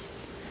evidence.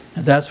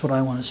 And that's what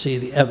I want to see,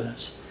 the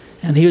evidence.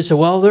 And he would say,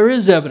 well, there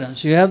is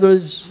evidence. You have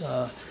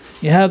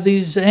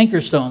these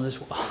anchor stones.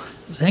 Well,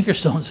 those anchor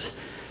stones,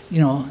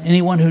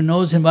 anyone who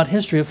knows him about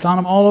history have found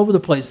them all over the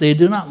place. They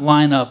do not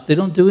line up. They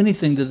don't do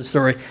anything to the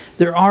story.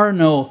 There are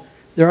no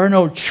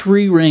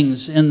tree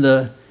rings in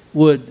the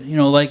wood,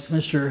 like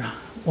Mr.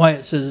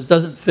 Wyatt says, it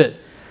doesn't fit.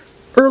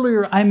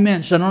 Earlier I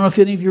mentioned, I don't know if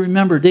any of you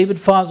remember, David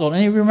Foslow.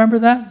 Any of you remember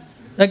that?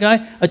 That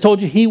guy? I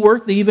told you he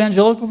worked the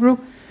evangelical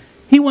group.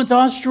 He went to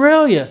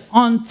Australia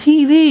on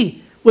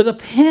TV with a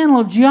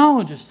panel of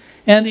geologists.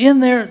 And in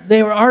there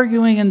they were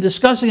arguing and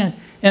discussing it.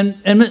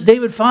 And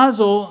David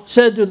Foslow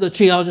said to the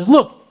geologist,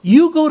 look,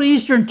 you go to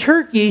Eastern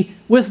Turkey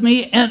with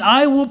me and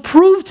I will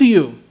prove to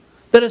you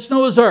that it's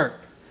Noah's Ark.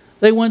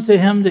 They went to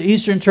him to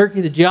Eastern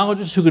Turkey, the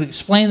geologist who could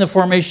explain the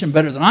formation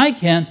better than I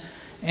can.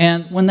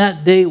 And when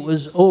that day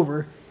was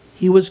over,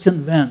 he was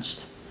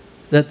convinced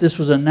that this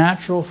was a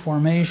natural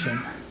formation,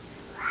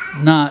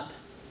 not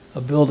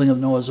a building of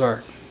Noah's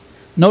Ark.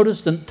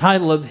 Notice the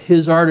title of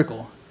his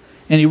article.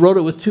 And he wrote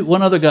it with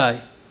one other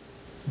guy.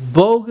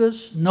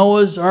 Bogus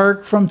Noah's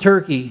Ark from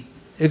Turkey,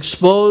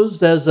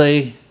 exposed as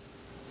a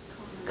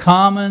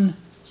common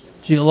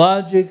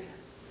geologic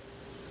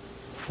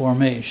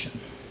formation.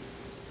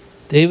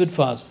 David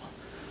Foslow.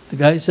 The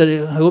guy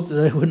said, I hope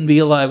that I wouldn't be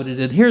alive when he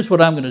did. Here's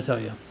what I'm going to tell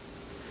you.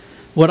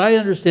 What I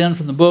understand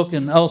from the book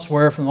and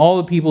elsewhere, from all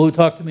the people who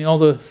talk to me,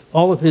 all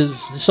of his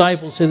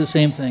disciples say the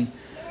same thing.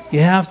 You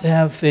have to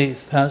have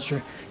faith,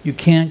 Pastor. You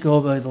can't go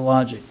by the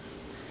logic.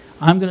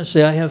 I'm going to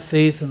say I have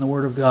faith in the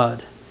Word of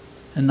God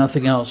and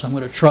nothing else. I'm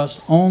going to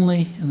trust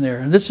only in there.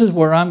 And this is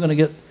where I'm going to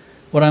get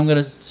what I'm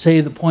going to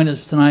say the point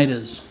of tonight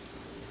is.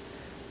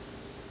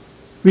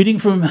 Reading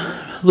from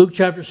Luke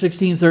chapter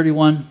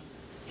 16:31,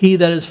 he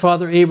that is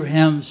Father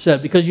Abraham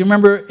said, because you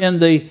remember in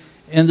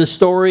the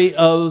story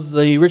of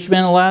the rich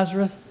man and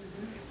Lazarus,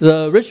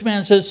 the rich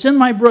man says, send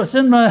my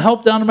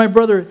help down to my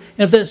brother.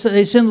 And if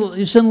they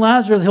send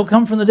Lazarus, he'll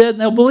come from the dead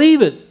and they'll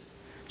believe it.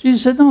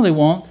 Jesus said, no, they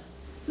won't.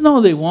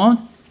 No, they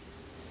won't.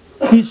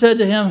 He said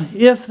to him,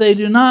 if they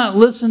do not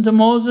listen to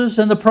Moses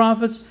and the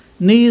prophets,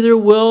 neither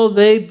will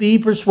they be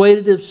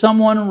persuaded if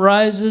someone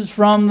rises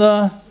from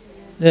the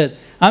dead.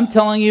 I'm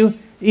telling you,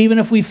 even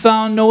if we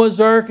found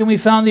Noah's Ark and we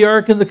found the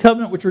Ark of the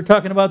Covenant, which we're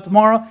talking about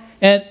tomorrow,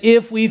 and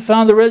if we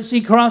found the Red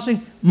Sea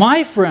crossing,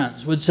 my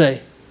friends would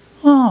say,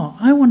 oh,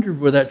 I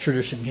wondered where that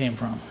tradition came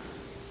from.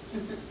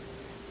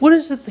 What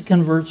is it that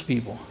converts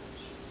people?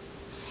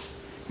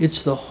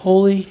 It's the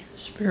Holy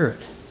Spirit.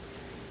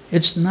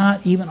 It's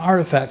not even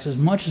artifacts. As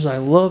much as I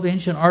love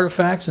ancient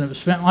artifacts and have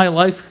spent my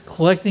life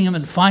collecting them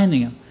and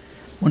finding them,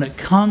 when it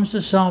comes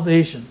to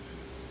salvation,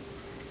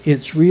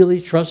 it's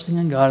really trusting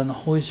in God and the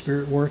Holy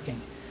Spirit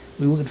working.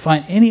 We can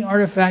find any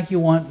artifact you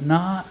want.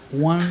 Not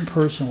one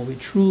person will be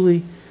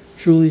truly,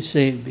 truly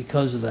saved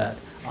because of that.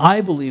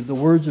 I believe the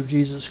words of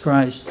Jesus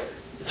Christ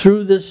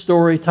through this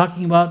story,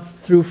 talking about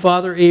through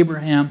Father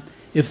Abraham,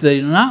 if they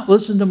do not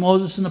listen to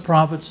Moses and the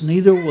prophets,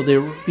 neither will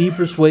they be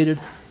persuaded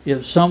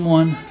if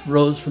someone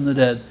rose from the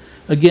dead.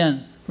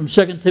 Again, from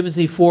 2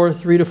 Timothy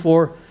 4:3-4,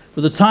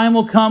 for the time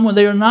will come when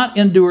they will not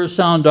endure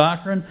sound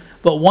doctrine,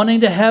 but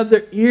wanting to have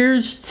their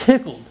ears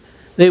tickled,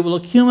 they will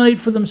accumulate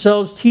for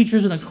themselves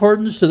teachers in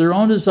accordance to their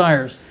own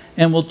desires,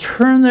 and will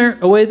turn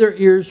away their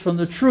ears from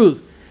the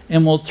truth,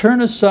 and will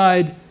turn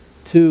aside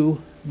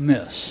to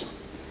myths.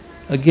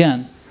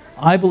 Again,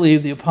 I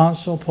believe the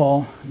Apostle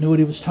Paul knew what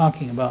he was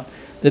talking about.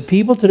 That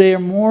people today are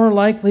more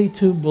likely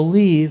to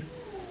believe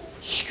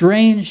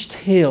strange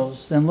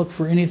tales than look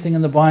for anything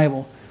in the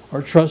Bible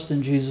or trust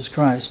in Jesus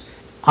Christ.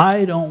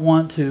 I don't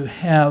want to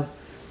have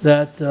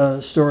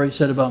that story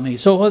said about me.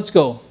 So let's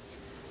go.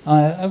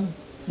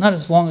 Not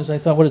as long as I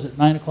thought. What is it,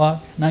 9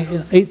 o'clock?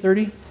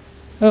 8:30?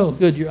 Oh,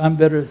 good. I'm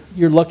better.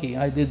 You're lucky.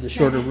 I did the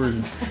shorter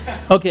version.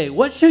 Okay,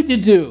 what should you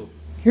do?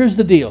 Here's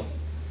the deal.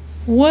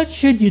 What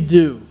should you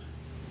do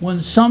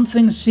when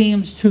something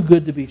seems too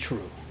good to be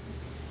true?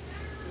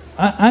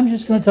 I'm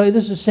just going to tell you,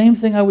 this is the same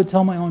thing I would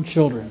tell my own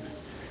children.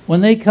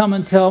 When they come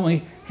and tell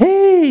me,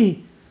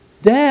 hey,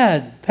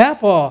 Dad,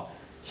 Papa,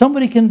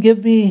 somebody can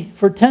give me,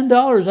 for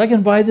 $10, I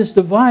can buy this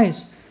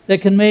device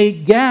that can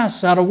make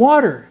gas out of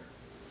water.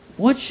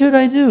 what should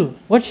I do?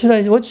 What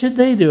should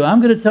they do?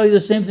 I'm going to tell you the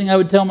same thing I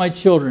would tell my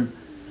children.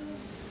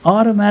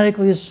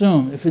 Automatically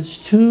assume if it's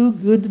too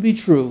good to be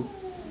true,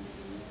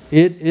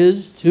 it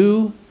is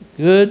too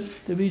good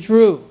to be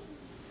true.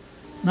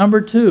 Number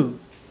 2,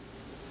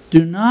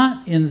 do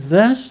not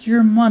invest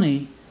your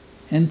money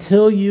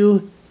until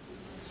you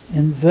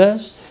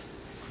invest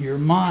your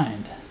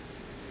mind.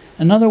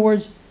 In other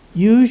words,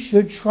 you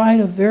should try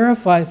to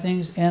verify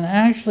things and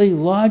actually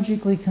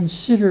logically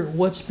consider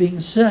what's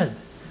being said.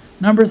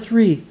 Number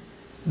 3,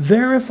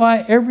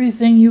 verify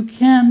everything you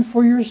can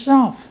for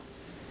yourself.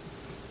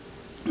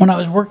 When I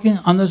was working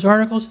on those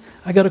articles,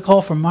 I got a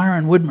call from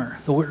Myron Widmer,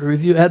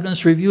 the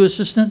Adventist Review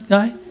assistant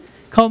guy.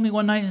 Called me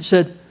one night and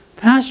said,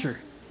 Pastor,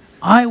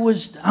 I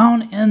was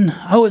down in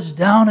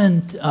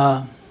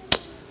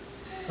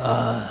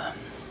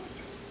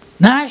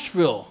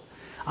Nashville.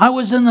 I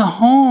was in the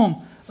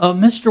home of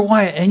Mr.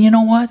 Wyatt, and you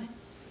know what?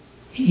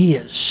 He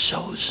is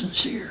so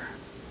sincere.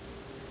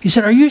 He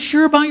said, are you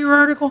sure about your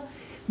article?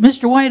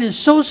 Mr. Wyatt is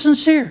so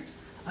sincere.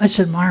 I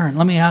said, Myron,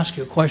 let me ask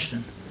you a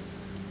question.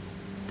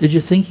 Did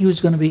you think he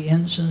was going to be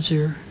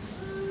insincere?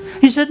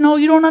 He said, no,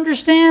 you don't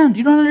understand.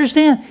 You don't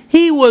understand.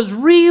 He was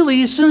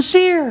really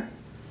sincere.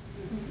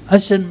 I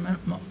said,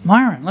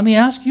 Myron, let me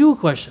ask you a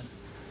question.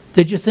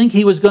 Did you think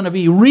he was going to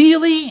be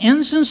really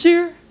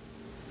insincere?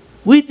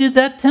 We did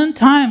that 10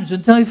 times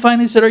until he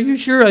finally said, are you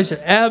sure? I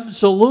said,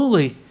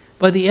 absolutely.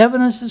 By the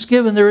evidence that's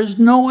given, there is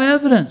no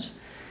evidence.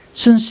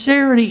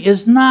 Sincerity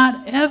is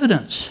not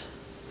evidence.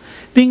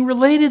 Being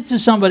related to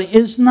somebody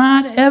is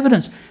not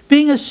evidence.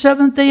 Being a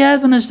Seventh-day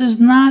Adventist is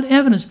not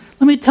evidence.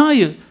 Let me tell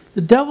you,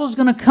 the devil's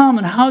going to come,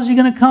 and how's he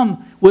going to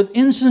come? With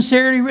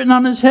insincerity written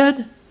on his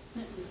head?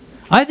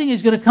 I think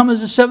he's going to come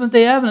as a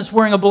Seventh-day Adventist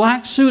wearing a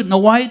black suit and a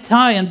white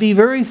tie and be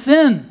very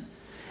thin.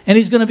 And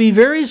he's going to be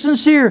very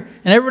sincere.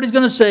 And everybody's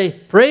going to say,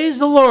 praise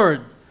the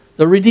Lord,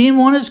 the redeemed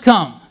one has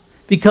come.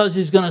 Because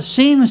he's going to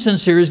seem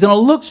sincere, he's going to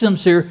look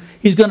sincere,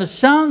 he's going to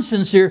sound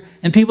sincere,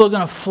 and people are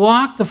going to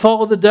flock to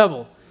follow the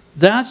devil.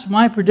 That's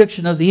my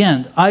prediction of the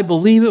end. I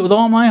believe it with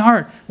all my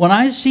heart. When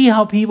I see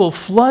how people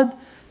flood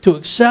to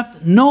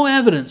accept no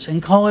evidence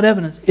and call it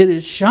evidence, it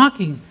is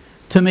shocking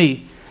to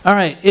me. All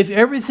right, if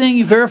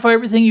you verify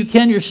everything you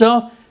can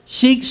yourself,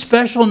 seek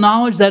special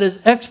knowledge, that is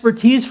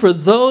expertise for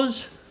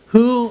those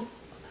who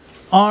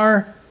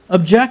are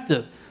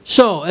objective.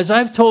 So, as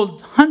I've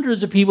told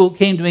hundreds of people who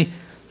came to me,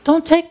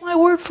 don't take my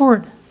word for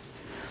it.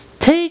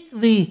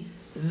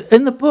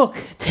 In the book,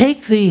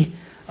 take the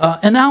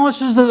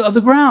analysis of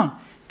the ground.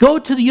 Go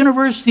to the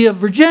University of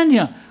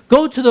Virginia.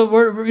 Go to the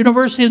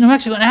University of New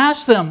Mexico and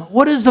ask them,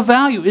 what is the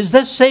value? Is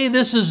this, say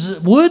this is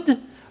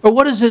wood? Or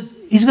what is it?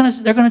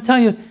 They're going to tell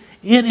you,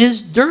 it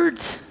is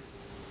dirt.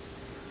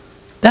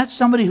 That's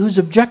somebody who's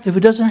objective, who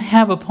doesn't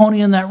have a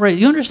pony in that race.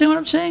 You understand what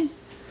I'm saying?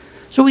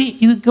 So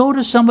you go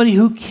to somebody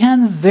who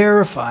can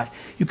verify.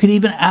 You can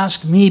even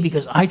ask me,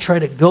 because I try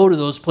to go to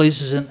those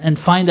places and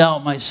find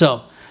out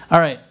myself. All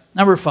right,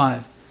 number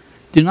 5.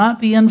 Do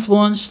not be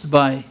influenced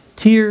by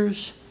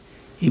tears,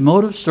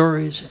 emotive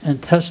stories,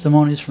 and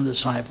testimonies from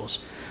disciples.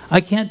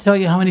 I can't tell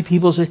you how many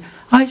people say,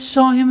 I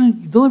saw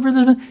him deliver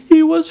this.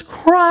 He was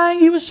crying.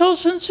 He was so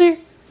sincere.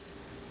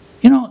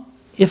 You know,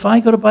 if I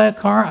go to buy a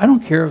car, I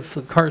don't care if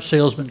the car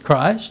salesman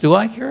cries. Do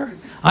I care?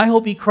 I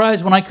hope he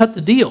cries when I cut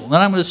the deal. Then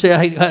I'm going to say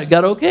I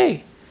got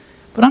okay.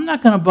 But I'm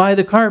not going to buy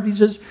the car if he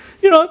says,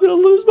 you know, I'm going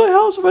to lose my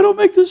house if I don't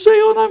make the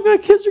sale,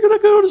 and kids are going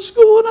to go to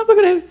school, and I'm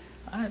going to...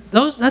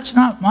 Those are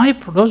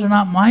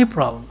not my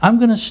problem. I'm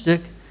going to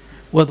stick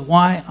with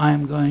why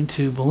I'm going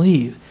to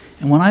believe.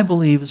 And when I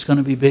believe, it's going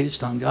to be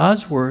based on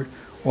God's Word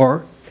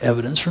or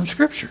evidence from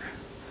Scripture.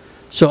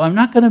 So I'm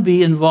not going to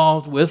be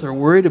involved with or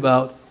worried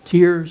about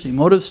tears,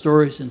 emotive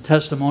stories, and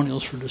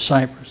testimonials for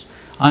disciples.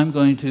 I'm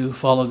going to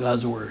follow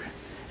God's Word.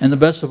 And the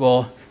best of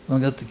all, I'm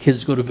going to let the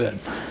kids go to bed.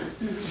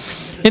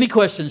 Any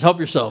questions? Help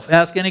yourself.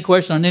 Ask any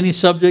question on any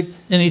subject,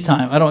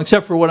 anytime. I don't,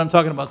 except for what I'm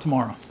talking about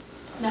tomorrow.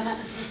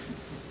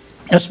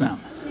 Yes,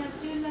 ma'am.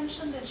 Yes, you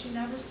mentioned that you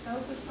never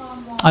spoke with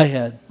Tom while... I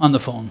had, on the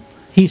phone.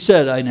 He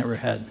said I never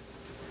had.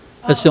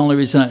 That's the only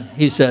reason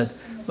he said.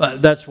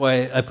 That's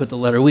why I put the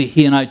letter.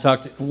 He and I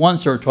talked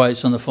once or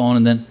twice on the phone,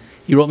 and then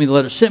he wrote me the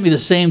letter, sent me the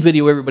same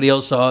video everybody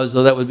else saw, as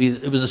though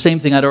it was the same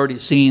thing I'd already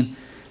seen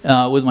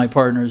with my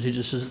partners. He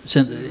just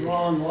sent... Is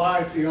Ron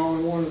White the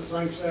only one that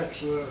thinks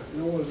that's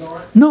Noah's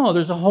Ark? No,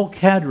 there's a whole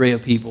cadre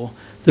of people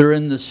that are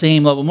in the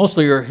same level.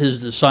 Mostly are his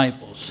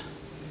disciples.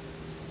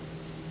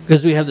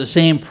 Because we have the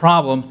same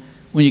problem.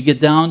 When you get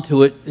down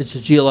to it, it's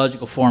a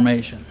geological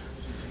formation.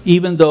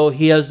 Even though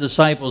he has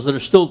disciples that are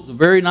still, the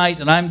very night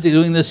that I'm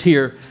doing this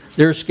here,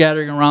 they're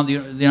scattering around the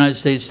United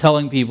States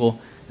telling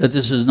people that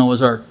this is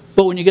Noah's Ark.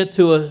 But when you get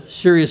to a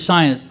serious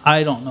science,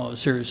 I don't know a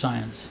serious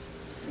science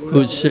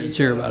who's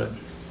sincere about it.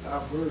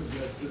 I've heard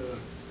that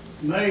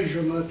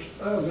measurements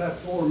of that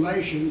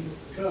formation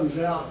comes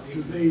out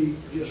to be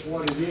just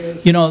what it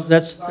is. You know,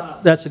 that's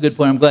a good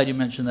point. I'm glad you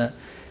mentioned that.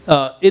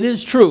 It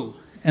is true,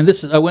 and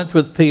I went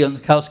with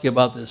Pt.1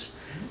 about this.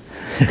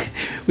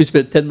 We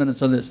spent 10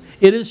 minutes on this.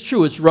 It is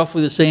true. It's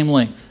roughly the same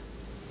length.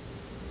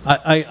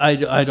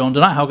 I don't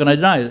deny. How can I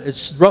deny it?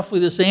 It's roughly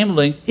the same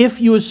length if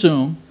you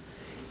assume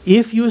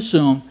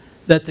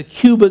that the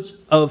cubits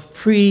of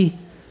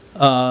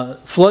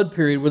pre-flood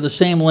period were the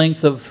same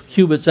length of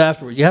cubits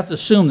afterwards. You have to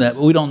assume that,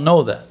 but we don't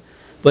know that.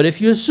 But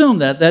if you assume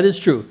that, that is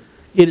true.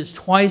 It is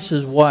twice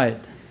as wide.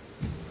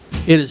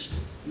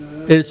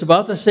 It's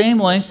about the same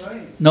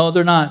length. No,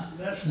 they're not.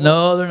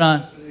 No, they're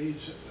not.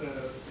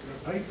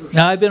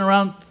 Now, I've been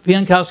around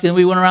Piankowski, and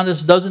we went around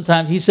this a dozen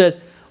times. He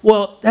said,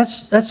 well,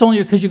 that's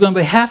only because you're going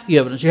by half the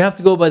evidence. You have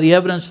to go by the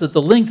evidence that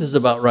the length is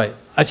about right.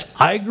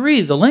 I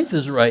agree, the length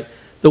is right.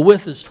 The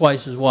width is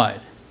twice as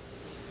wide.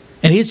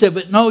 And he said,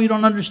 but no, you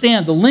don't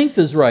understand. The length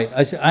is right.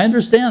 I said, I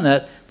understand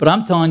that, but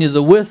I'm telling you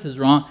the width is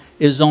wrong.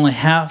 It's only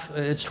half,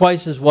 it's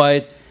twice as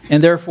wide,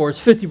 and therefore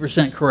it's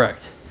 50%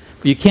 correct.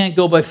 But you can't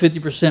go by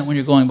 50% when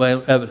you're going by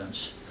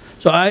evidence.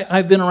 So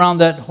I've been around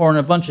that horn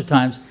a bunch of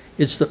times.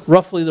 It's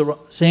roughly the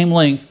same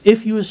length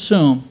if you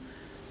assume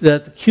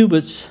that the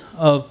cubits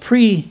of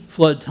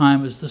pre-flood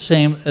time is the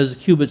same as the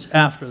cubits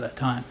after that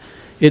time.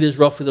 It is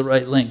roughly the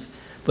right length,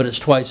 but it's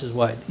twice as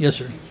wide. Yes,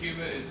 sir? And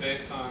cubit is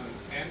based on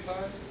hand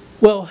size?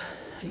 Well,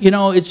 you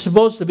know, it's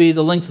supposed to be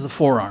the length of the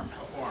forearm.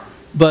 Forearm.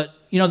 But,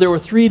 you know, there were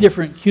 3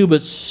 different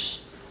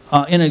cubits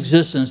in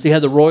existence. They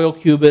had the royal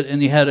cubit,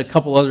 and you had a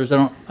couple others.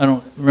 I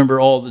don't remember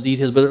all the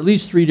details, but at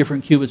least 3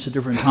 different cubits at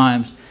different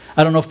times.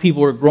 I don't know if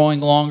people were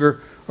growing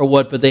longer or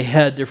what, but they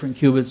had different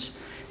cubits.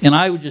 And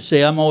I would just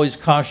say I'm always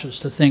cautious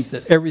to think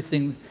that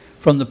everything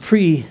from the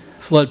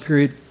pre-flood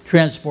period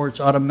transports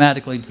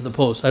automatically to the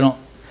post. I don't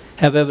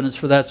have evidence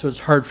for that, so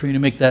it's hard for me to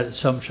make that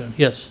assumption.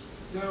 Yes?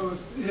 Now,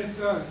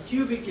 if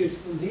cubic is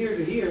from here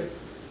to here,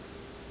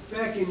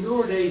 back in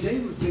your days, they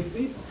were big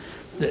people.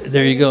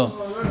 There you go.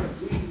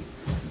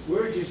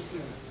 We're just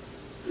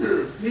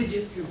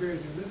midget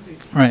compared to them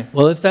people. Right.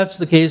 Well, if that's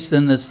the case,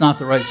 then it's not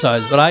the right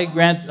size. But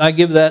I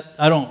give that,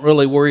 I don't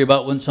really worry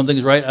about when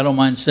something's right. I don't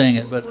mind saying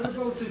it. But what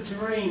about the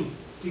terrain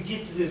to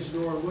get to this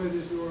door, where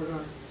this door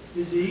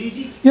is? Is it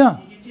easy? Yeah.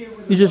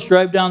 You just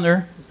drive down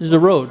there. There's a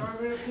road.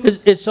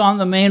 It's on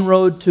the main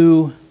road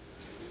to,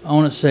 I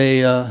want to say,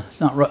 it's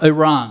not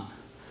Iran.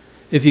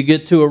 If you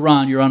get to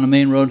Iran, you're on the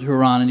main road to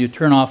Iran, and you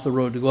turn off the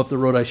road to go up the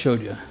road I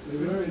showed you.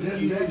 There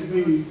doesn't have to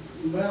be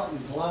mountain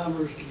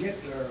climbers to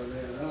get there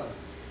then, huh?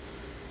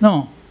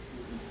 No.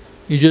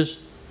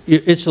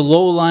 It's a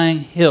low-lying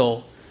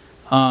hill.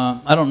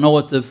 I don't know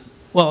what the,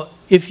 well,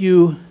 if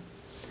you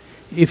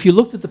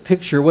looked at the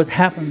picture, what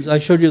happens, I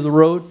showed you the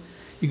road.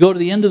 You go to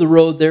the end of the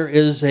road, there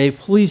is a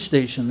police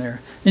station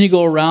there. Then you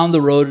go around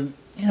the road, and,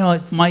 you know,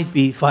 it might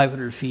be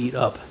 500 feet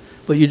up.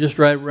 But you just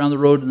drive around the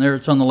road, and there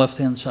it's on the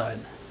left-hand side.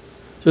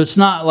 So it's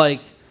not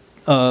like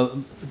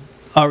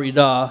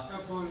Arida.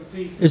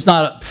 It's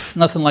not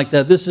nothing like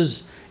that. This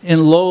is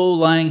in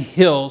low-lying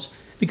hills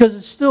because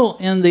it's still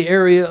in the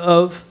area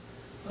of,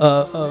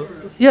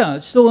 yeah,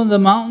 it's still in the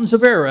mountains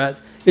of Ararat.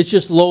 It's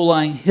just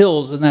low-lying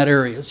hills in that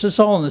area. It's just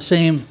all in the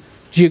same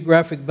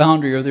geographic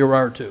boundary of the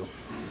Urartu.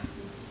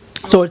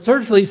 So it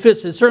certainly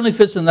fits. It certainly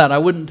fits in that. I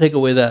wouldn't take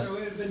away that. So it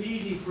would have been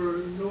easy for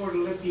Noah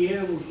to let the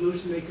animals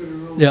loose, and they could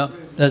have roamed. Yeah,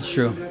 that's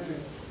true.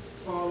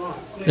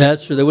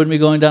 That's true. They wouldn't be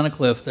going down a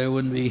cliff. They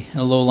wouldn't be in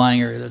a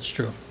low-lying area. That's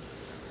true.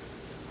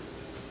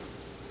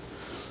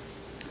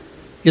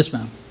 Yes,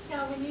 ma'am.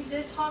 Now, when you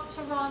did talk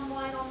to Ron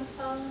White on the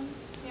phone,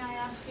 may I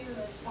ask you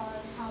as far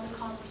as how the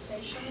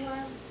conversation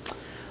went?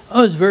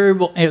 Oh, it's very,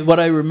 what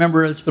I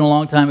remember, it's been a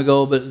long time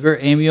ago, but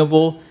very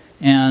amiable.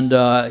 And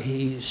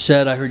he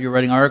said, I heard you're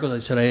writing articles. I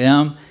said, I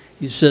am.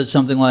 He said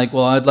something like,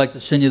 well, I'd like to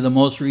send you the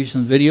most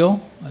recent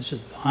video. I said,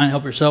 fine,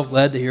 help yourself,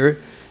 glad to hear it.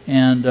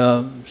 And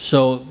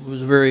so it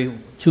was a very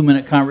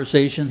 2-minute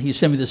conversation. He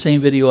sent me the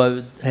same video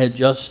I had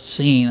just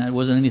seen. It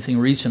wasn't anything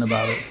recent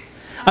about it.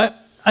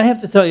 I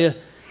have to tell you,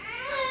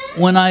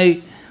 when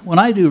I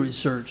do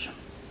research,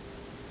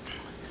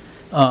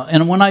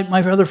 and when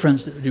my other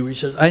friends do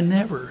research, I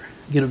never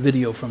get a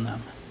video from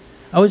them.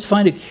 I always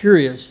find it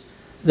curious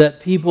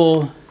that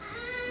people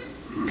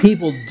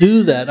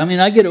do that. I mean,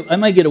 I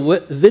might get a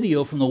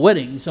video from the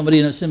wedding.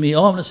 Somebody will send me,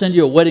 oh, I'm going to send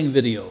you a wedding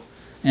video,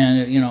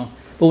 and you know.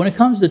 But when it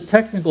comes to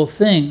technical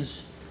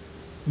things,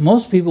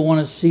 most people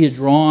want to see a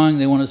drawing.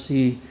 They want to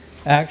see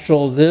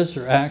actual this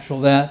or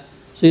actual that.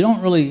 So you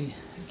don't really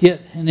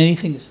get in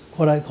anything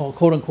what I call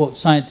quote unquote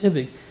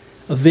scientific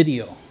a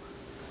video.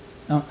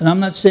 Now, and I'm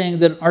not saying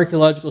that an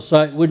archaeological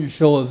site wouldn't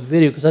show a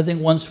video, because I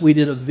think once we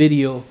did a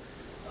video,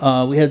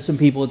 we had some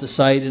people at the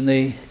site, and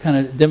they kind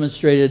of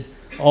demonstrated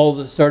all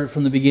that started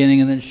from the beginning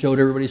and then showed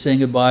everybody saying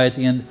goodbye at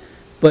the end.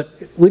 But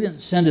we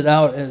didn't send it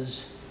out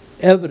as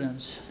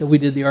evidence that we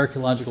did the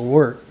archaeological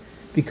work,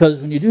 because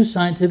when you do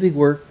scientific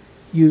work,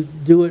 you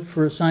do it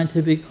for a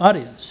scientific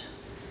audience.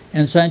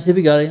 And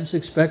scientific audience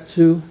expect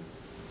to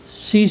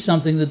see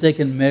something that they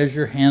can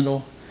measure,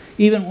 handle.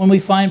 Even when we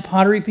find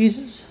pottery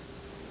pieces,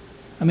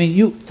 I mean,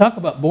 you talk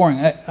about boring.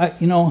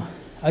 You know,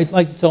 I'd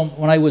like to tell them,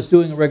 when I was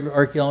doing regular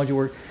archaeology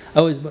work, I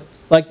always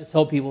like to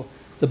tell people,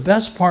 the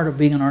best part of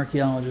being an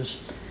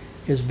archaeologist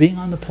is being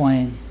on the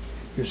plane.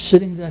 You're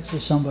sitting next to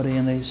somebody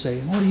and they say,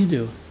 what do you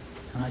do?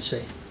 And I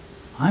say,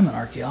 I'm an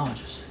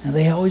archaeologist. And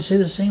they always say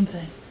the same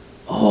thing.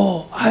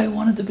 Oh, I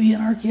wanted to be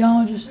an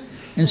archaeologist.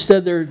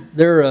 Instead,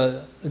 they're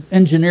an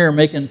engineer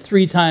making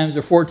 3 times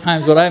or 4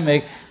 times what I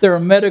make. They're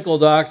a medical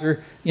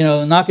doctor, you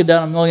know, knocking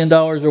down $1 million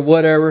or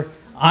whatever.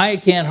 I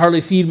can't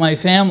hardly feed my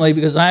family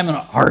because I'm an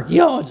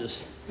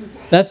archaeologist.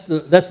 That's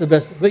the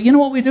best. But you know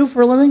what we do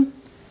for a living?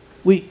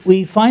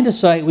 We find a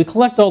site, we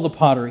collect all the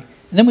pottery,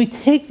 and then we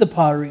take the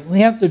pottery. We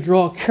have to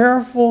draw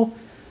careful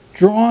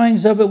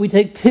drawings of it. We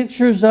take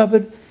pictures of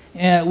it.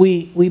 And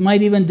we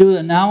might even do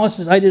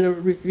analysis. I did a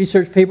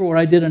research paper where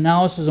I did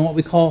analysis on what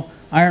we call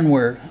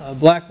ironware,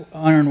 black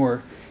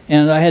ironware.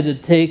 And I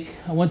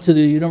went to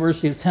the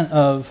University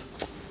of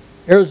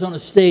Arizona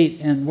State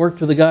and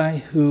worked with a guy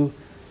who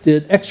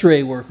did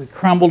x-ray work. We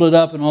crumbled it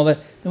up and all that.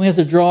 Then we have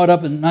to draw it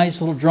up in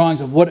nice little drawings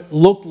of what it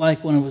looked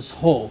like when it was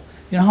whole.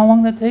 You know how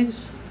long that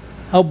takes?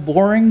 How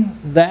boring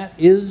that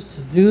is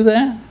to do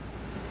that?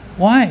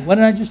 Why? Why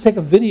didn't I just take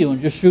a video and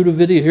just shoot a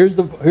video? Here's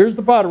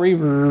the pottery.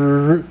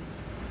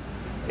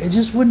 It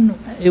just wouldn't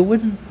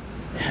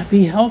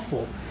be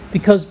helpful,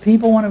 because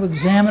people want to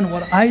examine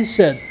what I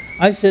said.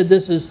 I said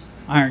this is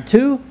iron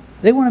 2.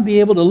 They want to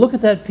be able to look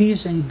at that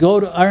piece and go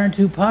to iron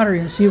 2 pottery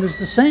and see if it's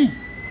the same.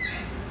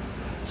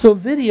 So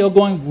video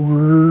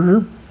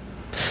going,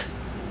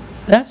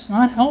 that's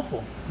not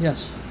helpful.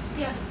 Yes?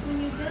 Yes,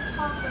 when you did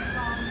talk with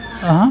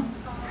Ron,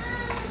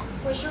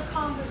 was your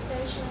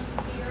conversation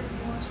geared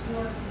more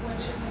toward what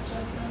you had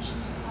just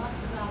mentioned to us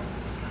about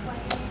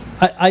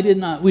claiming? I did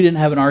not. We didn't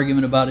have an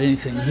argument about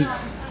anything. No, I'm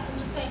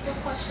just saying, what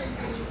questions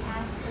did you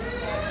ask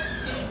that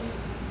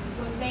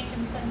would make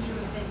him send you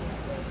a video,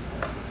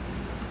 basically?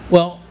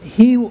 Well,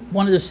 he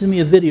wanted to send me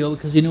a video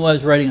because he knew I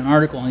was writing an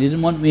article, and he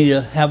didn't want me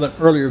to have an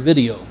earlier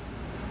video.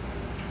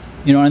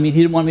 You know what I mean?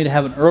 He didn't want me to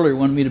have an earlier,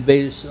 wanted me to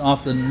base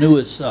off the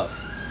newest stuff.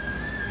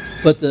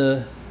 But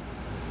the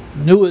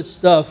newest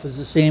stuff is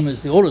the same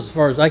as the oldest, as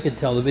far as I could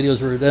tell. The videos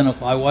were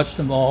identical. I watched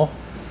them all.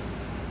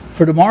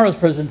 For tomorrow's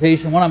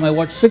presentation, one of them I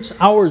watched 6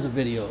 hours of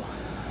video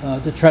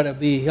to try to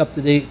be up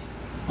to date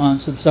on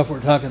some stuff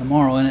we're talking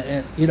tomorrow.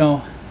 And you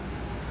know,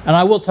 and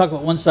I will talk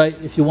about one site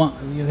if you want.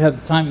 If you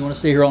have time, you want to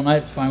stay here all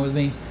night, it's fine with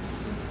me.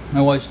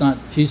 My wife's not,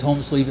 she's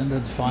home sleeping,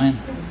 that's fine.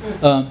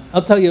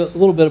 I'll tell you a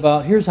little bit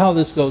about, here's how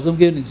this goes. Let me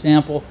give an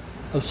example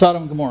of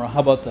Sodom and Gomorrah.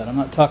 How about that? I'm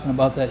not talking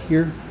about that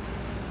here.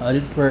 I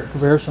didn't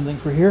prepare something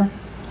for here.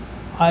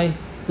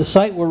 The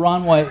site where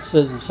Ron White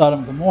says is Sodom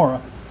and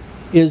Gomorrah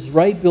is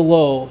right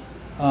below,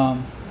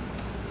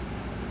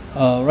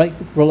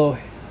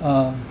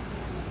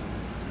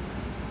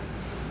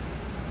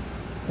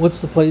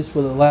 what's the place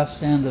where the last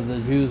stand of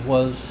the Jews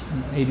was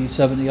in AD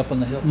 70 up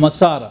on the hill?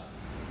 Masada.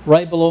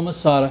 Right below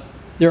Masada.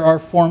 There are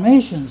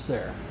formations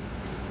there.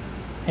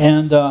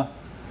 And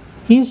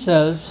he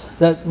says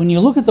that when you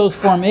look at those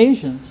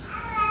formations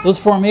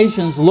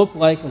look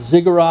like a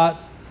ziggurat.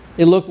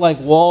 They look like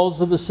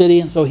walls of the city,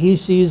 and so he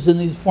sees in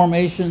these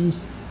formations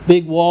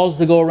big walls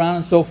that go around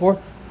and so forth.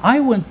 I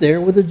went there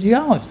with a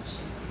geologist.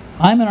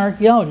 I'm an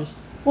archaeologist.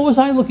 What was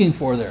I looking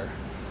for there?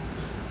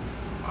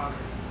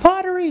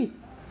 Pottery.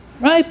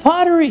 Right?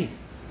 Pottery.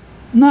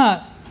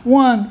 Not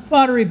one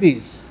pottery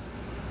piece.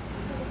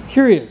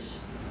 Curious.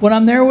 When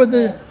I'm there with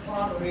the...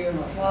 Pottery in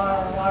a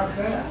fire like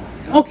that.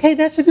 Okay,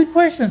 that's a good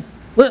question.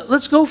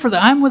 Let's go for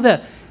that. I'm with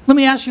that. Let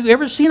me ask you,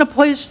 ever seen a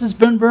place that's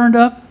been burned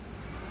up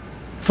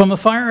from a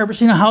fire? Ever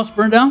seen a house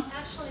burned down?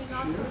 Actually,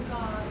 not for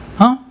God.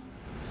 Huh?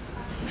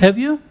 Have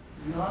you?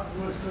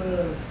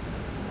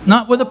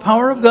 Not with the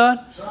power of God.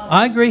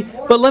 I agree.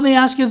 But let me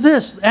ask you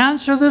this.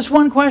 Answer this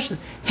one question.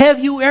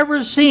 Have you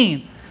ever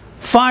seen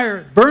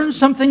fire burn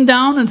something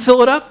down and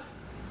fill it up?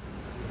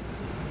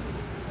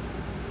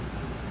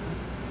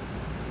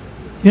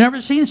 You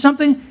never seen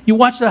something? You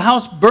watch the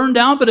house burn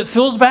down, but it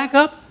fills back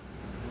up?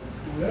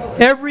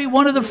 Every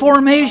one of the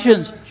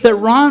formations that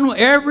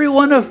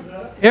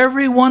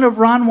every one of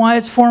Ron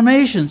Wyatt's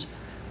formations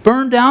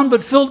burned down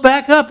but filled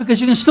back up,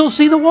 because you can still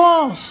see the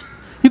walls.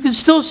 You can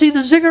still see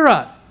the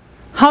ziggurat.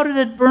 How did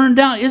it burn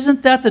down?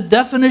 Isn't that the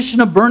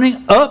definition of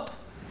burning up?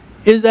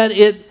 Is that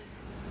it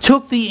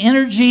took the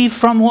energy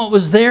from what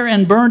was there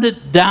and burned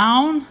it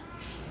down?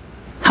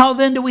 How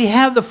then do we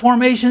have the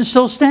formation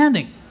still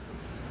standing?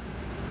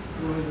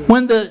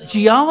 When the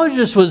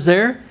geologist was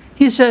there,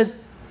 he said,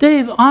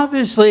 Dave,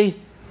 obviously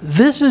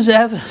this is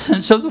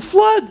evidence of the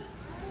flood.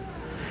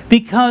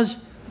 Because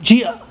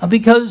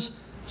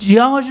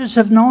geologists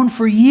have known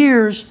for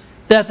years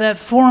that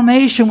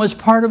formation was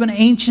part of an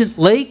ancient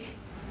lake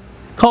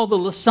called the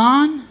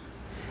Lasan.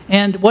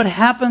 And what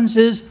happens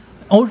is,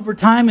 over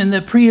time, in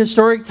the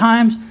prehistoric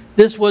times,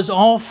 this was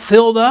all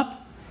filled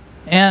up.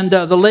 And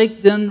the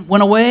lake then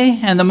went away,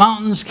 and the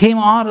mountains came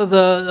out of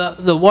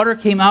the water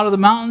came out of the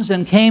mountains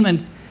and came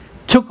and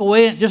took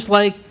away it, just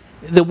like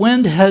the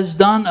wind has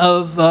done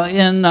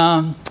in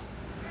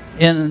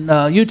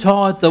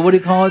Utah at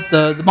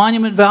the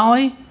Monument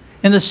Valley.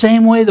 In the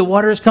same way, the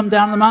water has come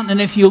down the mountain.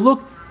 And if you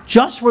look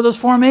just where those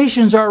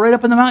formations are, right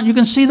up in the mountain, you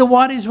can see the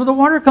wadis where the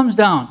water comes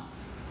down.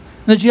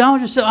 And the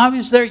geologists said,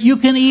 obviously, there you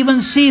can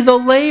even see the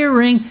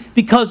layering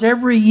because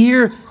every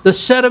year the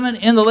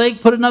sediment in the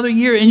lake put another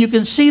year, and you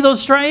can see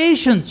those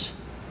striations.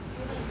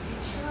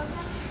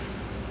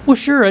 Well,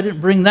 sure, I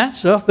didn't bring that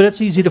stuff, but it's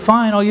easy to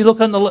find. Oh, you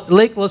look on the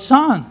Lake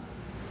Lausanne.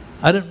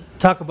 I didn't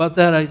talk about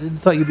that. I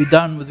thought you'd be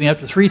done with me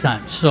after 3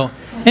 times. So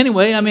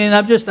anyway, I mean,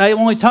 I'm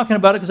only talking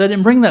about it because I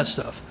didn't bring that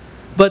stuff.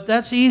 But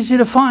that's easy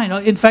to find.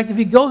 In fact, if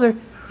you go there,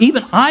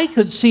 even I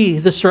could see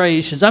the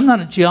striations. I'm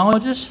not a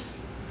geologist,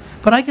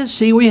 but I could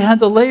see where you had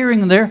the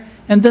layering there,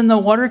 and then the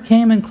water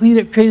came and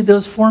created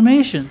those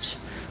formations.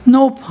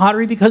 No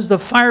pottery, because the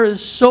fire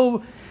is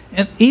so,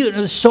 and even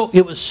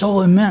it was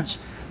so immense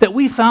that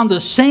we found the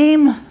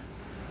same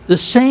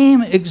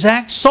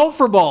exact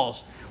sulfur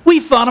balls. We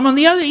found them on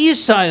the other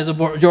east side of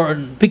the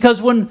Jordan,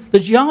 because when the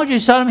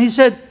geologist saw them, he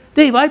said,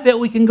 Dave, I bet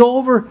we can go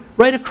over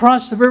right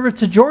across the river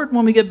to Jordan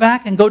when we get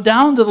back and go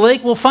down to the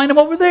lake. We'll find them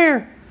over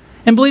there.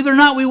 And believe it or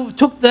not, we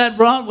took that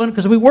route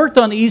because we worked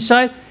on the east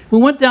side. We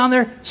went down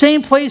there,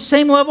 same place,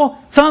 same level,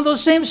 found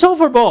those same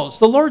sulfur balls.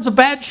 The Lord's a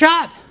bad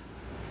shot.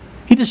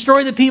 He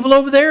destroyed the people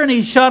over there, and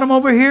he shot them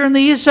over here on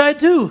the east side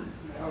too.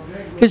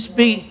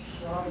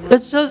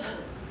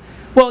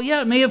 Well,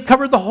 yeah, it may have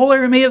covered the whole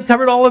area, it may have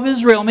covered all of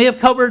Israel, it may have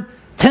covered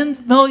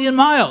 10 million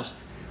miles.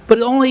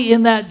 But only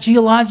in that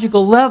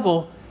geological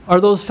level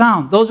are those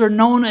found. Those are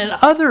known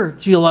at other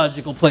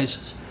geological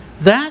places.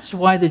 That's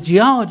why the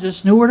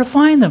geologists knew where to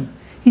find them.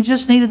 He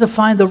just needed to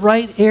find the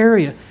right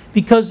area,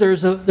 because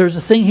there's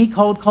a thing he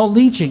called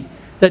leaching,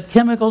 that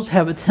chemicals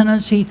have a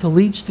tendency to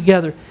leach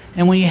together.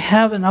 And when you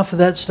have enough of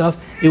that stuff,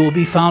 it will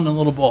be found in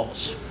little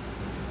balls.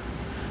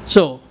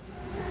 So,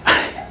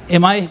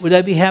 would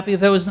I be happy if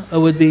that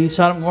would be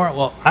Sodom and Gomorrah?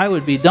 Well, I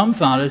would be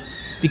dumbfounded,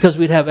 because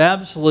we'd have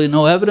absolutely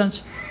no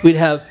evidence. We'd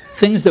have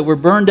things that were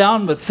burned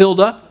down but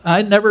filled up.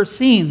 I'd never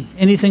seen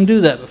anything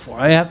do that before.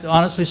 I have to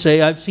honestly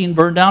say I've seen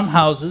burned down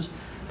houses,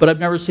 but I've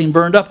never seen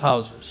burned up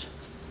houses.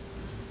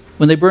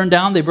 When they burn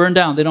down, they burn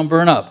down. They don't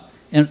burn up.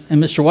 In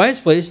Mr. White's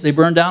place, they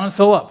burn down and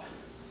fill up.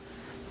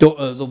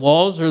 The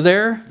walls are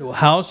there, the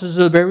houses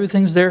are there,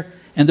 everything's there,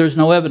 and there's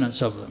no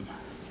evidence of them.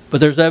 But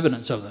there's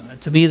evidence of them.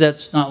 And to me,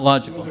 that's not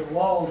logical. The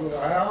walls of the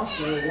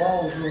house or the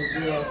walls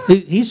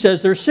of He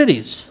says they're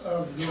cities.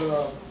 Of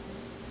the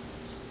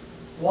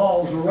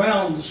walls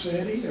around the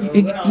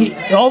city?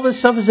 All this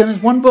stuff is in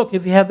his one book.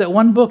 If you have that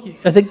one book,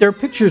 I think there are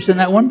pictures in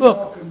that one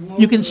book.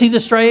 You can see the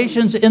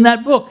striations in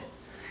that book.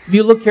 If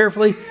you look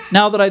carefully,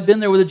 now that I've been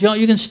there with the gel,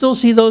 you can still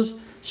see those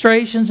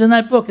striations in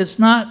that book. It's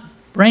not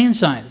brain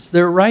science.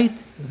 They're right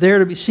there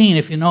to be seen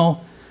if you know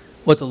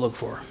what to look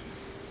for.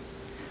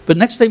 But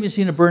next time you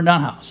see a burned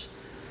down house,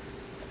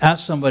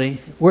 ask somebody,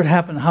 what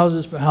happened? How's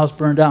this house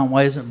burned down?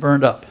 Why isn't it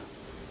burned up?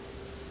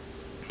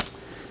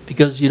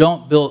 Because you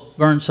don't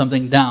burn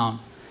something down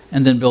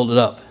and then build it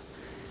up.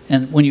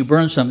 And when you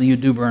burn something, you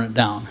do burn it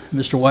down.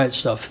 Mr. White's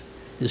stuff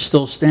is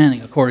still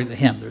standing according to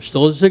him. There's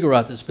still a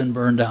ziggurat that's been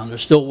burned down.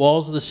 There's still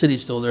walls of the city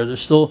still there.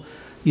 There's still,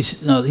 he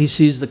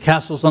sees the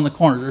castles on the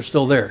corner. They're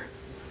still there.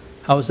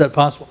 How is that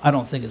possible? I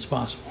don't think it's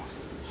possible.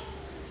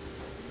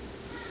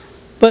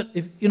 But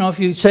if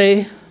you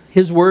say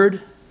his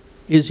word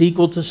is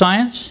equal to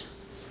science,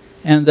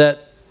 and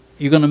that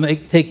you're going to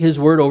take his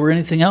word over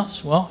anything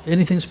else, well,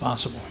 anything's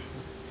possible.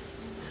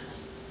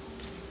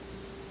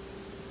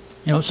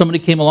 Somebody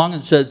came along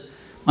and said,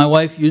 my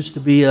wife used to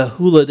be a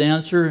hula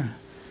dancer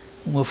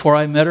before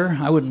I met her.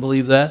 I wouldn't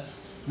believe that.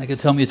 They could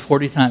tell me it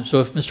 40 times.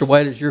 So if Mr.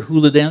 White is your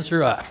hula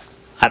dancer,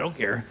 I don't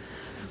care.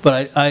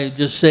 But I'm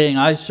just saying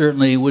I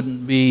certainly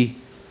wouldn't be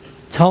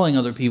telling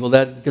other people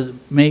that, because it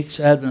makes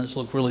Adventists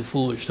look really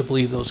foolish to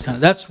believe those kind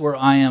of. That's where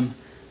I am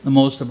the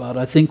most about.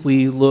 I think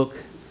we look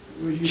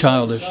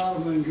childish.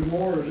 Sodom and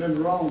Gomorrah is in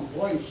the wrong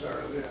place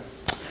there then.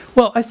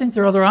 Well, I think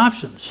there are other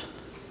options.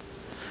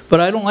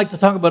 But I don't like to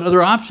talk about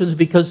other options,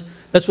 because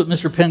that's what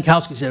Mr.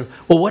 Penkowski said.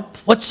 Well,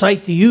 what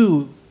site do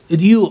you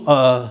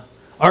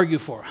argue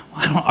for?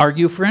 I don't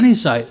argue for any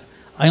site.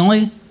 I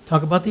only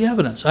talk about the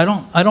evidence.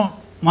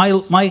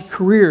 My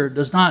career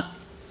does not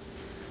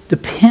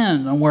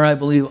depend on where I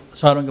believe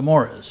Sodom and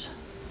Gomorrah is.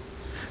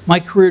 My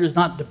career does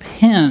not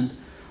depend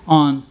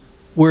on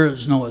where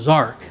is Noah's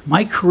Ark.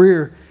 My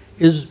career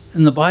is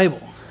in the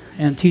Bible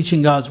and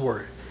teaching God's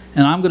Word.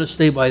 And I'm going to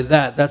stay by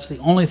that. That's the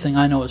only thing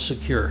I know is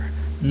secure.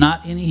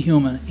 Not any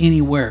human,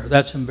 anywhere.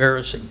 That's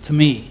embarrassing to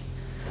me.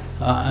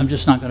 I'm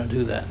just not going to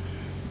do that.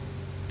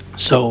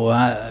 So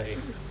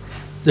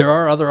there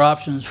are other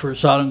options for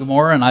Sodom and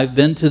Gomorrah, and I've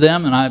been to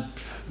them, and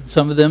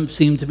some of them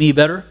seem to me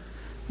better.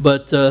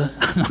 But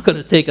I'm not going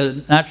to take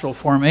a natural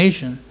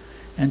formation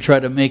and try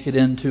to make it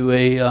into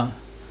a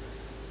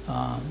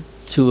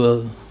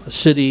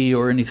city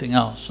or anything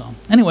else. So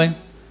anyway,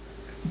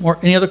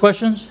 any other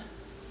questions?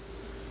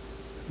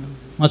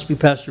 Must be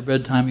past your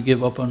bedtime. You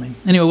give up on me.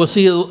 Anyway, we'll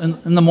see you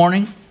in the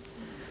morning.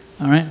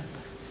 All right?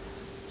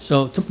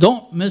 So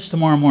don't miss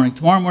tomorrow morning.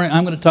 Tomorrow morning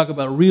I'm going to talk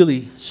about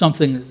really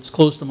something that's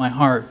close to my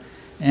heart.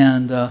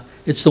 And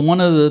it's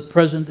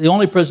the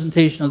only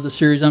presentation of the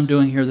series I'm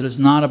doing here that is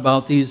not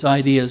about these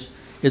ideas.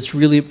 It's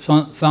really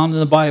found in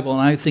the Bible,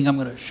 and I think I'm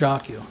going to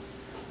shock you.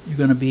 You're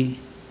going to be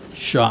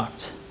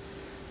shocked.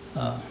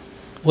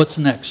 What's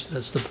next?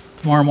 That's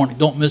tomorrow morning.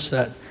 Don't miss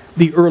that.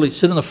 Be early.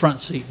 Sit in the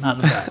front seat, not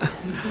in the back.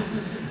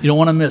 You don't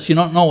want to miss. You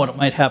don't know what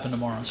might happen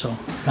tomorrow, so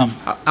come.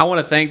 I want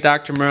to thank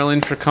Dr.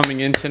 Merling for coming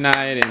in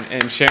tonight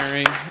and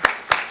sharing.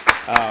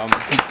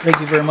 Thank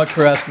you very much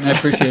for asking. I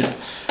appreciate it.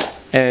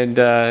 And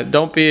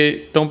don't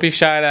be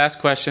shy to ask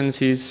questions.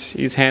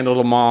 He's handled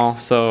them all.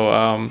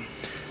 So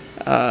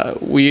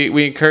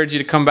we encourage you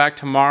to come back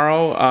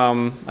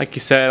tomorrow. Like you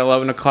said,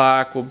 11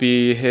 o'clock will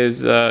be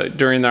his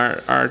during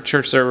our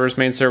church service,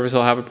 main service.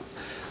 He'll have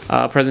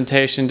a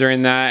presentation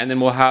during that, and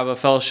then we'll have a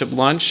fellowship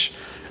lunch,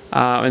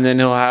 and then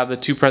he'll have the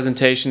 2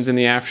 presentations in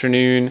the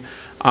afternoon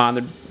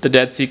on the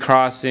Dead Sea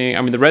Crossing.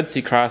 I mean the Red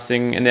Sea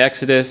Crossing and the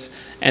Exodus,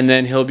 and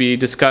then he'll be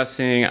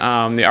discussing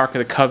the Ark of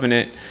the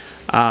Covenant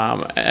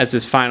as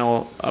his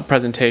final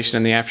presentation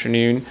in the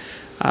afternoon.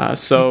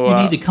 So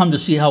you need to come to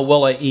see how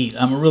well I eat.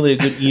 I'm really a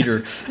good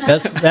eater.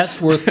 That's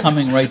worth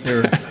coming right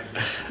there.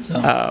 So,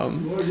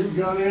 Well, you've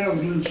got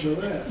evidence of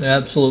that.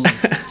 absolutely.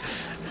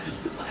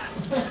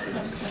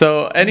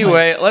 So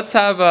anyway, let's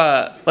have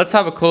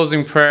a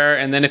closing prayer,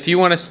 and then if you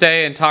want to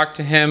stay and talk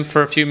to him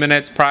for a few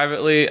minutes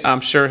privately,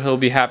 I'm sure he'll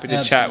be happy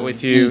to chat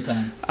with you.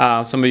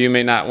 Some of you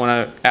may not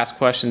want to ask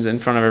questions in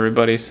front of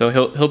everybody, so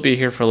he'll be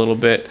here for a little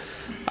bit.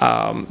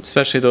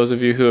 Especially those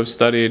of you who have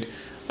studied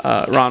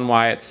Ron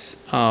Wyatt's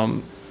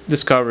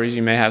discoveries,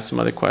 you may have some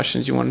other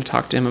questions you want to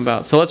talk to him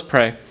about. So let's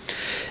pray.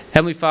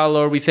 Heavenly Father,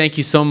 Lord, we thank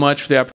you so much for the opportunity